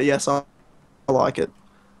vote yes. I like it.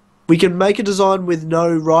 We can make a design with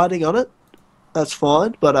no writing on it. That's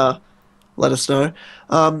fine. But let us know.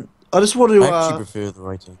 I just want to. I actually prefer the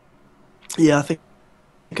writing. Yeah, I think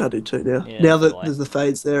I do too now. Yeah, Now so that do I. there's the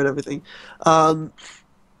fades there and everything.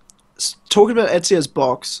 Talking about Ezio's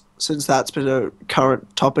box, since that's been a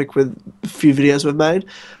current topic with a few videos we've made.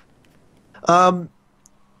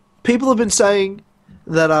 People have been saying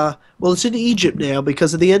that well, it's in Egypt now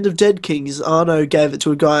because at the end of Dead Kings, Arno gave it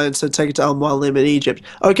to a guy and said take it to Al Mualim in Egypt.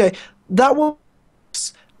 Okay, that one.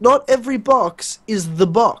 Not every box is the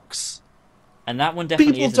box. And that one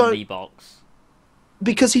definitely people isn't don't- the box.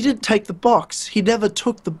 Because he didn't take the box. He never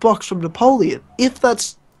took the box from Napoleon. If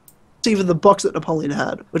that's even the box that Napoleon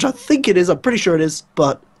had, which I think it is, I'm pretty sure it is,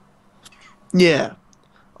 but yeah.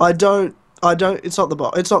 I don't I don't. It's not the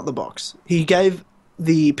box. It's not the box. He gave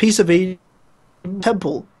the piece of Eden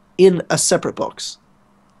temple in a separate box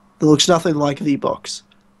that looks nothing like the box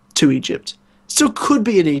to Egypt. Still could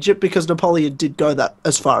be in Egypt because Napoleon did go that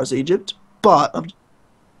as far as Egypt, but I'm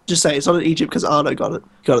just saying it's not in Egypt because Arno got it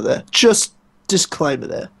there. Just disclaimer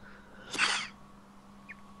there.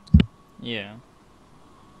 Yeah.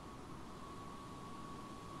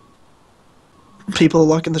 People are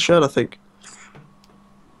liking the shirt, I think.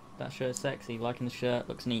 That shirt's sexy. Liking the shirt.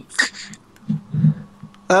 Looks neat.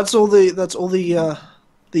 That's all the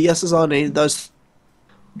yeses I need. Those.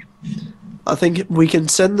 I think we can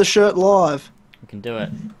send the shirt live. We can do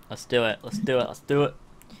it. Let's do it. Let's do it. Let's do it.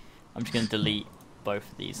 I'm just gonna delete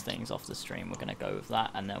both of these things off the stream. We're gonna go with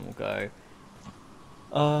that, and then we'll go.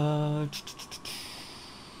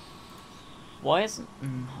 Why isn't?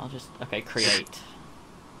 I'll just create.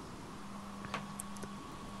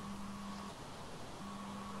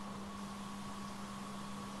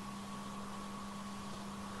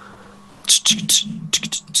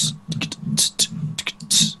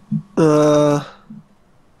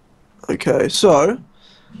 Okay, so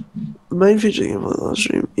the main feature of the live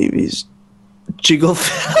stream, Eevee's jiggle.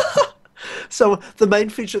 So the main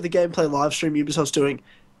feature of the gameplay live stream, Ubisoft's doing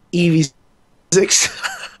Eevee's physics.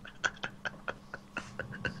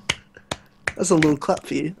 That's a little clap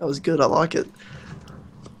for you. That was good. I like it.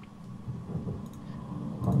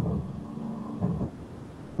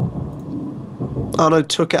 Arno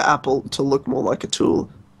took an apple to look more like a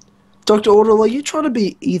tool. Dr. Order, are you trying to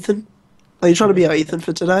be Ethan? Are you trying to be our Ethan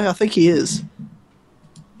for today? I think he is.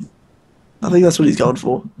 I think that's what he's going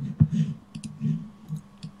for.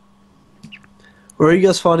 Where are you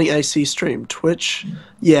guys finding AC stream? Twitch?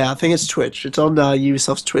 Yeah, I think it's Twitch. It's on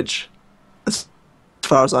Ubisoft's Twitch. As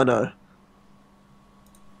far as I know.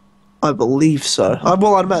 I believe so.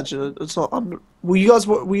 Well, I'd imagine it's not. Will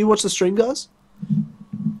you watch the stream, guys?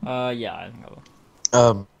 Yeah, I think I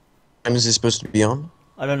will. When is this supposed to be on?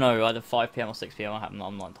 I don't know, either 5 PM or 6 PM.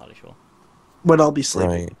 I'm not entirely sure. When I'll be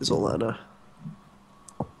sleeping Right. is all I know.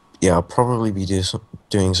 Yeah, I'll probably be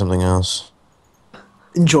doing something else.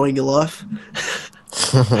 Enjoying your life.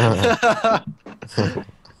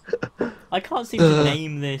 I can't seem to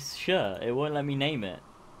name this shirt. It won't let me name it.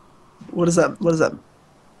 What does that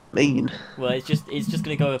mean? Well, it's just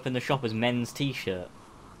gonna go up in the shop as men's t-shirt.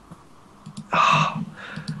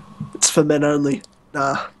 It's for men only.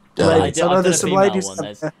 Nah. Yeah, Ladies. I know I've done there's a some female ladies.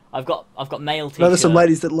 one. I've got male I know t-shirt. there's some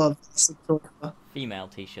ladies that love. Female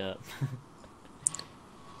t-shirt.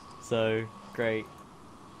 So great.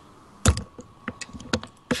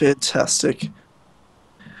 Fantastic.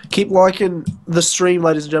 Keep liking the stream,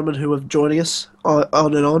 ladies and gentlemen, who are joining us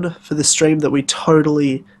on and on for this stream that we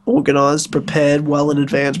totally organised, prepared well in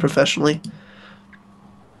advance, professionally.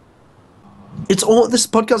 This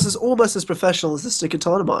podcast is almost as professional as the Stick of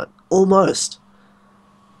Dynamite. Almost.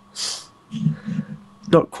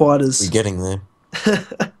 Not quite as. We're getting there.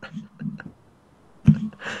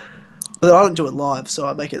 But I don't do it live, so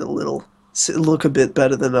I make it look a bit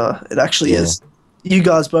better than it actually is. You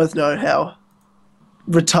guys both know how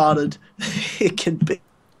retarded it can be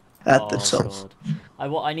at the top.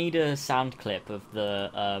 God. I need a sound clip of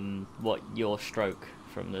the your stroke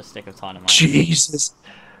from the Stick of Dynamite. Jesus.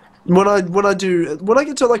 When I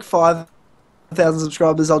get to like 5,000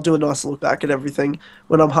 subscribers, I'll do a nice look back at everything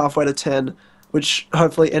when I'm halfway to 10, which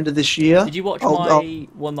hopefully end of this year. Did you watch my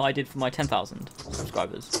one that I did for my 10,000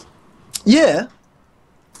 subscribers? Yeah.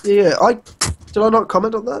 Yeah, did I not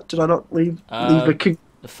comment on that? Did I not leave a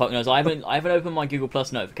The fuck knows. I haven't opened my Google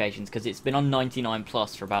Plus notifications because it's been on 99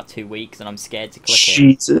 Plus for about 2 weeks, and I'm scared to click it.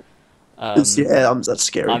 Jesus. That's scary. I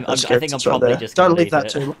That's scary. think I'm probably just don't gonna leave that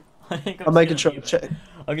it. too long. I'm I'm making sure. Check.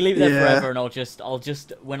 I'm gonna leave it there Yeah. forever, and I'll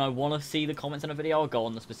just when I want to see the comments on a video, I'll go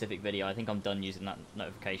on the specific video. I think I'm done using that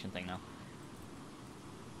notification thing now.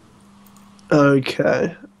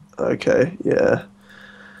 Okay. Okay. Yeah.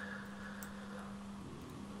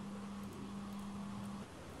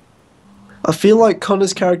 I feel like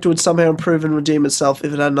Connor's character would somehow improve and redeem itself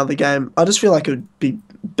if it had another game. I just feel like it would be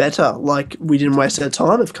better. Like we didn't waste our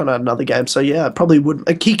time if Connor had another game. So yeah, it probably wouldn't.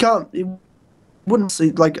 Like, he wouldn't see.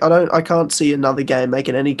 Like I can't see another game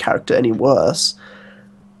making any character any worse.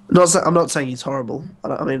 I'm not saying he's horrible.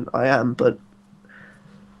 I mean I am, but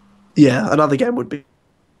yeah, another game would be.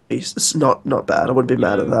 It's not bad. I wouldn't be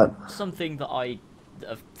mad at that. Something that I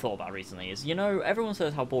have thought about recently is, everyone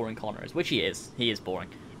says how boring Connor is, which he is. He is boring.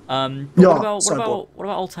 But Yeah, what about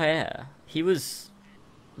Altair? He was.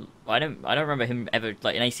 I don't remember him ever,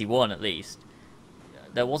 like in AC1 at least.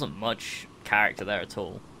 There wasn't much character there at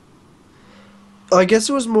all. I guess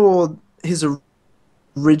it was more his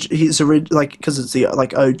like because it's the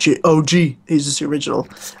like OG. He's just the original,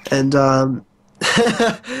 and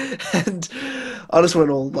and I just went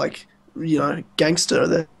all like gangster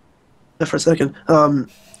there for a second.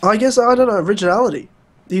 I guess I don't know originality.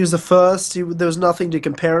 He was the first. There was nothing to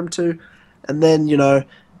compare him to, and then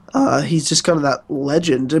he's just kind of that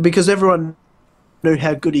legend because everyone knew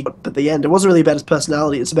how good he got at the end. It wasn't really about his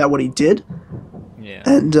personality; it's about what he did. Yeah.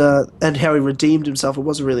 And how he redeemed himself. It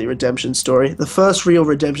wasn't really a redemption story. The first real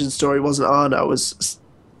redemption story wasn't Arno. It was,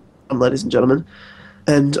 ladies and gentlemen.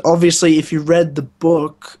 And obviously, if you read the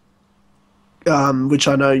book, which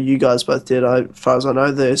I know you guys both did, as far as I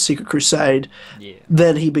know, the Secret Crusade,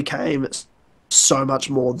 then he became so much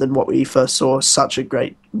more than what we first saw. Such a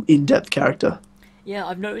great, in-depth character. Yeah,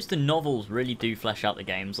 I've noticed the novels really do flesh out the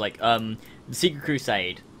games. Like, the Secret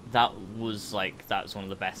Crusade, that was one of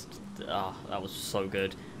the best. That was so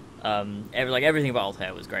good. Everything about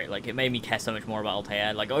Altair was great. Like, it made me care so much more about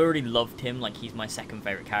Altair. Like, I already loved him. Like, he's my second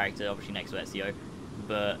favorite character, obviously next to Ezio.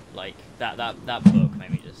 But like that book made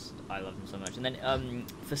me I love him so much. And then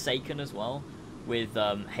Forsaken as well with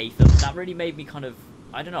Haytham. That really made me kind of,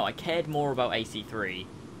 I don't know, I cared more about AC3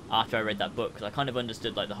 after I read that book because I kind of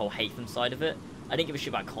understood like the whole Haytham side of it. I didn't give a shit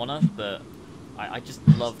about Connor, but I just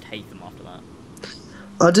loved Haytham after that.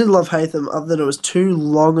 I did love Haytham, other than it was too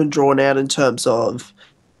long and drawn out in terms of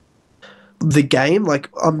the game. Like,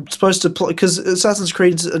 I'm supposed to play, because Assassin's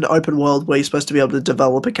Creed's an open world where you're supposed to be able to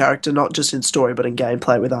develop a character, not just in story, but in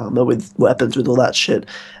gameplay with armor, with weapons, with all that shit.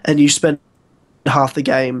 And you spend half the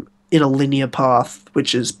game in a linear path,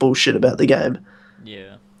 which is bullshit about the game.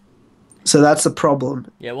 Yeah. So that's the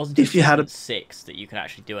problem. Yeah, it wasn't if you had 6 that you could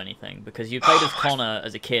actually do anything, because you played as Connor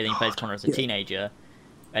as a kid, and you played as Connor as a teenager.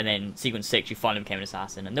 And then Sequence 6, you finally became an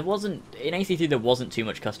assassin. And there wasn't... In AC3, there wasn't too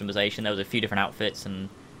much customization. There was a few different outfits and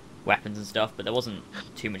weapons and stuff, but there wasn't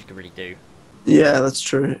too much you could really do. Yeah, that's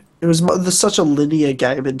true. It was such a linear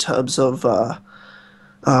game in terms of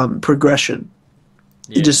progression.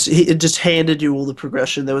 Yeah. It just handed you all the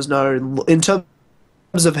progression. There was no... In terms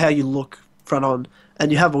of how you look front on, and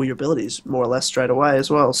you have all your abilities, more or less, straight away as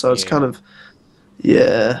well. So it's kind of...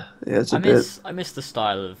 Yeah, it's a bit... I miss the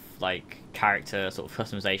style of, like, character sort of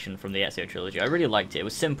customization from the Ezio trilogy. I really liked it. It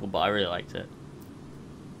was simple, but I really liked it.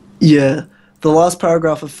 Yeah. The last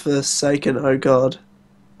paragraph of Forsaken, oh god.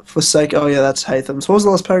 Forsaken, oh yeah, that's Haytham. So what was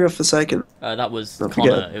the last paragraph of Forsaken? That was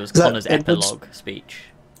Connor. It was Connor's epilogue speech.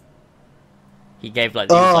 He gave, like,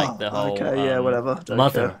 the whole... okay, yeah, whatever.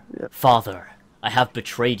 Mother, Father, I have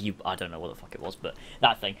betrayed you. I don't know what the fuck it was, but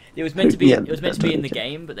that thing. It was meant to be. It was meant to be in the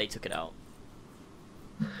game, but they took it out.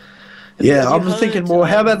 Yeah, I'm thinking more.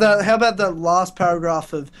 How about that? How about that last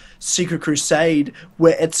paragraph of Secret Crusade,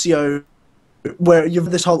 where Ezio, where you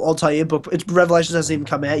have this whole Altair book? Revelations hasn't even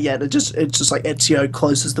come out yet. It's just like Ezio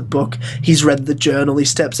closes the book. He's read the journal. He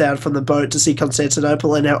steps out from the boat to see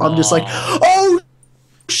Constantinople, and now I'm just like, oh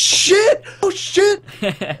shit, oh shit,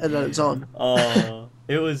 and then it's on.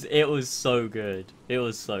 It was so good. It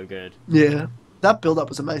was so good. Yeah. That build-up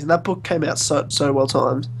was amazing. That book came out so well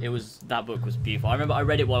timed. That book was beautiful. I remember I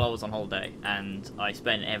read it while I was on holiday, and I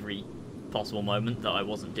spent every possible moment that I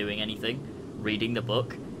wasn't doing anything reading the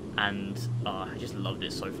book, and I just loved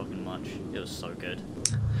it so fucking much. It was so good.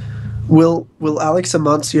 Will Alex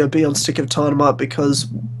Amancio be on Stick of Dynamite because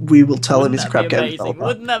we will tell him he's a crap game developer?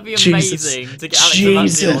 Wouldn't that be amazing to get Alex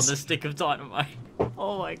Amancio on the Stick of Dynamite?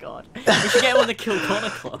 Oh my god. We should get him on the Kill Connor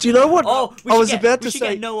Club. Do you know what? Oh, we should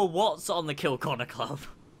get Noah Watts on the Kill Connor Club.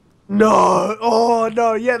 No. Oh,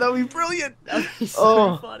 no. Yeah, that would be brilliant. That would be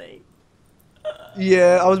so funny.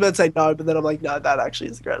 Yeah, I was about to say no, but then I'm like, no, that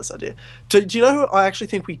actually is the greatest idea. Do you know who I actually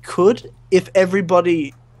think we could, if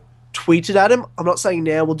everybody tweeted at him? I'm not saying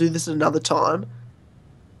now, we'll do this at another time.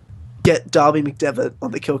 Get Darby McDevitt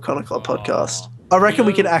on the Kill Connor Club podcast. I reckon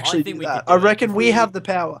we could actually do that. I reckon we have the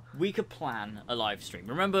power. We could plan a live stream.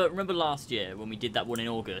 Remember last year when we did that one in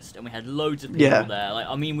August and we had loads of people there? Like,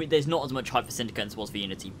 I mean, there's not as much hype for Syndicate as was for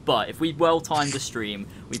Unity, but if we well-timed the stream,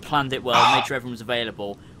 we planned it well, made sure everyone was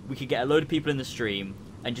available, we could get a load of people in the stream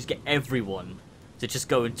and just get everyone to just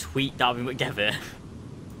go and tweet Darby McDevitt.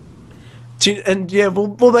 And yeah,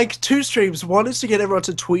 we'll make 2 streams. One is to get everyone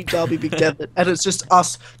to tweet Darby McDevitt, and it's just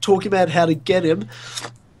us talking about how to get him.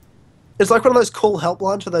 It's like one of those call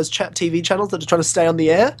helplines for those chat TV channels that are trying to stay on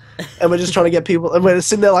the air, and we're just trying to get people, and we're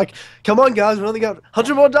sitting there like, come on guys, we only got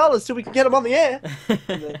 $100 more till we can get him on the air.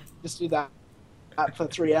 And then just do that for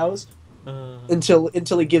 3 hours until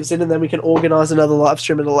he gives in, and then we can organise another live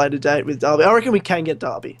stream at a later date with Darby. I reckon we can get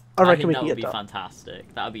Darby. I reckon we can get Darby. That would be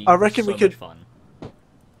fantastic. That would be much fun.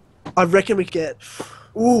 I reckon we could get...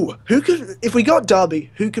 Ooh, if we got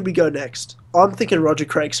Darby, who could we go next? I'm thinking Roger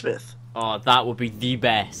Craig Smith. Oh, that would be the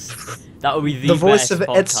best. That would be The voice best of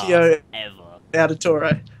podcast Ezio ever.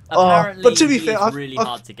 Auditore. Apparently, but to be he fair, is really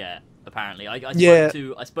hard to get. Apparently, I Yeah.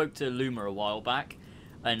 spoke to Luma a while back,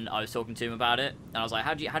 and I was talking to him about it, and I was like,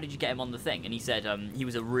 how did you get him on the thing? And he said he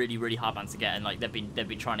was a really, really hard man to get, and like they've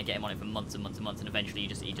been trying to get him on it for months and months and months, and eventually he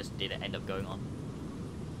just did end up going on.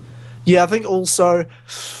 Yeah, I think also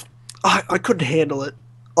I couldn't handle it.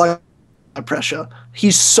 Like pressure.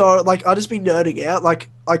 He's so like I just be nerding out. Like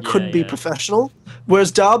I couldn't be yeah. professional. Whereas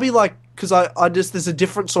Darby, like, because I just there's a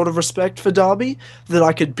different sort of respect for Darby that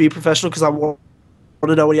I could be professional because I want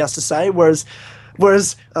to know what he has to say. Whereas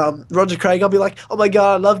Roger Craig, I'll be like, oh my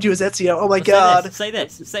god, I loved you as Ezio. Oh my god. Say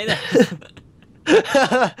this. Say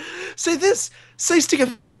this. Say stick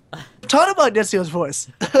a dynamite in Ezio's voice.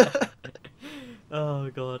 Oh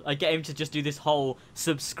god, I get him to just do this whole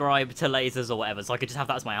subscribe to lasers or whatever, so I could just have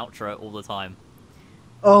that as my outro all the time.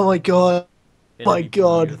 Oh my god. It'd My be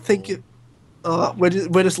god. beautiful. Think it.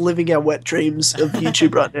 We're just living our wet dreams of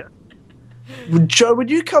YouTube right now. Joe,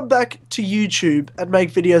 would you come back to YouTube and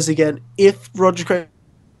make videos again if Roger Craig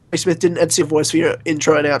Smith didn't add your voice for your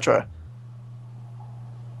intro and outro?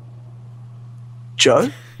 Joe?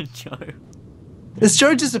 Joe. Has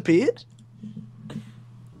Joe disappeared?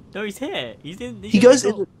 No, he's here. He's in. He goes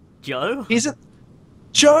in. Joe. He's in.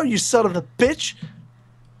 Joe, you son of a bitch!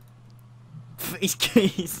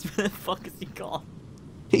 He's where the fuck is he gone?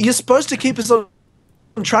 You're supposed to keep us on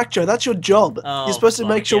track, Joe. That's your job. Oh, You're supposed to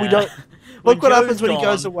make sure we don't. When Look what Joe's happens when he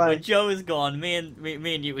goes gone- away. When Joe is gone, me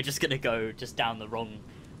and you were just gonna go just down the wrong.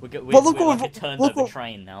 We're Well, look we're what like a we've- turned look over what-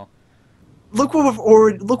 train now. Look what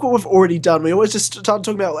we've already done. We always just start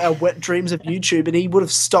talking about our wet dreams of YouTube, and he would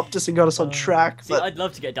have stopped us and got us on track. See, But I'd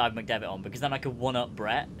love to get Dive McDevitt on because then I could one up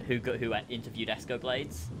Brett, who interviewed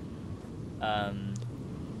Escoblades.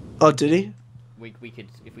 oh, did he? We could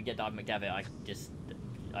if we get Dive McDevitt, I'd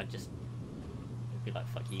just be like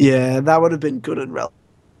fuck you. Yeah, that would have been good and relevant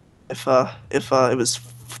if it was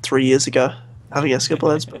 3 years ago having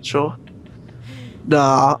Escoblades, but sure.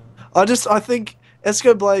 Nah, I think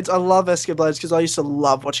Escoblades. I love Escoblades because I used to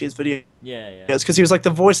love watching his videos Yeah. because he was like the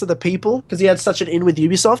voice of the people because he had such an in with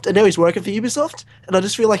Ubisoft, and now he's working for Ubisoft. And I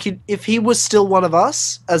just feel like if he was still one of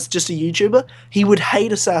us as just a YouTuber, he would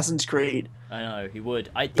hate Assassin's Creed. I know he would.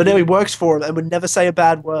 But now he works for him and would never say a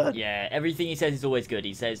bad word. Yeah, everything he saes is always good.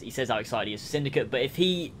 He says how excited he is for Syndicate, but if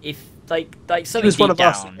like something was one deep of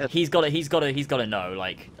us, down, yeah. he's got to know.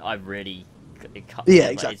 Like I really, Yeah,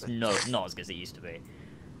 like, exactly. It's not as good as it used to be.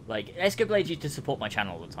 Like Escoblades used to support my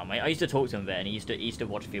channel all the time. I used to talk to him a bit, and he used to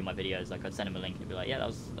watch a few of my videos. Like I'd send him a link and he'd be like, "Yeah, that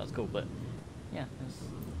was cool." But yeah,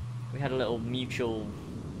 we had a little mutual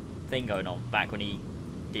thing going on back when he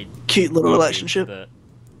did Cute little YouTube, relationship. But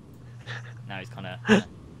now he's kind of.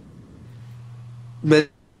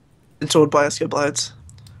 Mentored by Escoblades.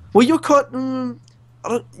 Well, you're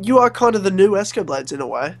you are kind of the new Escoblades in a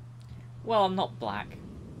way. Well, I'm not black.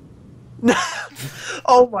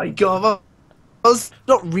 Oh my god. That was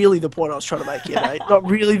not really the point I was trying to make here, mate. Not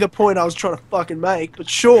really the point I was trying to fucking make, but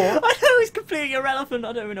sure. I know it's completely irrelevant.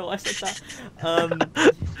 I don't even know why I said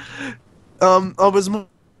that. I was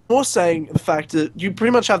more saying the fact that you pretty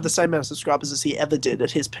much have the same amount of subscribers as he ever did at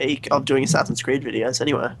his peak of doing Assassin's Creed videos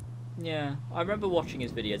anyway. Yeah, I remember watching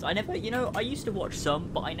his videos. I never, I used to watch some,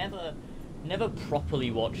 but I never properly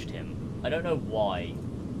watched him. I don't know why.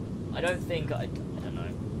 I don't know.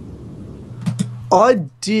 I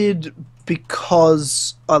did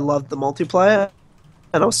because I loved the multiplayer,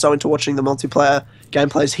 and I was so into watching the multiplayer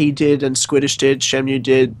gameplays he did, and Squiddish did, Shemu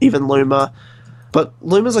did, even Luma. But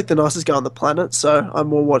Luma's like the nicest guy on the planet, so I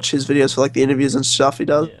more watch his videos for like the interviews and stuff he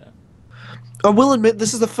does. Yeah. I will admit,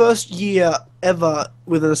 this is the first year ever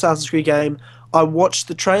with an Assassin's Creed game I watched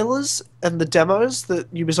the trailers and the demos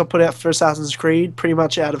that Ubisoft put out for Assassin's Creed pretty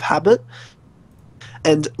much out of habit,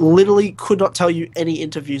 and literally could not tell you any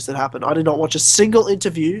interviews that happened. I did not watch a single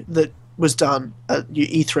interview that was done at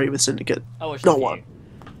E3 with Syndicate. I watched Not a few, one.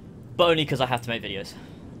 but only because I have to make videos.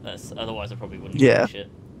 Otherwise I probably wouldn't. Yeah. Give a shit.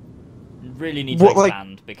 Really need to What, like-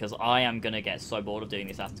 expand because I am gonna get so bored of doing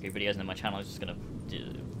the Assassin's Creed videos, and then my channel is just gonna.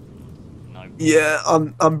 No. Yeah,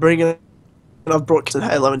 I'm bringing. I've brought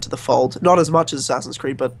Halo into the fold. Not as much as Assassin's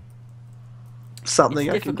Creed, but something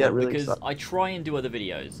It's I can get difficult really because excited. I try and do other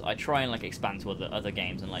videos. I try and like expand to other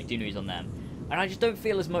games and like do news on them, and I just don't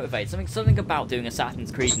feel as motivated. Something about doing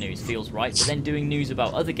Assassin's Creed news feels right, but then doing news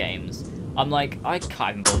about other games, I'm like I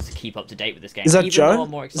can't even bother to keep up to date with this game. Is that even though Joe? I'm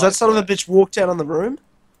more Is that excited son of a for it. bitch walked out on the room?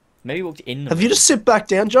 Maybe walked in. Have you just sit back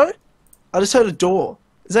down, Joe? I just heard a door.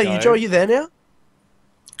 Is that you, Joe? Joe? Are you there now?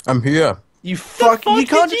 I'm here. You fuck! fuck You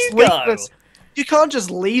can't did just you leave go? us. You can't just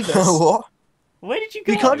leave us. What? Where did you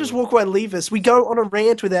go? You can't just walk away and leave us. We go on a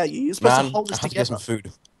rant without you. You're supposed to Man, hold I us have to get some together.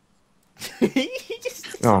 food. He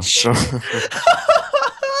just... Oh, sure.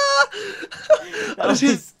 That was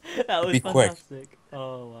Be quick. fantastic.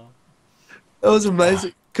 Oh wow. That was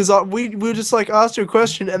amazing. Because we were just like, asked you a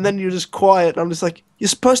question, and then you're just quiet. And I'm just like, you're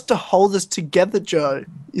supposed to hold us together, Joe.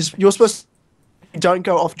 You're supposed to don't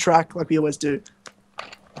go off track like we always do.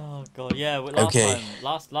 Oh god, yeah. Okay.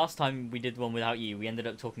 Last time we did one without you, we ended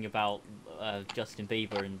up talking about Justin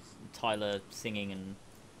Bieber and Tyler singing and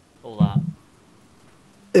all that.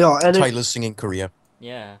 Yeah, and Tyler's singing Korea.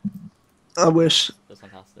 Yeah, I wish. that's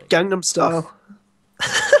fantastic. Gangnam Style.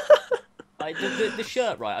 The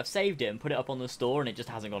shirt, right? I've saved it and put it up on the store, and it just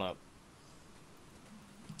hasn't gone up.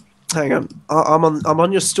 Hang on. I'm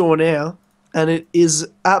on your store now, and it is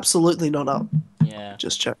absolutely not up. Yeah.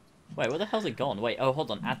 Just check. Wait, where the hell's it gone? Wait, oh, hold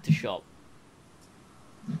on. Add to shop.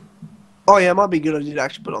 Oh yeah, it might be a good idea to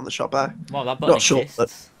actually put it on the shop, eh? Wow, that button Not sure,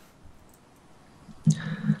 exists.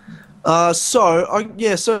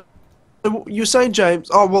 So you're saying, James?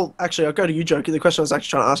 Oh well, actually, I'll go to you, Joe. The question I was actually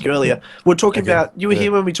trying to ask you earlier. We're talking Okay, about. You were yeah.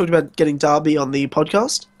 here when we talked about getting Darby on the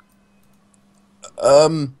podcast.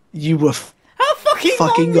 You were How fucking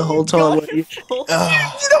Fucking long the are whole you time, gone weren't you? for?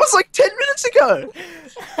 that was like 10 minutes ago.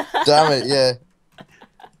 Damn it, yeah.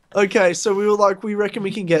 Okay, so we were like, we reckon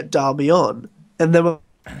we can get Darby on, and then we're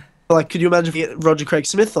like, could you imagine if we get Roger Craig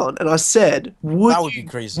Smith on? And I said, That would be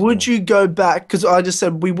crazy, Would yeah. you go back? Because I just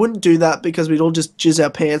said we wouldn't do that because we'd all just jizz our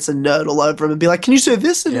pants and nerd all over him and be like, can you say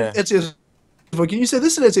this in Yeah. Ezio's voice? Can you say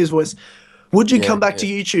this in Ezio's voice? Would you Yeah, come back to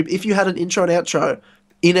yeah. YouTube if you had an intro and outro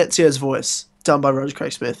in Ezio's voice done by Roger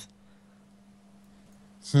Craig Smith?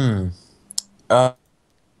 You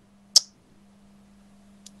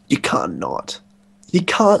can't not. You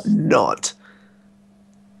can't not.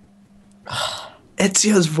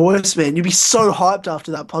 Ezio's voice, man. You'd be so hyped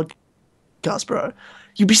after that podcast, bro.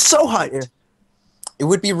 You'd be so hyped. Yeah. It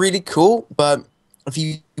would be really cool, but if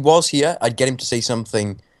he was here, I'd get him to say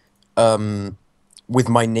something with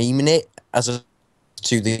my name in it as a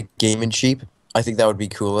to the gaming sheep. I think that would be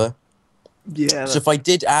cooler. Yeah. So if I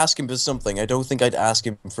did ask him for something, I don't think I'd ask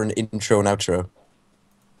him for an intro and outro.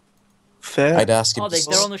 Fair. I'd ask him Oh, for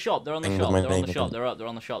they're on the shop. They're on the With shop. my They're on name the in shop. it. They're up. They're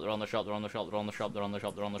on the shop. They're on the shop. They're on the shop. They're on the shop. They're on the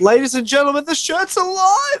shop. They're on the shop. Ladies and gentlemen, the shirt's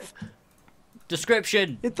alive!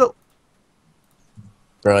 Description. Hit the...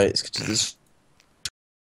 Right, it's just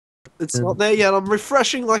It's not there yet. I'm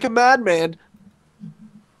refreshing like a madman.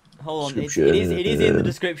 Hold on. It is in the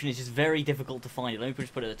description. It's just very difficult to find it. Let me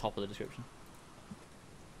just put it at the top of the description.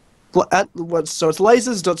 So it's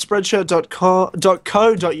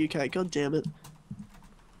lasers.spreadshirt.co.uk. God damn it.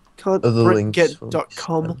 Can't other links. get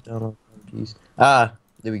 .com. Ah,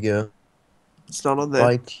 there we go. It's not on there.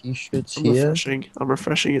 Buy t-shirts I'm here. refreshing. I'm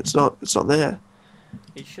refreshing. It's not there.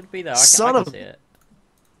 It should be there. I Son can of- see it.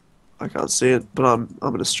 I can't see it, but I'm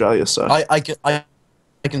in Australia, so I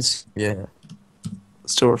can see, yeah.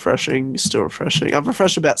 still refreshing. I've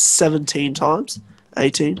refreshed about 17 times.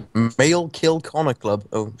 18. Male Kill Connor Club.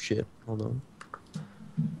 Oh shit. Hold on.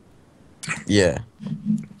 Yeah.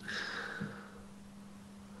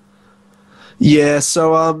 Yeah,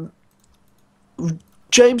 so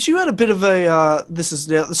James, you had a bit of a this is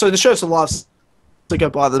now so the show's alive, so go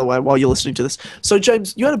by the way while you're listening to this. So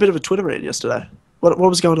James, you had a bit of a Twitter rant yesterday. What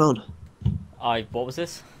was going on? What was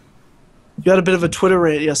this? You had a bit of a Twitter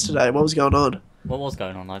rant yesterday. What was going on? What was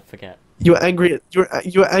going on? I forget. You were angry at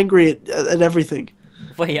you were angry at everything.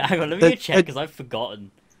 Wait, hang on. Let me That- check because I've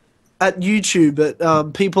forgotten. At YouTube,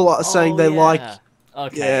 that people are saying they like.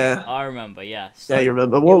 Okay, Yeah. I remember. Yeah. Yeah, So, you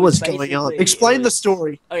remember. it What was going on? basically- Explain it the was-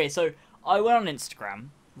 story. Okay, so I went on Instagram,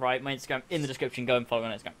 right? My Instagram in the description. Go and follow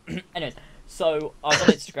me on Instagram. Anyways, so I was on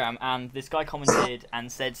Instagram and this guy commented and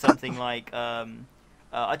said something like,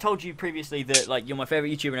 "I told you previously that like you're my favorite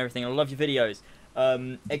YouTuber and everything. And I love your videos.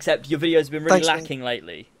 Except your videos have been really Thanks, man. lacking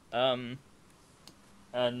lately. And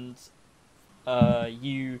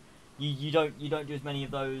you don't do as many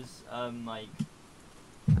of those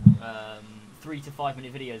 3 to 5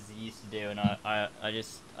 minute videos as you used to do, and I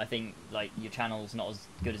think like your channel's not as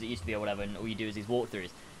good as it used to be or whatever, and all you do is these walkthroughs,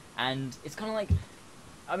 and it's kind of like,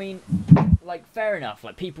 I mean, like fair enough,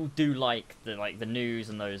 like people do like the news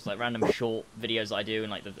and those like random short videos that I do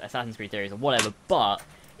and like the Assassin's Creed theories or whatever, but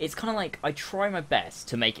it's kind of like I try my best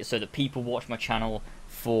to make it so that people watch my channel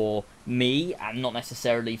for me and not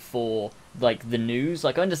necessarily for like the news.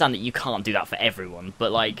 Like I understand that you can't do that for everyone,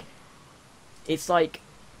 but like it's like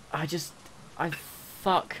I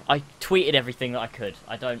tweeted everything that I could.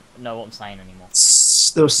 I don't know what I'm saying anymore.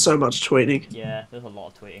 There was so much tweeting. Yeah, there's a lot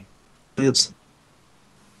of tweeting. It's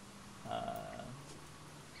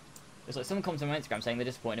There's It's like someone commented on my Instagram saying they're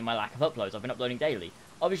disappointed in my lack of uploads. I've been uploading daily.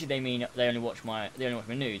 Obviously, they mean they only watch my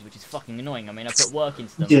news, which is fucking annoying. I mean, I put work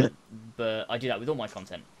into them, Yeah. but I do that with all my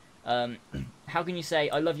content. How can you say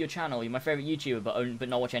I love your channel, you're my favorite YouTuber, but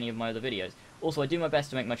not watch any of my other videos? Also, I do my best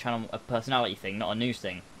to make my channel a personality thing, not a news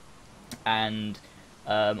thing. And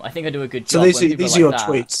I think I do a good So job. these when are people these are your like that.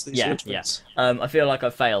 tweets. These are Yeah, your yeah. tweets. I feel like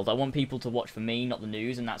I've failed. I want people to watch for me, not the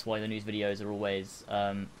news, and that's why the news videos are always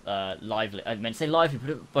lively. I meant to say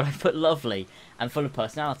lively, but I put lovely and full of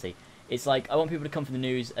personality. It's like I want people to come for the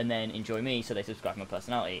news and then enjoy me, so they subscribe to my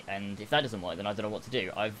personality. And if that doesn't work, then I don't know what to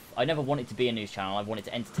do. I never wanted to be a news channel. I wanted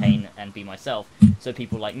to entertain and be myself, so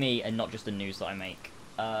people like me, and not just the news that I make.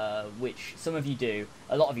 Which some of you do,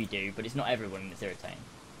 a lot of you do, but it's not everyone that's irritating.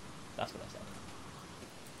 That's what I said.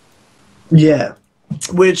 Yeah,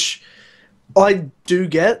 which I do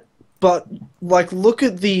get, but like look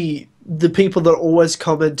at the people that are always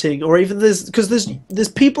commenting, or even there's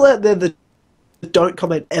people out there that don't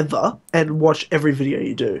comment ever and watch every video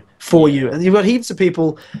you do for you, and you've got heaps of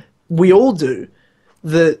people, we all do,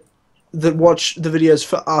 that watch the videos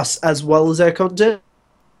for us as well as our content,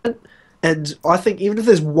 and I think even if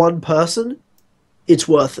there's one person, it's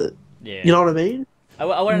worth it. Yeah. You know what I mean? I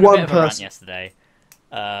went on One a bit of a rant person. yesterday.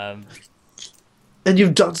 And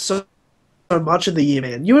you've done so much in the year,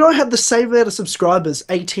 man. You and I had the same amount of subscribers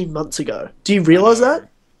 18 months ago. Do you realise that?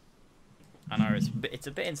 I know, it's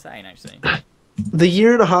a bit insane, actually. The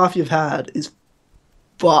year and a half you've had is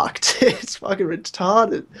fucked. It's fucking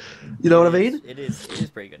retarded. You know what I mean? It is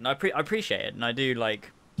pretty good. And I appreciate it, and I do,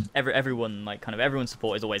 like, everyone, like, kind of, everyone's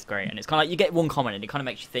support is always great, and it's kind of like, you get one comment, and it kind of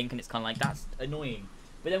makes you think, and it's kind of like, that's annoying.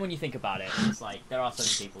 But then when you think about it, it's like, there are so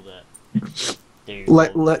many people that do...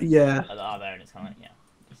 Yeah. That are there, and it's kind of like, yeah.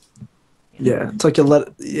 Yeah, it's like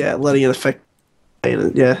letting it affect.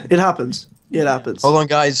 Yeah, it happens. It happens. Hold on,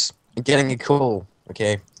 guys. I'm getting a call.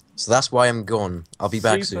 Okay, so that's why I'm gone. I'll be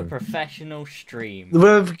back Super soon. professional stream.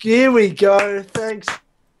 Well, here we go. Thanks,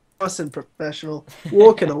 nice and professional.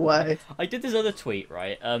 Walking away. I did this other tweet,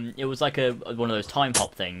 right? It was like one of those time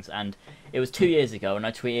hop things, and it was 2 years ago, and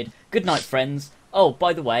I tweeted, "Good night, friends. Oh,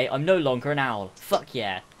 by the way, I'm no longer an owl. Fuck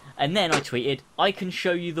yeah." And then I tweeted, "I can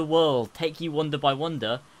show you the world. Take you wonder by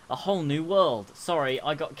wonder. A whole new world. Sorry,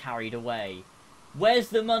 I got carried away. Where's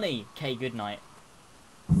the money? Okay, good night."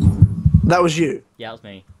 That was you. Yeah, that was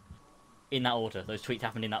me. In that order. Those tweets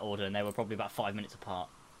happened in that order, and they were probably about 5 minutes apart.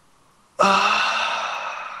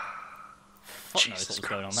 Fuck knows what was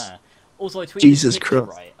going on there. Also, I tweeted Jesus a picture,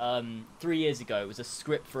 Christ. right? 3 years ago, it was a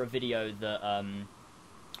script for a video that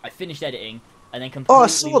I finished editing and then completely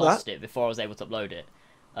saw lost that. it before I was able to upload it.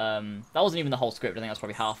 That wasn't even the whole script. I think that was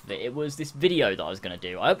probably half of it. It was this video that I was going to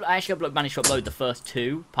do. I actually managed to upload the first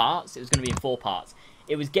 2 parts. It was going to be in 4 parts.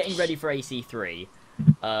 It was getting ready for AC3,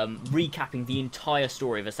 recapping the entire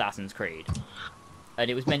story of Assassin's Creed. And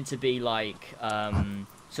it was meant to be like...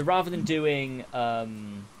 so rather than doing...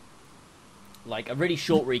 like a really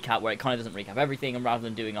short recap where it kind of doesn't recap everything, and rather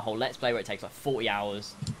than doing a whole let's play where it takes like 40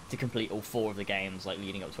 hours to complete all 4 of the games like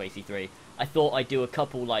leading up to AC3, I thought I'd do a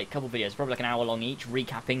couple videos, probably like an hour long each,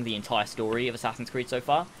 recapping the entire story of Assassin's Creed so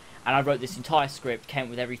far. And I wrote this entire script, came up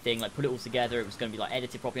with everything, like put it all together. It was going to be like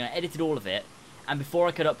edited properly, and I edited all of it. And before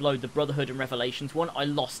I could upload the Brotherhood and Revelations one, I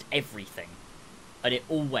lost everything. And it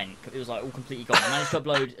all went. It was like all completely gone. I managed to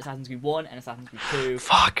upload Assassin's Creed 1 and Assassin's Creed 2.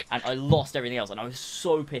 Fuck. And I lost everything else, and I was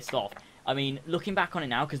so pissed off. I mean, looking back on it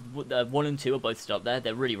now, because 1 and 2 are both still up there,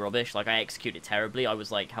 they're really rubbish. Like, I executed terribly. I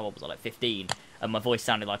was like, how old was I? Like 15. And my voice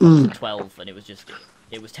sounded like I was 12, and it was just...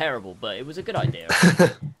 It was terrible, but it was a good idea.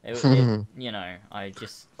 You know, I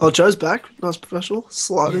just... Oh, Joe's back. Nice professional.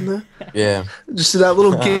 Slide in there. Yeah. Just that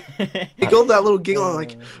little giggle, that little giggle. I'm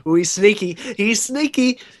like, oh, he's sneaky. He's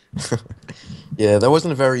sneaky. Yeah, that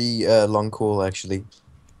wasn't a very long call, actually.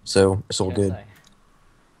 So, it's all good.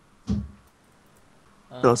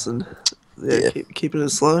 Awesome. Yeah, Yeah. keeping it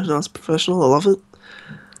slow. Nice professional. I love it.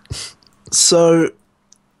 So,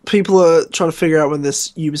 people are trying to figure out when this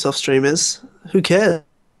Ubisoft stream is. Who cares?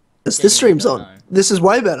 This stream's don't on. know. This is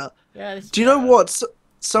way better. Yeah, Do you know what?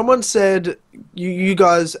 Someone said you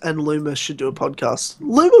guys and Luma should do a podcast.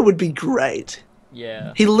 Luma would be great.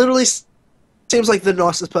 Yeah. He literally seems like the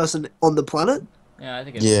nicest person on the planet. Yeah, I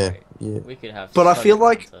think it's Yeah, great. yeah. We could have... But I so feel much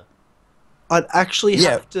like- banter. I'd actually Yeah.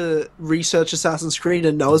 have to research Assassin's Creed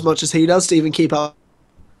and know as much as he does to even keep up.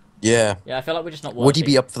 Yeah. Yeah, I feel like we're just not Would he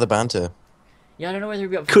worthy. be up for the banter? Yeah, I don't know whether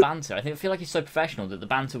he'd be up for Could- banter. I feel like he's so professional that the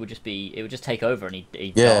banter would just be... It would just take over and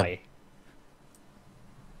he'd Yeah. die.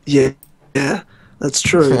 Yeah, that's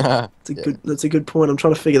true. Yeah. That's a good point. I'm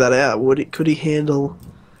trying to figure that out. Could he handle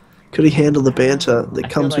the banter that I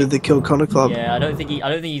comes feel with the Kill Connor Club? Yeah, I don't think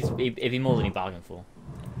he'd be more than he bargained for,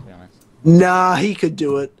 to be honest. Nah, he could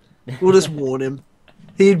do it. We'll just warn him.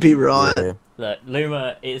 He'd be right. Yeah. Look,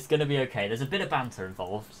 Luma, it's gonna be okay. There's a bit of banter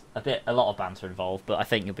involved, a lot of banter involved, but I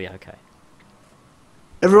think you'll be okay.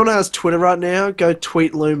 Everyone who has Twitter right now, go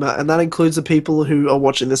tweet Luma, and that includes the people who are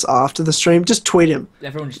watching this after the stream. Just tweet him.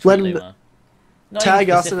 Everyone just Let tweet him Luma. Not Tag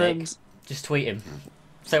even us specific, and just tweet him.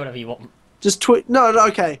 Say whatever you want. just tweet. No,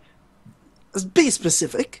 okay. Be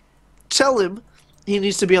specific. Tell him he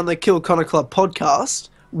needs to be on the Kill Connor Club podcast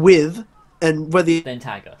with, and whether Then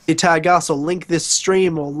tag us. you tag us or link this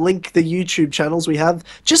stream or link the YouTube channels we have,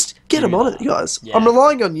 just get him on it, guys. Yeah. I'm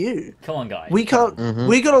relying on you. Come on, guys. We can't. Mhm.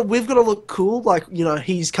 We've got to look cool. Like, you know,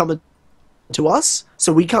 he's coming to us,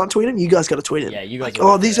 so we can't tweet him. You guys got to tweet him. Yeah, you guys Like, gotta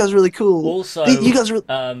oh, do these it. guys are really cool. Also, You guys are. you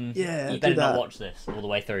Yeah, do better not that. watch this all the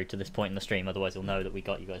way through to this point in the stream, otherwise you'll know that we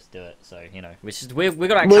got you guys to do it. So you know, we're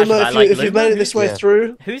gonna act Luma, about, like, if you've Luma? made it this way Yeah.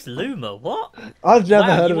 through, Who's Luma? What? I've never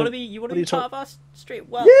Wow, heard you of wanna it. be you wanna What are be you part talking- of our street?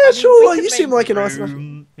 Well, Yeah, I mean, sure, we can you seem make like a nice enough-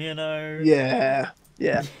 room, you know. Yeah,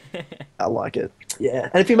 I like it. Yeah,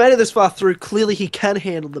 and if he made it this far through, clearly he can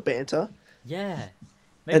handle the banter. Yeah. And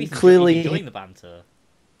Maybe he's clearly- enjoying the banter.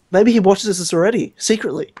 Maybe he watches this already,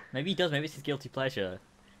 secretly. Maybe he does. Maybe it's his guilty pleasure.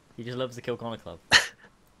 He just loves the Kill Connor Club.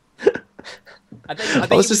 I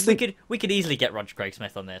bet was you just we could easily get Roger Craig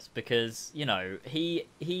Smith on this because you know he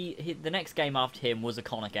the next game after him was a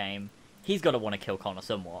Connor game. He's got to want to kill Connor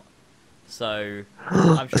somewhat. So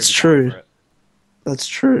I'm sure That's he'd be down true. for it. That's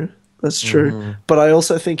true. That's true. Mhm. But I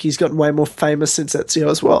also think he's gotten way more famous since Ezio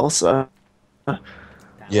as well. So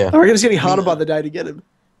Yeah. I reckon it's getting harder by the day to get him.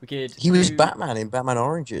 We could. He was do- Batman in Batman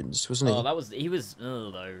Origins, wasn't he? Oh, he was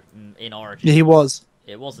though in Origins. Yeah, he was.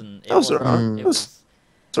 It wasn't. It That was wasn't. alright. It It was- was.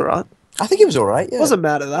 It's alright. I think he was alright, yeah. Wasn't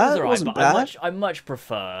mad at It that. was It alright, wasn't but bad. I much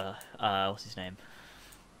prefer. What's his name?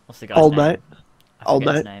 What's the guy's Old name? mate. I Old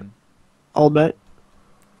forget his mate. name. Old mate.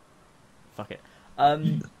 Fuck it.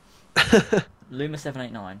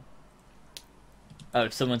 Luma789. Oh,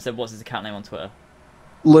 someone said, what's his account name on Twitter?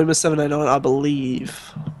 Luma789, I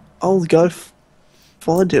believe. I'll go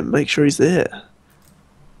find him, make sure he's there.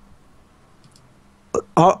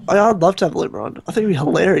 I'd love to have Luma on. I think it'd be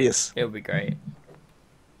hilarious. It would be great.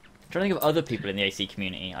 I'm trying to think of other people in the AC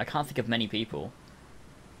community. I can't think of many people.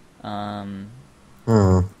 Hmm.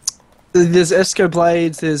 There's Esco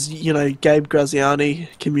Blades, there's, you know, Gabe Graziani,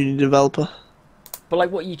 community developer. But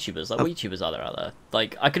like, what YouTubers? Like, what YouTubers are there out there?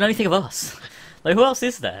 Like, I can only think of us. Like, who else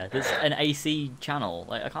is there? There's an AC channel.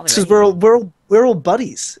 Like, I can't think. Because of we're all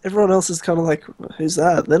buddies. Everyone else is kind of like, who's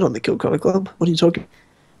that? They're not the Kill Connor Club. What are you talking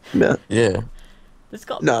about? Yeah. There's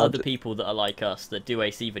got No, other but- people that are like us that do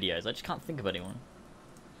AC videos. I just can't think of anyone.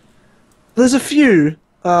 There's a few,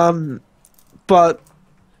 but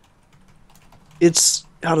it's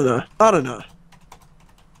I don't know.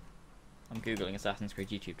 I'm googling Assassin's Creed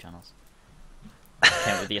YouTube channels.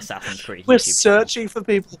 Came with the Assassin's Creed. We're YouTube searching for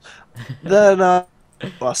people. Then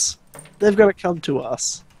us. They've got to come to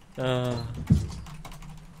us. channel.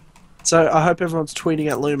 So I hope everyone's tweeting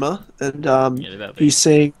at Luma and Yeah, they better be. he's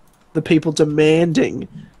seeing the people demanding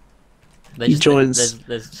he joins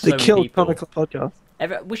There's so the many Kill people. Connor Club podcast.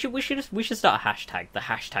 We should start a hashtag. The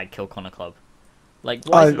hashtag Kill Connor Club. Like,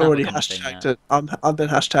 why I've isn't that already become a thing hashtagged yet? it. I've been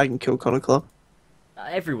hashtagging Kill Connor Club.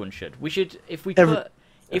 Everyone should. We should if we Every-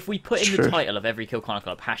 put in True. the title of every Kill Connor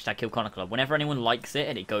Club hashtag Kill Connor Club. Whenever anyone likes it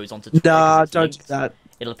and it goes onto Twitter, 'cause Nah, it's don't linked, do that.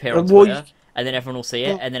 It'll appear on Well, Twitter, and then everyone will see it,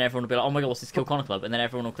 well- and then everyone will be like, "Oh my god, what's this Kill Connor Club?" And then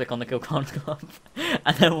everyone will click on the Kill Connor Club,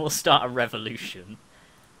 and then we'll start a revolution.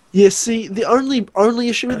 Yeah, see, the only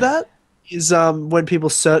issue with that is when people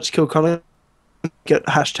search Kill Connor, get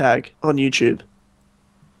hashtag on YouTube,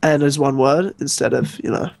 and as one word instead of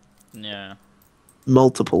Yeah.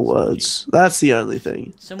 multiple words. That's the only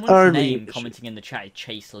thing. Someone's Only name issue. commenting in the chat is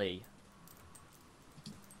Chase Lee.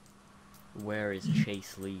 Where is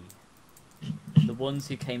Chase Lee? The ones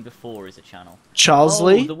who came before is a channel. Charles Oh,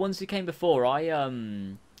 Lee, the ones who came before.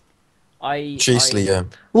 Chasely, yeah.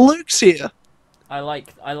 Luke's here. I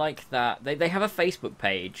like that they have a Facebook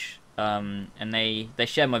page, and they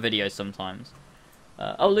share my videos sometimes.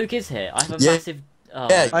 Oh, Luke is here. I have a Yeah. massive. Oh,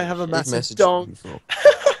 Yeah, I have a shit. massive Message dong. before.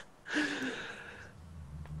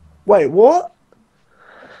 Wait, what?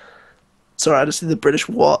 Sorry, I just did the British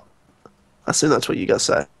what. I assume that's what you guys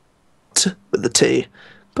say. With the T,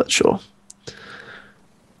 but sure.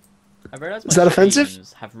 I realised Is my that offensive?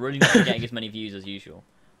 streams have really not been getting as many views as usual.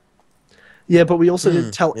 Yeah, but we also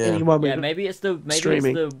didn't tell yeah. anyone we Yeah, were maybe it's the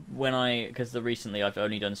streaming. because recently I've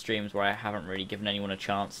only done streams where I haven't really given anyone a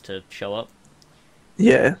chance to show up.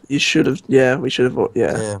 Yeah, you should have. Yeah, we should have.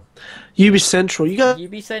 Yeah. Yeah. UB Central, you guys,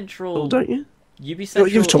 UB Central, don't you? UB Central.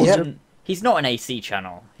 you've told isn't- him. He's not an AC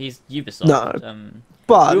channel. He's Ubisoft. No.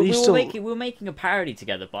 But We he were still. making a parody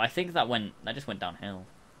together, but I think that just went downhill.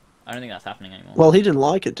 I don't think that's happening anymore. Well, he didn't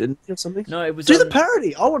like it, didn't he, or something? No, it was Do the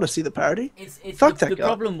parody. I want to see the parody. It's Fuck the that guy.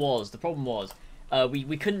 problem was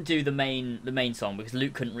we couldn't do the main song because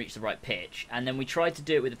Luke couldn't reach the right pitch, and then we tried to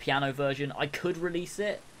do it with the piano version. I could release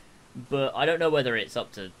it, but I don't know whether it's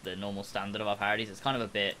up to the normal standard of our parodies. It's kind of a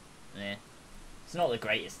bit, it's not the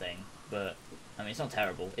greatest thing, but I mean it's not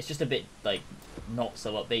terrible. It's just a bit like not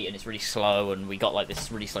so upbeat, and it's really slow, and we got like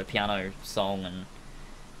this really slow piano song, and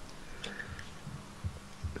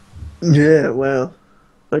Yeah, wow.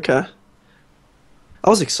 Okay. I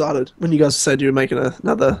was excited when you guys said you were making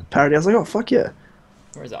another parody. I was like, oh, fuck yeah.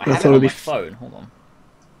 where is it? I I have thought it on it'd my be phone. Hold on.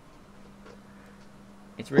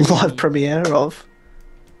 It's really Live premiere of.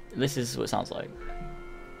 This is what it sounds like.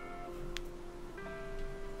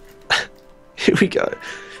 Here we go.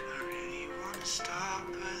 I really wanna stop,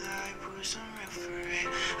 but I wasn't real for it.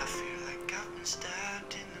 I feel like I've been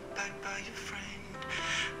stabbed in the back by a friend.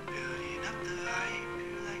 Building up the hype,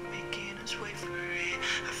 you like making us wait for it.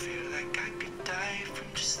 I feel like I could die from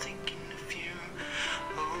just thinking of you.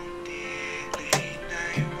 Oh dear, late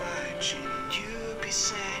night watching you be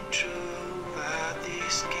central. Wow,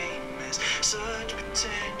 this game has such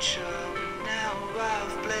potential. Now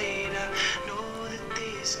I've played, I know that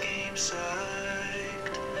this game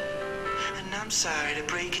sucked. And I'm sorry to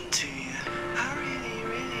break it to you. I really,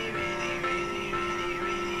 really, really, really, really,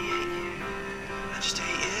 really hate you. I just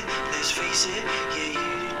hate it, let's face it, yeah,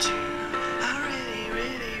 you do too. I really,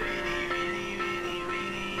 really, really, really, really,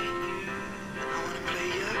 really hate you. I wanna play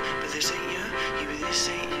you, but this ain't you, yeah, but this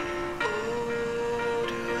ain't you. Oh,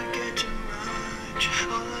 do I get too much?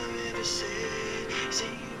 All I've ever said is that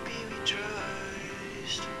you be we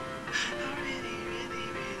trust. I really, really,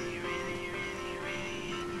 really, really, really, really hate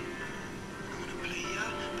you. I wanna play you,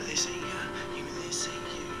 but this ain't you, yeah, but this ain't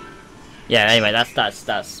you. Yeah. Anyway,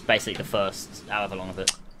 that's basically the first however long of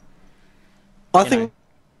it. I You think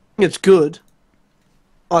it's good.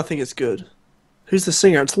 I think it's good. Who's the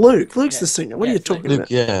singer? It's Luke. Luke's Yeah. the singer. What Yeah, are you it's Luke. talking Luke,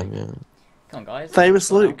 about? yeah. Come on, guys. Famous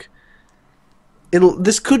Come on now. Luke.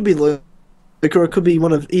 This could be Luke, or it could be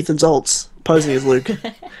one of Ethan's alts posing as Luke.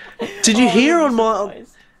 Did you Oh, hear I'm on my?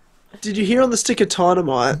 surprised. Did you hear on the sticker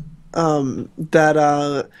Dynamite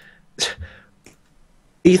that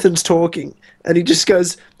Ethan's talking and he just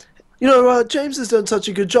goes, you know, James has done such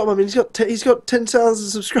a good job. I mean, he's got 10,000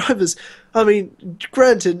 subscribers. I mean,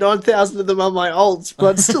 granted, 9,000 of them are my olds,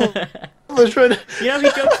 but still, I'm trying to. You know, he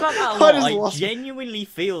jokes about that a I lot. just I lost- genuinely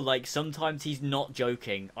feel like sometimes he's not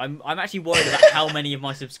joking. I'm actually worried about how many of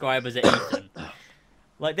my subscribers are Ethan.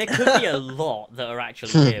 Like, there could be a lot that are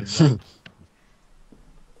actually him. Like,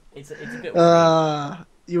 it's a bit weird.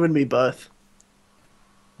 You and me both.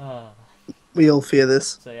 Ah. We all fear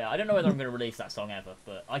this. So yeah, I don't know whether I'm going to release that song ever,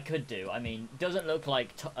 but I could do. I mean, doesn't look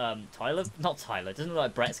like not Tyler. Doesn't look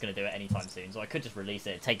like Brett's going to do it anytime soon. So I could just release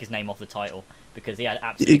it, take his name off the title because he had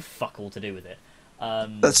absolutely fuck all to do with it.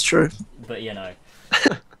 That's true. But you know,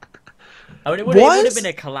 I mean, it would have is- been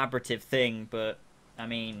a collaborative thing, but I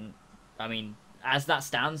mean, as that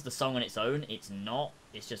stands, the song on its own, it's not.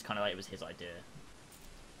 It's just kind of like it was his idea.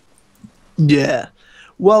 Yeah.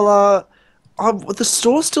 Well, the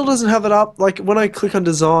store still doesn't have it up. Like, when I click on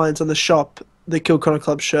designs on the shop, the Kill Connor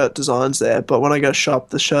Club shirt design's there, but when I go shop,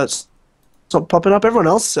 the shirt's not popping up. Everyone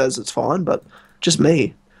else says it's fine, but just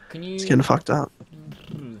me. Can you? It's getting fucked up.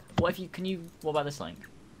 What if you? Can you? What about this link?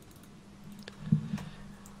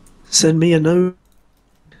 Send me a note.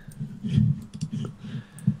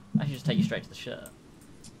 I should just take you straight to the shirt.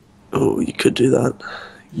 Oh, you could do that.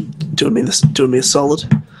 Doing me a solid.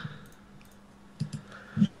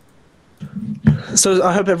 So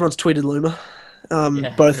I hope everyone's tweeted Luma.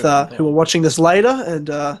 Yeah, Both cool. who are watching this later and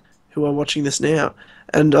who are watching this now.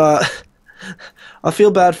 And I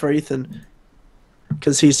feel bad for Ethan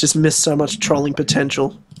because he's just missed so much trolling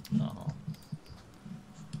potential. Oh.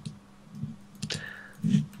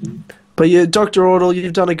 But yeah, Dr. Ordle,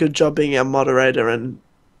 you've done a good job being our moderator and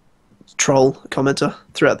troll commenter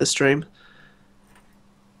throughout the stream.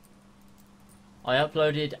 I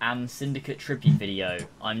uploaded an Syndicate tribute video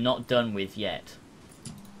I'm not done with yet.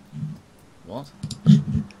 What?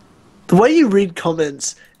 The way you read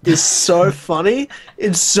comments is so funny.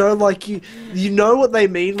 It's so like you know what they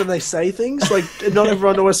mean when they say things. Like, not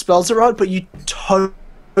everyone always spells it right, but you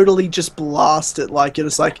totally just blast it. Like,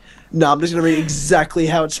 it's like, no, I'm just gonna read exactly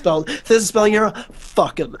how it's spelled. If there's a spelling error,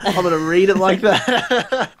 fuck him. I'm gonna read it like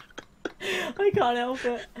that. I can't help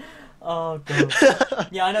it. Oh god.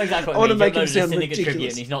 Yeah, I know exactly I what wanna you mean. make him He uploaded a sound Syndicate tribute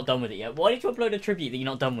ridiculous. and he's not done with it yet. Why did you upload a tribute that you're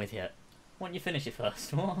not done with yet? Why don't you finish it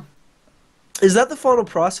first? What? Is that the final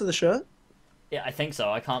price of the shirt? Yeah, I think so.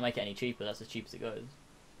 I can't make it any cheaper. That's as cheap as it goes.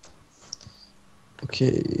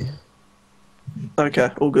 Okay. Okay,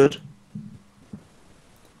 all good.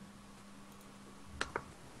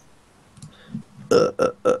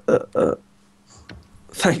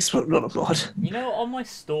 Thanks, but not a mod. You know, on my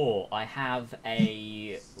store, I have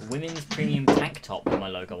a women's premium tank top with my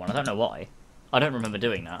logo on. I don't know why. I don't remember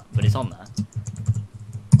doing that, but it's on there.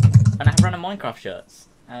 And I have random Minecraft shirts,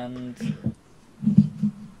 and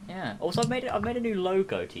yeah. Also, I've made a new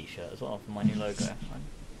logo T-shirt as well for my new logo.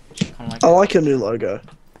 I kind of like I it. like your new logo.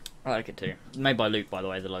 I like it too. Made by Luke, by the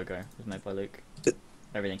way. The logo was made by Luke.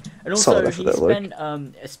 Everything, and Solid also effort he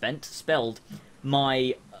there, spelled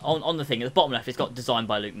my on the thing at the bottom left. It's got designed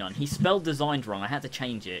by Luke Nunn. He spelled designed wrong. I had to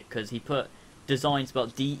change it because he put design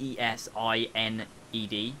spelled DESINED,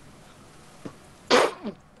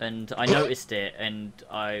 and I noticed it, and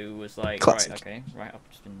I was like, Classic. right, okay, right. I've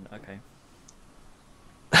just been okay.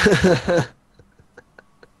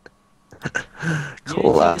 Unity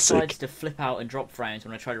Classic. decides to flip out and drop frames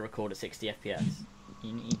when I try to record at 60 FPS.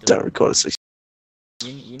 You need to, Don't record at 60.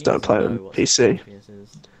 you need don't to play know on what PC. 60 FPS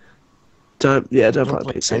is. Don't play Don't on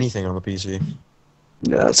play PC. anything on the PC.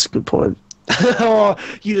 Yeah, that's a good point. Oh,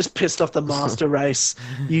 you just pissed off the master race.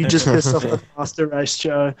 You just pissed off the master race,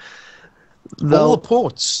 Joe. All They'll, the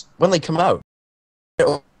ports when they come out. Did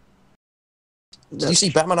you that's see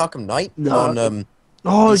Batman Arkham Knight No. on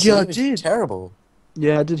Oh PC? yeah, I It was did. terrible.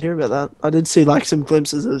 Yeah, I did hear about that. I did see like some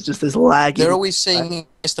glimpses. It was just this laggy. They're always saying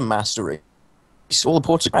it's the master race. All the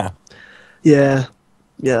ports are crap. Yeah,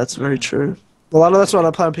 yeah, that's very true. Well, I know that's why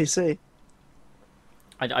I play on PC,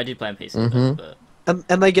 I did play on PC, Mhm. but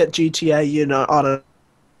and they get GTA. You know, I don't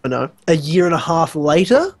know, a year and a half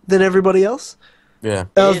later than everybody else. Yeah.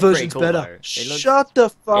 Our is pretty version's cool, better. though. It looks- Shut the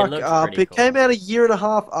fuck looks up! pretty It cool. came out a year and a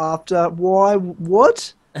half after. Why?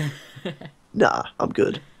 What? Nah, I'm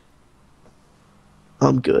good.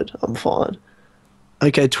 I'm good. I'm fine.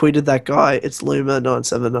 Okay, tweeted that guy. It's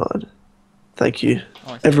Luma979. Thank you.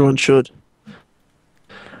 Oh, I see. Everyone should.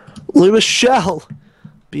 Luma shall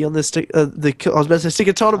be on this. I was about to say stick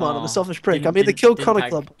a ton on. I'm Oh, a selfish prick. didn't- I'm in the didn't- Kill didn't Connor tag-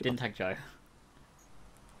 Club. Didn't tag Joe.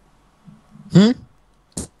 Hmm?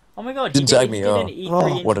 Oh my god, Didn't he tag did, me, he did oh. an E3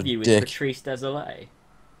 Oh, what a interview with dick. Patrice Desolé.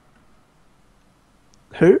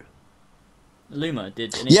 Who? Luma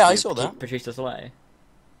did an Yeah, I interview saw with that. Patrice Desolé.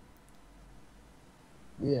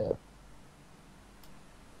 Yeah.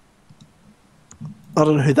 I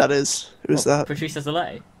don't know who that is. Who is that? Patrice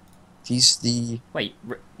Desolé? He's the Wait,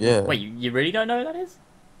 yeah. wait, you really don't know who that is?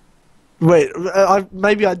 Wait,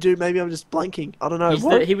 maybe I do. Maybe I'm just blanking. I don't know.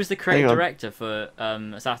 What? He was the creative Hang on. director for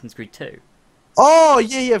Assassin's Creed 2. Oh,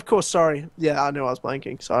 yeah, of course. Sorry. Yeah, I knew I was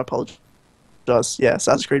blanking, so I apologize. Yeah,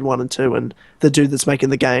 Assassin's Creed 1 and 2, and the dude that's making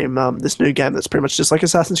the game, this new game that's pretty much just like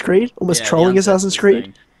Assassin's Creed, almost Yeah, the trolling Ancestors Assassin's Creed.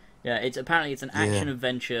 thing. Yeah, it's apparently it's an Yeah. action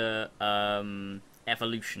adventure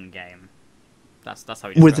evolution game. That's how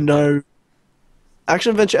he With described no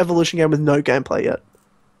action adventure evolution game with no gameplay yet.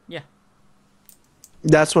 Yeah.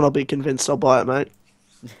 That's when I'll be convinced I'll buy it, mate.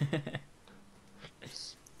 it.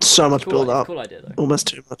 So much Cool, build it's a up. cool idea though. Almost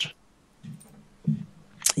too much.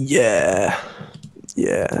 Yeah.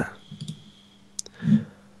 Yeah.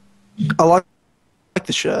 I like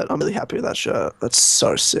the shirt. I'm really happy with that shirt. That's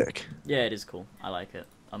so sick. Yeah, it is cool. I like it.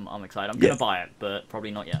 I'm excited. I'm Yeah. gonna buy it, but probably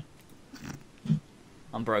not yet.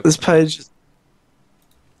 I'm broke. This page.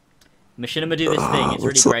 Machinima do this thing. It's really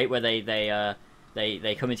what's the- great where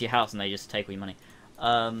they come into your house and they just take all your money.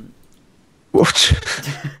 I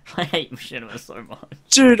hate Machinima so much.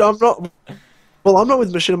 Dude, I'm not. Well, I'm not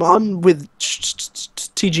with Machinima. I'm with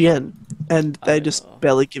TGN, and they just Oh.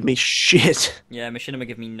 barely give me shit. Yeah, Machinima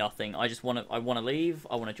give me nothing. I just I wanna leave.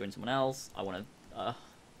 I wanna join someone else. I wanna.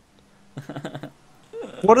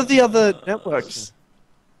 What are the other networks?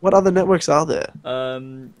 What other networks are there?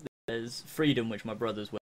 There's Freedom, which my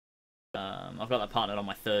brother's with. I've got that partnered on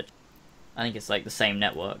my third. I think it's like the same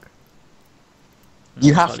network. I'm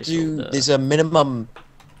You not have entirely sure to. the- There's a minimum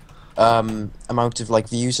amount of like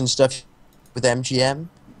views and stuff with MGN.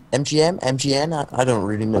 I don't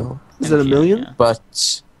really know, Is it a MGM, million? yeah.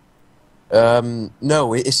 but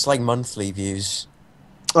no, it's like monthly views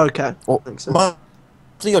Okay. or Makes sense.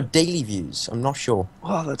 monthly or daily views. I'm not sure.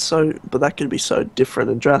 Wow, that's so. But that can be so different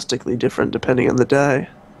and drastically different depending on the day.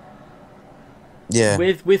 Yeah.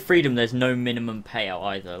 With Freedom, there's no minimum payout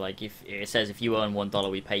either. Like if it says if you earn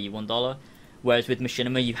 $1, we pay you $1. Whereas with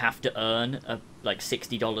Machinima, you have to earn like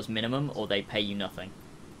 $60 minimum, or they pay you nothing.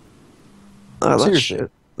 Oh, that's Seriously?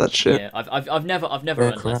 shit. That's shit. Yeah, I've never Yeah,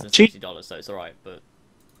 earned less crap. than $60, so it's alright. But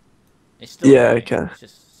it's still Yeah, annoying. okay. It's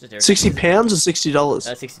just irritating. £60 or $60?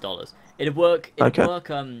 $60. It'd work. Okay.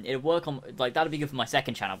 It'd work on like that'd be good for my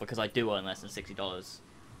second channel because I do earn less than $60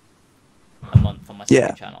 a month on my second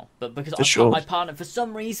Yeah, channel. But because for sure. I partnered for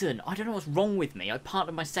some reason, I don't know what's wrong with me. I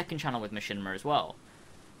partnered my second channel with Machinima as well,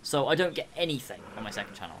 so I don't get anything on my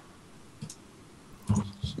second channel.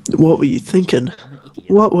 What were you thinking? I'm an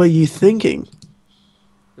idiot. What were you thinking?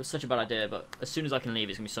 It was such a bad idea, but as soon as I can leave,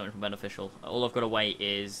 it's gonna be so much more beneficial. All I've got to wait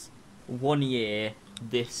is 1 year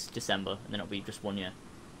this December, and then it'll be just 1 year.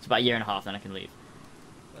 It's about a year and a half, then I can leave.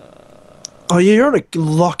 Oh, yeah, you're on a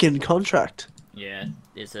lock-in contract. Yeah,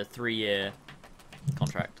 it's a 3-year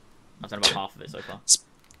contract. I've done about half of it so far.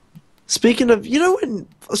 Speaking of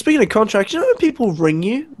contracts, when people ring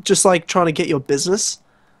you just like trying to get your business,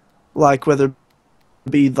 like whether it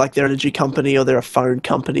be like their energy company or they're a phone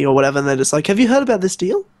company or whatever, and they're just like, "Have you heard about this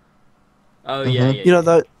deal?" Oh yeah, Mhm. yeah. You know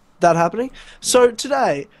that happening. So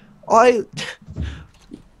today,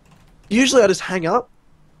 usually I just hang up.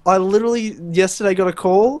 I literally yesterday got a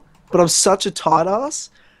call, but I'm such a tight ass.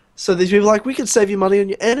 So these people are like, "We can save you money on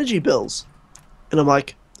your energy bills," and I'm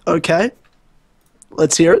like, "Okay,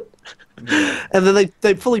 let's hear it." And then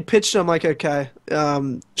they fully pitched it. I'm like, "Okay,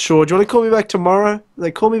 sure. Do you want to call me back tomorrow?"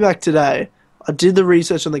 They call me back today. I did the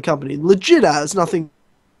research on the company, legit as nothing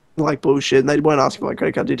like bullshit, and they weren't asking for my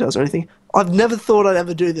credit card details or anything. I've never thought I'd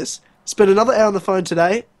ever do this. Spent another hour on the phone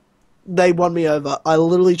today. They won me over. I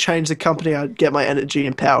literally changed the company I'd get my energy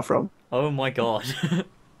and power from. Oh my god.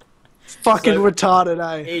 Fucking So- retarded,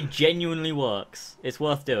 eh? It genuinely works. It's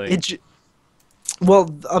worth doing.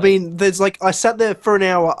 Well, I mean, there's like I sat there for an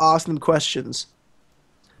hour asking them questions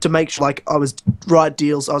to make sure like I was right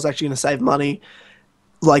deals. I was actually going to save money,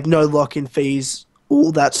 like no lock-in fees,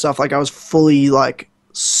 all that stuff. Like I was fully like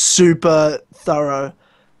super thorough,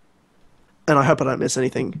 and I hope I don't miss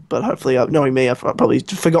anything. But hopefully, knowing me, I probably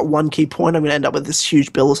forgot one key point. I'm going to end up with this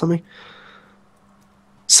huge bill or something,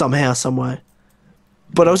 somehow, some way.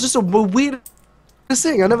 But it was just a weird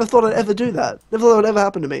thing. I never thought I'd ever do that. Never thought it would ever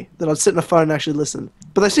happen to me. That I'd sit on a phone and actually listen.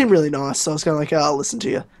 But they seemed really nice, so I was kind of like, "Oh, I'll listen to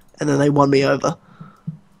you." And then they won me over.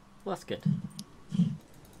 Well, that's good.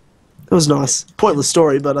 It was nice. Pointless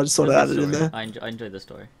story, but I just thought I'd add it in there. I enjoyed the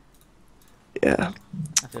story. Yeah,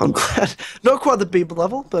 I feel I'm well. glad. Not quite the Bieber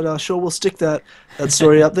level, but sure, we'll stick that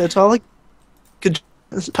story up there, Tyler. Good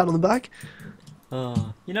pat on the back.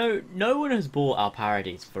 You know, no one has bought our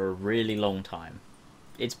parodies for a really long time.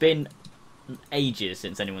 It's been ages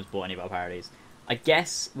since anyone's bought any of our parodies. I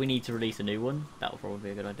guess we need to release a new one. That would probably be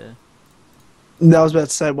a good idea. No, I was about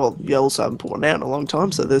to say, well, you also haven't put one out in a long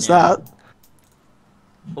time, so there's Yeah. that.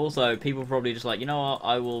 Also, people probably just like, you know what,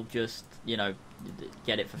 I will just,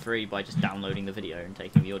 get it for free by just downloading the video and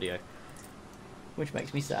taking the audio. Which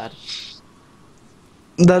makes me sad.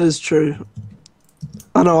 That is true.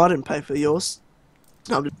 I know I didn't pay for yours.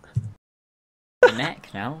 No, I'm just- My neck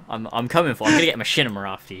now. I'm coming for. I'm gonna get Machinima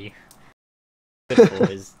after you. Good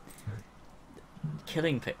for is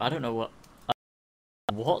killing people. I don't know what.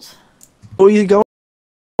 What? Where you going?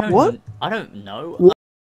 What? I don't know. What?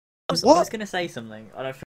 I was What? gonna say something. I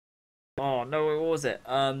don't. Oh no! What was it?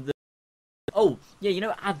 Oh yeah, you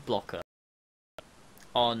know ad blocker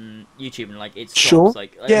on YouTube and like it's Sure.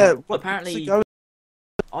 like Yeah. apparently So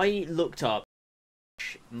I looked up.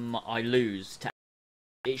 I lose.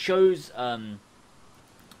 It shows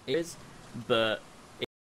it is, but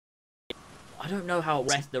I don't know how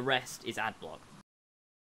the rest is ad block.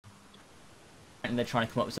 And they're trying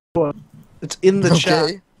to come up with it's in the chat.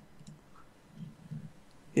 Okay.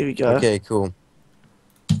 Here we go. Okay, cool.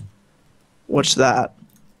 Watch that.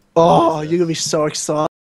 Oh, you're gonna be so excited.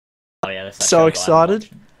 oh yeah, that's that So show that I excited.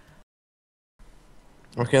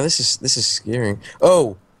 watch. Okay, this is scary.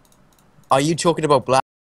 Oh, are you talking about Black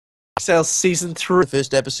Sales season 3. the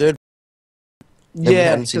first episode? we Yeah,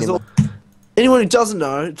 hadn't seen because it. anyone who doesn't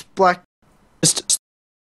know, it's Black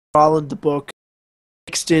Island, the book,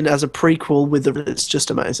 mixed in as a prequel with the. It's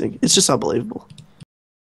just amazing. It's just unbelievable.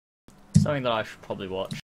 Something that I should probably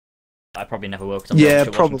watch. I probably never will because I'm Yeah, not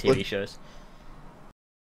watching probably. TV shows.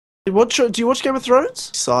 Do you watch Game of Thrones?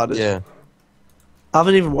 Excited. Yeah. I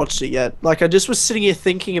haven't even watched it yet. Like, I just was sitting here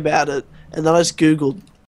thinking about it, and then I just Googled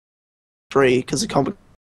 3 because of comic,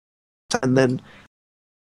 and then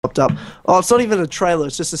popped up. Oh, it's not even a trailer,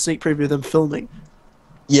 it's just a sneak preview of them filming.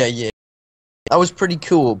 Yeah. That was pretty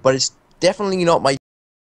cool, but it's definitely not my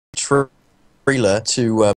trailer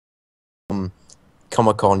to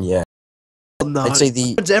Comic-Con yet. Oh, no. I'd say He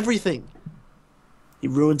the ruins everything. He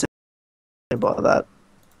ruins everything by that.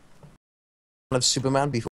 of Superman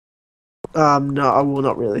before. No, I will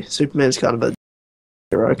not really. Superman's kind of a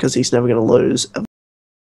hero because he's never going to lose.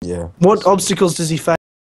 Yeah. What obstacles does he face?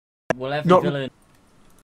 Well, every Not- villain.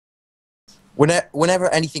 Whenever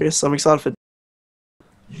anything. Yes, I'm excited for.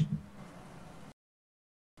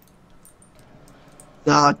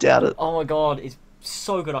 Nah, I doubt it. Oh my god, it's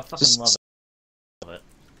so good. I fucking Just- love it.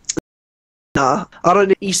 Nah, I don't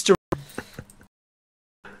need Easter.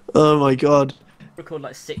 Oh my god. Record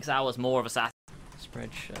like 6 hours more of Assassin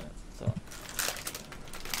spreadshirt. So.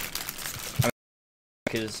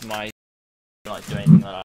 Because my like do anything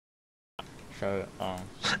that I show. I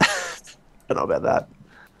don't know about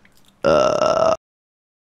that.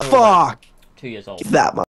 Fuck 2 years old.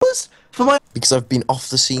 that much. For my Because I've been off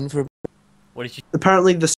the scene for. What did you?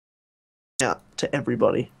 apparently the out to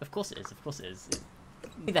everybody. Of course it is. Of course it is. I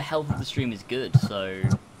think the health of the stream is good. So.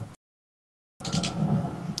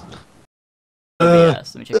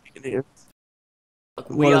 OBS, let me check.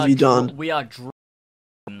 What have you done? We are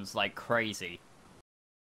drones like crazy.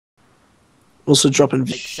 Also dropping.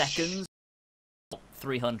 Like seconds.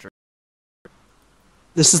 300.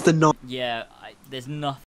 This is the non. Yeah, there's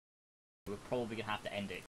nothing. We're probably gonna have to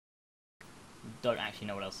end it. Don't actually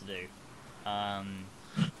know what else to do.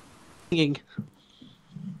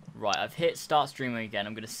 Right, I've hit start streaming again.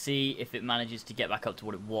 I'm gonna see if it manages to get back up to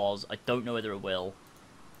what it was. I don't know whether it will.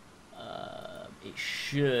 It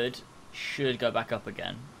should go back up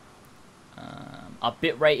again. Our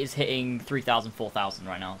bitrate is hitting 3,000, 4,000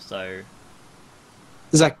 right now. So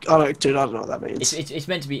Is that? I don't, dude. I don't know what that means. it's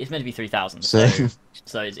meant to be 3,000. So-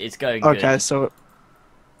 So it's going good. Okay, so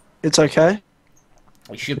it's okay.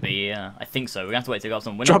 It should be. Yeah, I think so. We have to wait to go up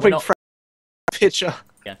some. Dropping picture.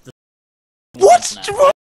 Yeah. What?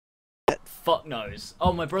 Fuck knows.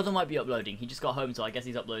 Oh, my brother might be uploading. He just got home, so I guess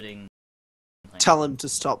he's uploading. Tell him to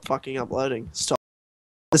stop fucking uploading. Stop.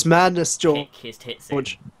 This madness, George. Kick his tits in.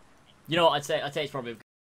 You know what? I'd say it's probably.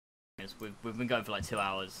 We've been going for like 2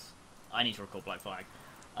 hours. I need to record Black Flag.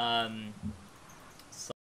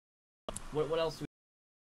 So what else?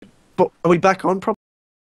 But are we back on properly?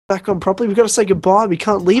 Back on properly? We've got to say goodbye. We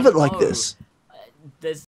can't leave it like No. this.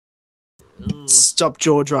 There's. Stop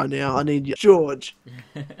George right now. I need you. George.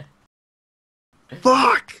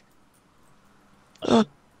 Fuck! Yeah,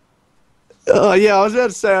 I was about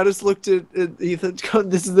to say, I just looked at Ethan. God,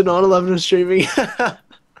 this is the 9/11 of streaming.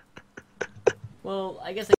 Well,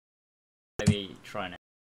 I guess maybe trying to.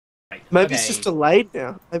 Maybe it's just delayed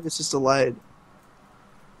now. Maybe it's just delayed.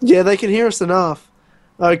 Yeah, they can hear us enough.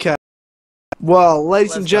 Okay. Well,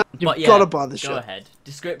 ladies and gentlemen, you've got to buy the Go shirt. ahead.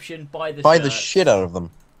 Description: buy the Buy shirt. the shit out of them.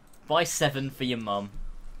 Buy 7 for your mum,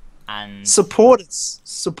 and Support us.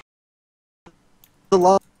 Support the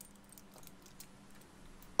love.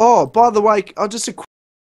 Oh, by the way, I'll just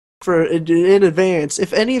for in advance.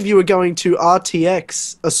 If any of you are going to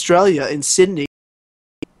RTX Australia in Sydney,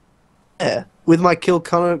 yeah, with my Kill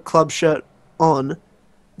Connor Club shirt on,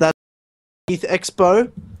 that Heath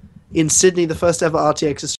Expo in Sydney, the first ever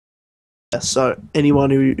RTX Australia. So anyone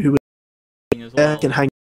who as well. can hang.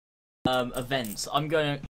 Events.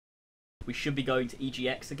 We should be going to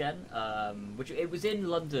EGX again. Which it was in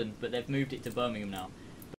London, but they've moved it to Birmingham now.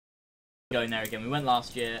 Going there again. We went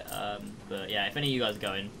last year, but yeah, if any of you guys are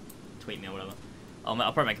going, tweet me or whatever. I'll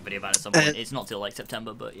probably make a video about it at some point. It's not till like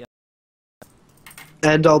September, but yeah.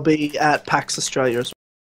 And I'll be at PAX Australia as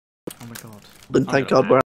Oh my god. well. And thank God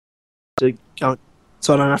we're to go,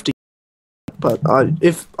 so I don't have to. But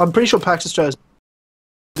I'm pretty sure PAX Australia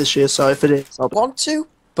this year, so if it is, I'll. Want to,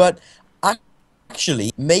 but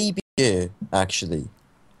actually, maybe here. Actually,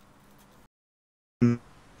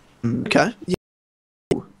 Okay. Yeah.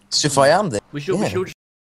 so if I am there, We should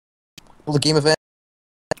all the game event.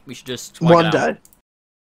 we should just swag One it out. day.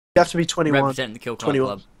 You have to be 21. Represent the Kill Connor 21.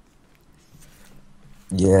 Club.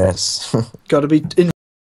 Yes. Got to be in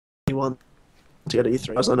 21 to go to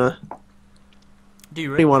E3. As I know. Do you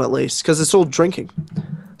really? 21 at least, because it's all drinking.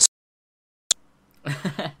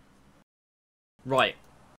 Right.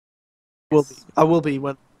 I will be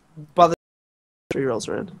when by the 3 rolls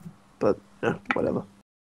around. But yeah, whatever.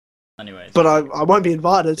 Anyways. But I won't be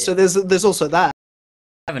invited, so there's also that.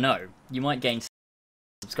 I never know. You might gain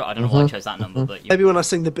subscribe. I don't know why I chose that number, but you Maybe when I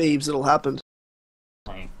sing the Beebs, it'll happen.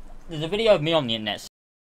 There's a video of me on the internet,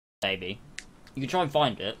 baby. You can try and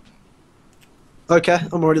find it. Okay,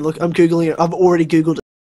 I'm googling it. I've already googled it.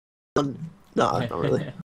 No, not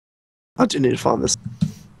really. I do need to find this.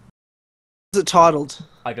 Is it titled?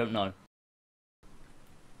 I don't know.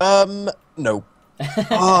 No.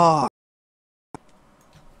 Oh,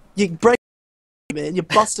 you break, man. You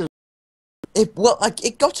busted. It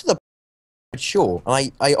got to the sure,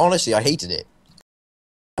 and I honestly I hated it.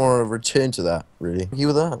 I want to return to that. Really, you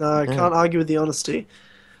with that? No, I can't argue with the honesty.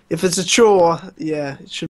 If it's a chore, yeah,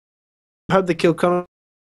 it should. I hope the Kill Connor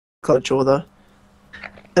Club chore though.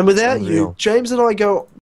 And without you, Unreal. James and I go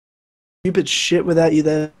stupid shit without you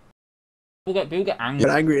there. People get angry.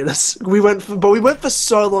 You're angry at us. We went for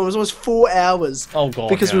so long. It was almost 4 hours Oh god.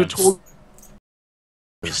 because we were talking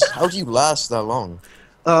How do you last that long?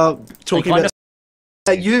 talking kind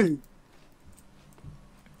about you.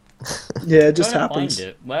 Yeah, it just Trying to happens. Find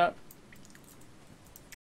it. Where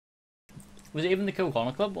was it? Even the Kill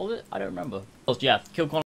Connor Club? Was it? I don't remember. Oh yeah, Kill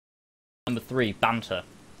Connor number 3, banter.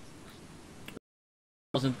 It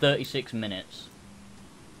was in 36 minutes.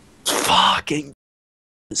 Fucking.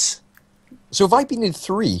 So have I been in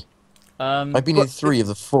 3? I've been in 3 of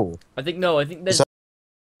the 4. I think no. I think there's Is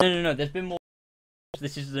no. There's been more.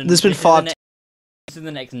 This is the. There's been this is 5. This is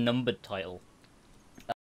the next numbered title.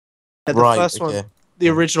 The Right, first okay. one, the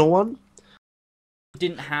original one. It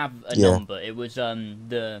didn't have a Yeah. number. It was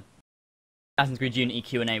the Assassin's Creed Unity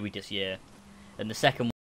Q&A we did this year, and the second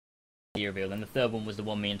one was the reveal, and the third one was the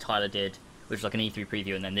one me and Tyler did, which was like an E3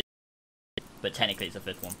 preview, and then this. But technically, it's the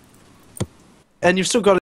fifth one. And you've still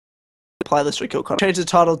got a playlist for Kill Connor. Change the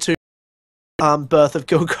title to Birth of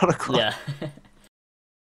Kill Connor Club. Yeah.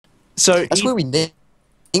 So That's where we named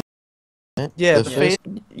yeah, the the first-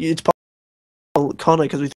 it's part of Connor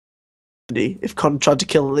because we think if Connor tried to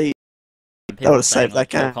kill Lee, People that would were have saying, saved like,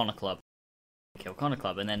 that game. Kill Connor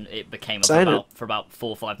Club, and then it became Saying for about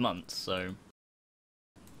 4 or 5 months. So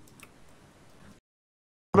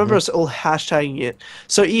I remember us all hashtagging it.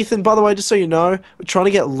 So Ethan, by the way, just so you know, we're trying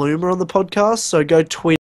to get Loomer on the podcast. So go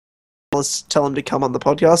tweet us, tell him to come on the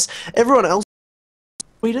podcast. Everyone else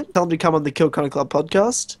tweet him, tell him to come on the Kill Connor Club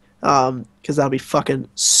podcast. Because that'll be fucking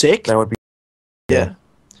sick. That would be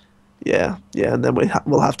Yeah, and then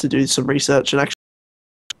we'll have to do some research and actually.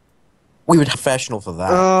 we would have professional for that.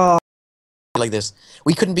 Oh, Like this.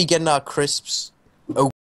 We couldn't be getting our crisps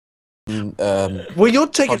open, well, you're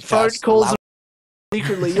taking phone podcast calls loud.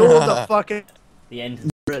 secretly. You're the fucking. the end.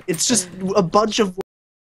 It's just a bunch of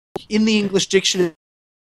in the English dictionary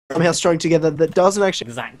somehow strung together that doesn't actually.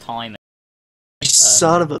 Exact time.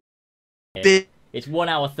 Son of a yeah. bitch. It's 1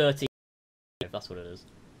 hour 30. If that's what it is.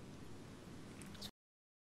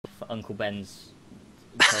 For Uncle Ben's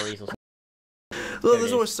curries or something. Well, it there's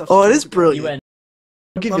is. always stuff. Oh, to it is talk about. brilliant. UN.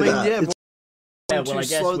 I'll give I you mean, that. yeah, It's Yeah, going well, I too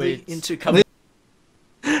guess slowly we're into coming.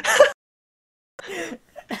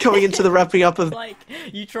 coming into the wrapping up of. Like,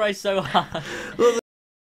 you try so hard. Well,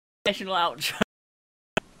 Professional outro.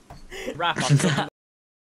 Wrap up.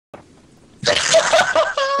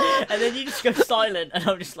 And then you just go silent, and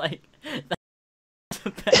I'm just like, that's the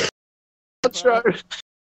best. outro.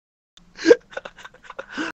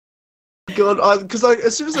 God, because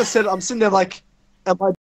as soon as I said it, I'm sitting there like, am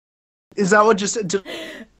I? Is that what just? Is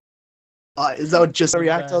that what just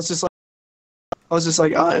react? I was just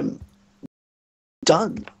like, I'm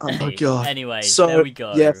done. Oh my god. Anyway, So there we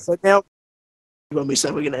go. yeah. So now, when we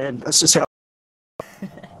say we're gonna end, that's just how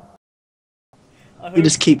I we hope,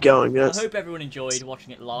 just keep going. I Yes. hope everyone enjoyed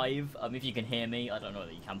watching it live. If you can hear me, I don't know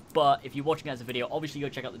that you can, but if you're watching it as a video, obviously go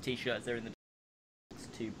check out the t-shirts. They're in the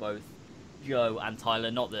to both Joe and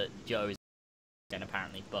Tyler. Not that Joe is then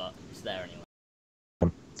apparently, but it's there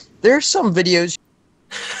anyway. There are some videos.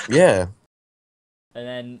 Yeah.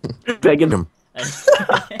 And Begging Them. then.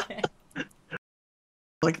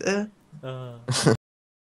 like there. uh,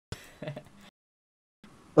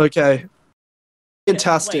 Okay.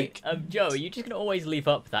 Fantastic. Wait, Joe, are you just gonna always leave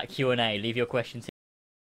up that Q&A? Leave your questions here.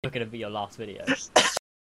 It's gonna be your last video.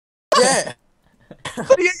 Yeah.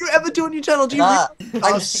 What do you ever do on your channel? Do you?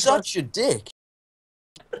 I'm such a dick.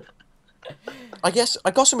 I guess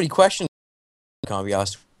I got so many questions. Can't be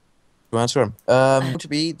asked to answer them. To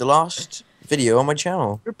be the last video on my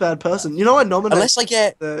channel. You're a bad person. You know, I nominated Unless I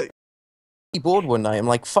get the. bored one night, I'm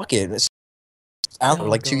like, fuck it. It's out Oh,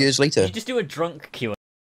 like 2 God. years later. You just do a drunk Q&A,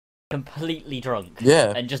 completely drunk,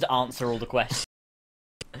 Yeah. and just answer all the questions.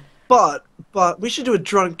 But we should do a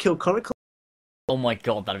drunk Kill Connor Club. Oh my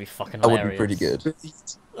god, that'd be fucking That would hilarious. be pretty good.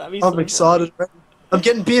 That'd be I'm so excited. I'm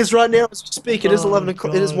getting beers right now as we speak. It is Oh, 11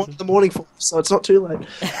 o'clock. It is God. 1 in the morning for us, so it's not too late.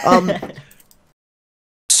 funny.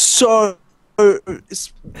 So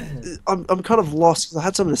it's, I'm kind of lost because I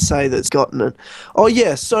had something to say that's gotten it. Oh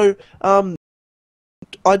yeah, so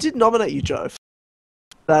I did nominate you, Joe. For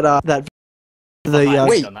that the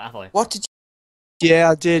Wait. Done that, have I? What did yeah,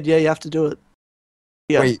 I did. Yeah, you have to do it.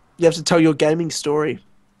 you... Yeah, Wait, you have to tell your gaming story.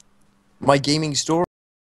 my gaming story?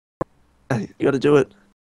 You got to do it.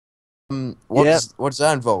 What, Yeah. what does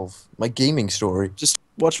that involve? My gaming story? Just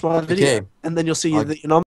watch my video, Okay. and then you'll see I- that you're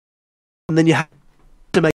nominated, and then you have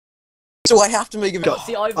to make. So I have to make a Go.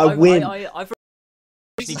 See, I've win. I've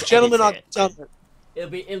need to Gentlemen, edit I've it. done it.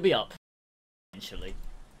 It'll be up eventually.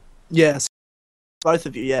 Yes, both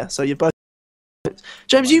of you. Yeah, so you're both.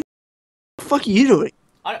 James, you. What the fuck are you doing?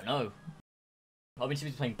 I don't know. I've been too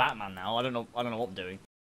busy playing Batman now. I don't know what I'm doing.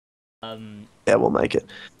 Yeah, we'll make it.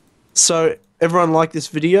 So everyone like this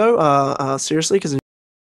video, seriously, because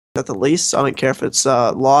at the least, I don't care if it's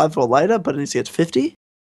live or later, but it needs to get to 50.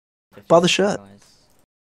 Buy the shirt. Guys.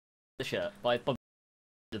 The shirt. Buy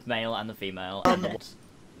the male and the female.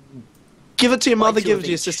 Give it to your Buy mother, two give of it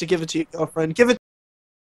to your each. sister, give it to your girlfriend, give it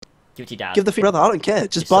Give it to your dad. give the brother. I don't care.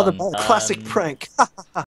 Just Your buy the son, classic prank.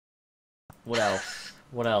 What else?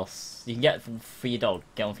 What else? You can get for your dog.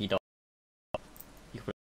 Get one for your dog. You can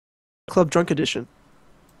put Club Drunk Edition.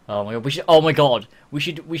 Oh my god, we should. Oh my god, we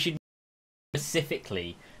should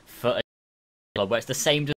specifically for a club where it's the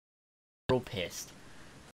same. Just all pissed.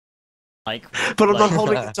 Like, But I'm not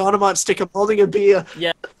holding a dynamite stick. I'm holding a beer.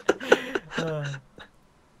 Yeah.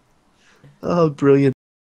 Oh, brilliant.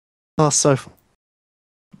 Oh, so fun.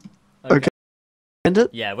 Okay. End it.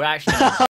 Yeah, we're actually.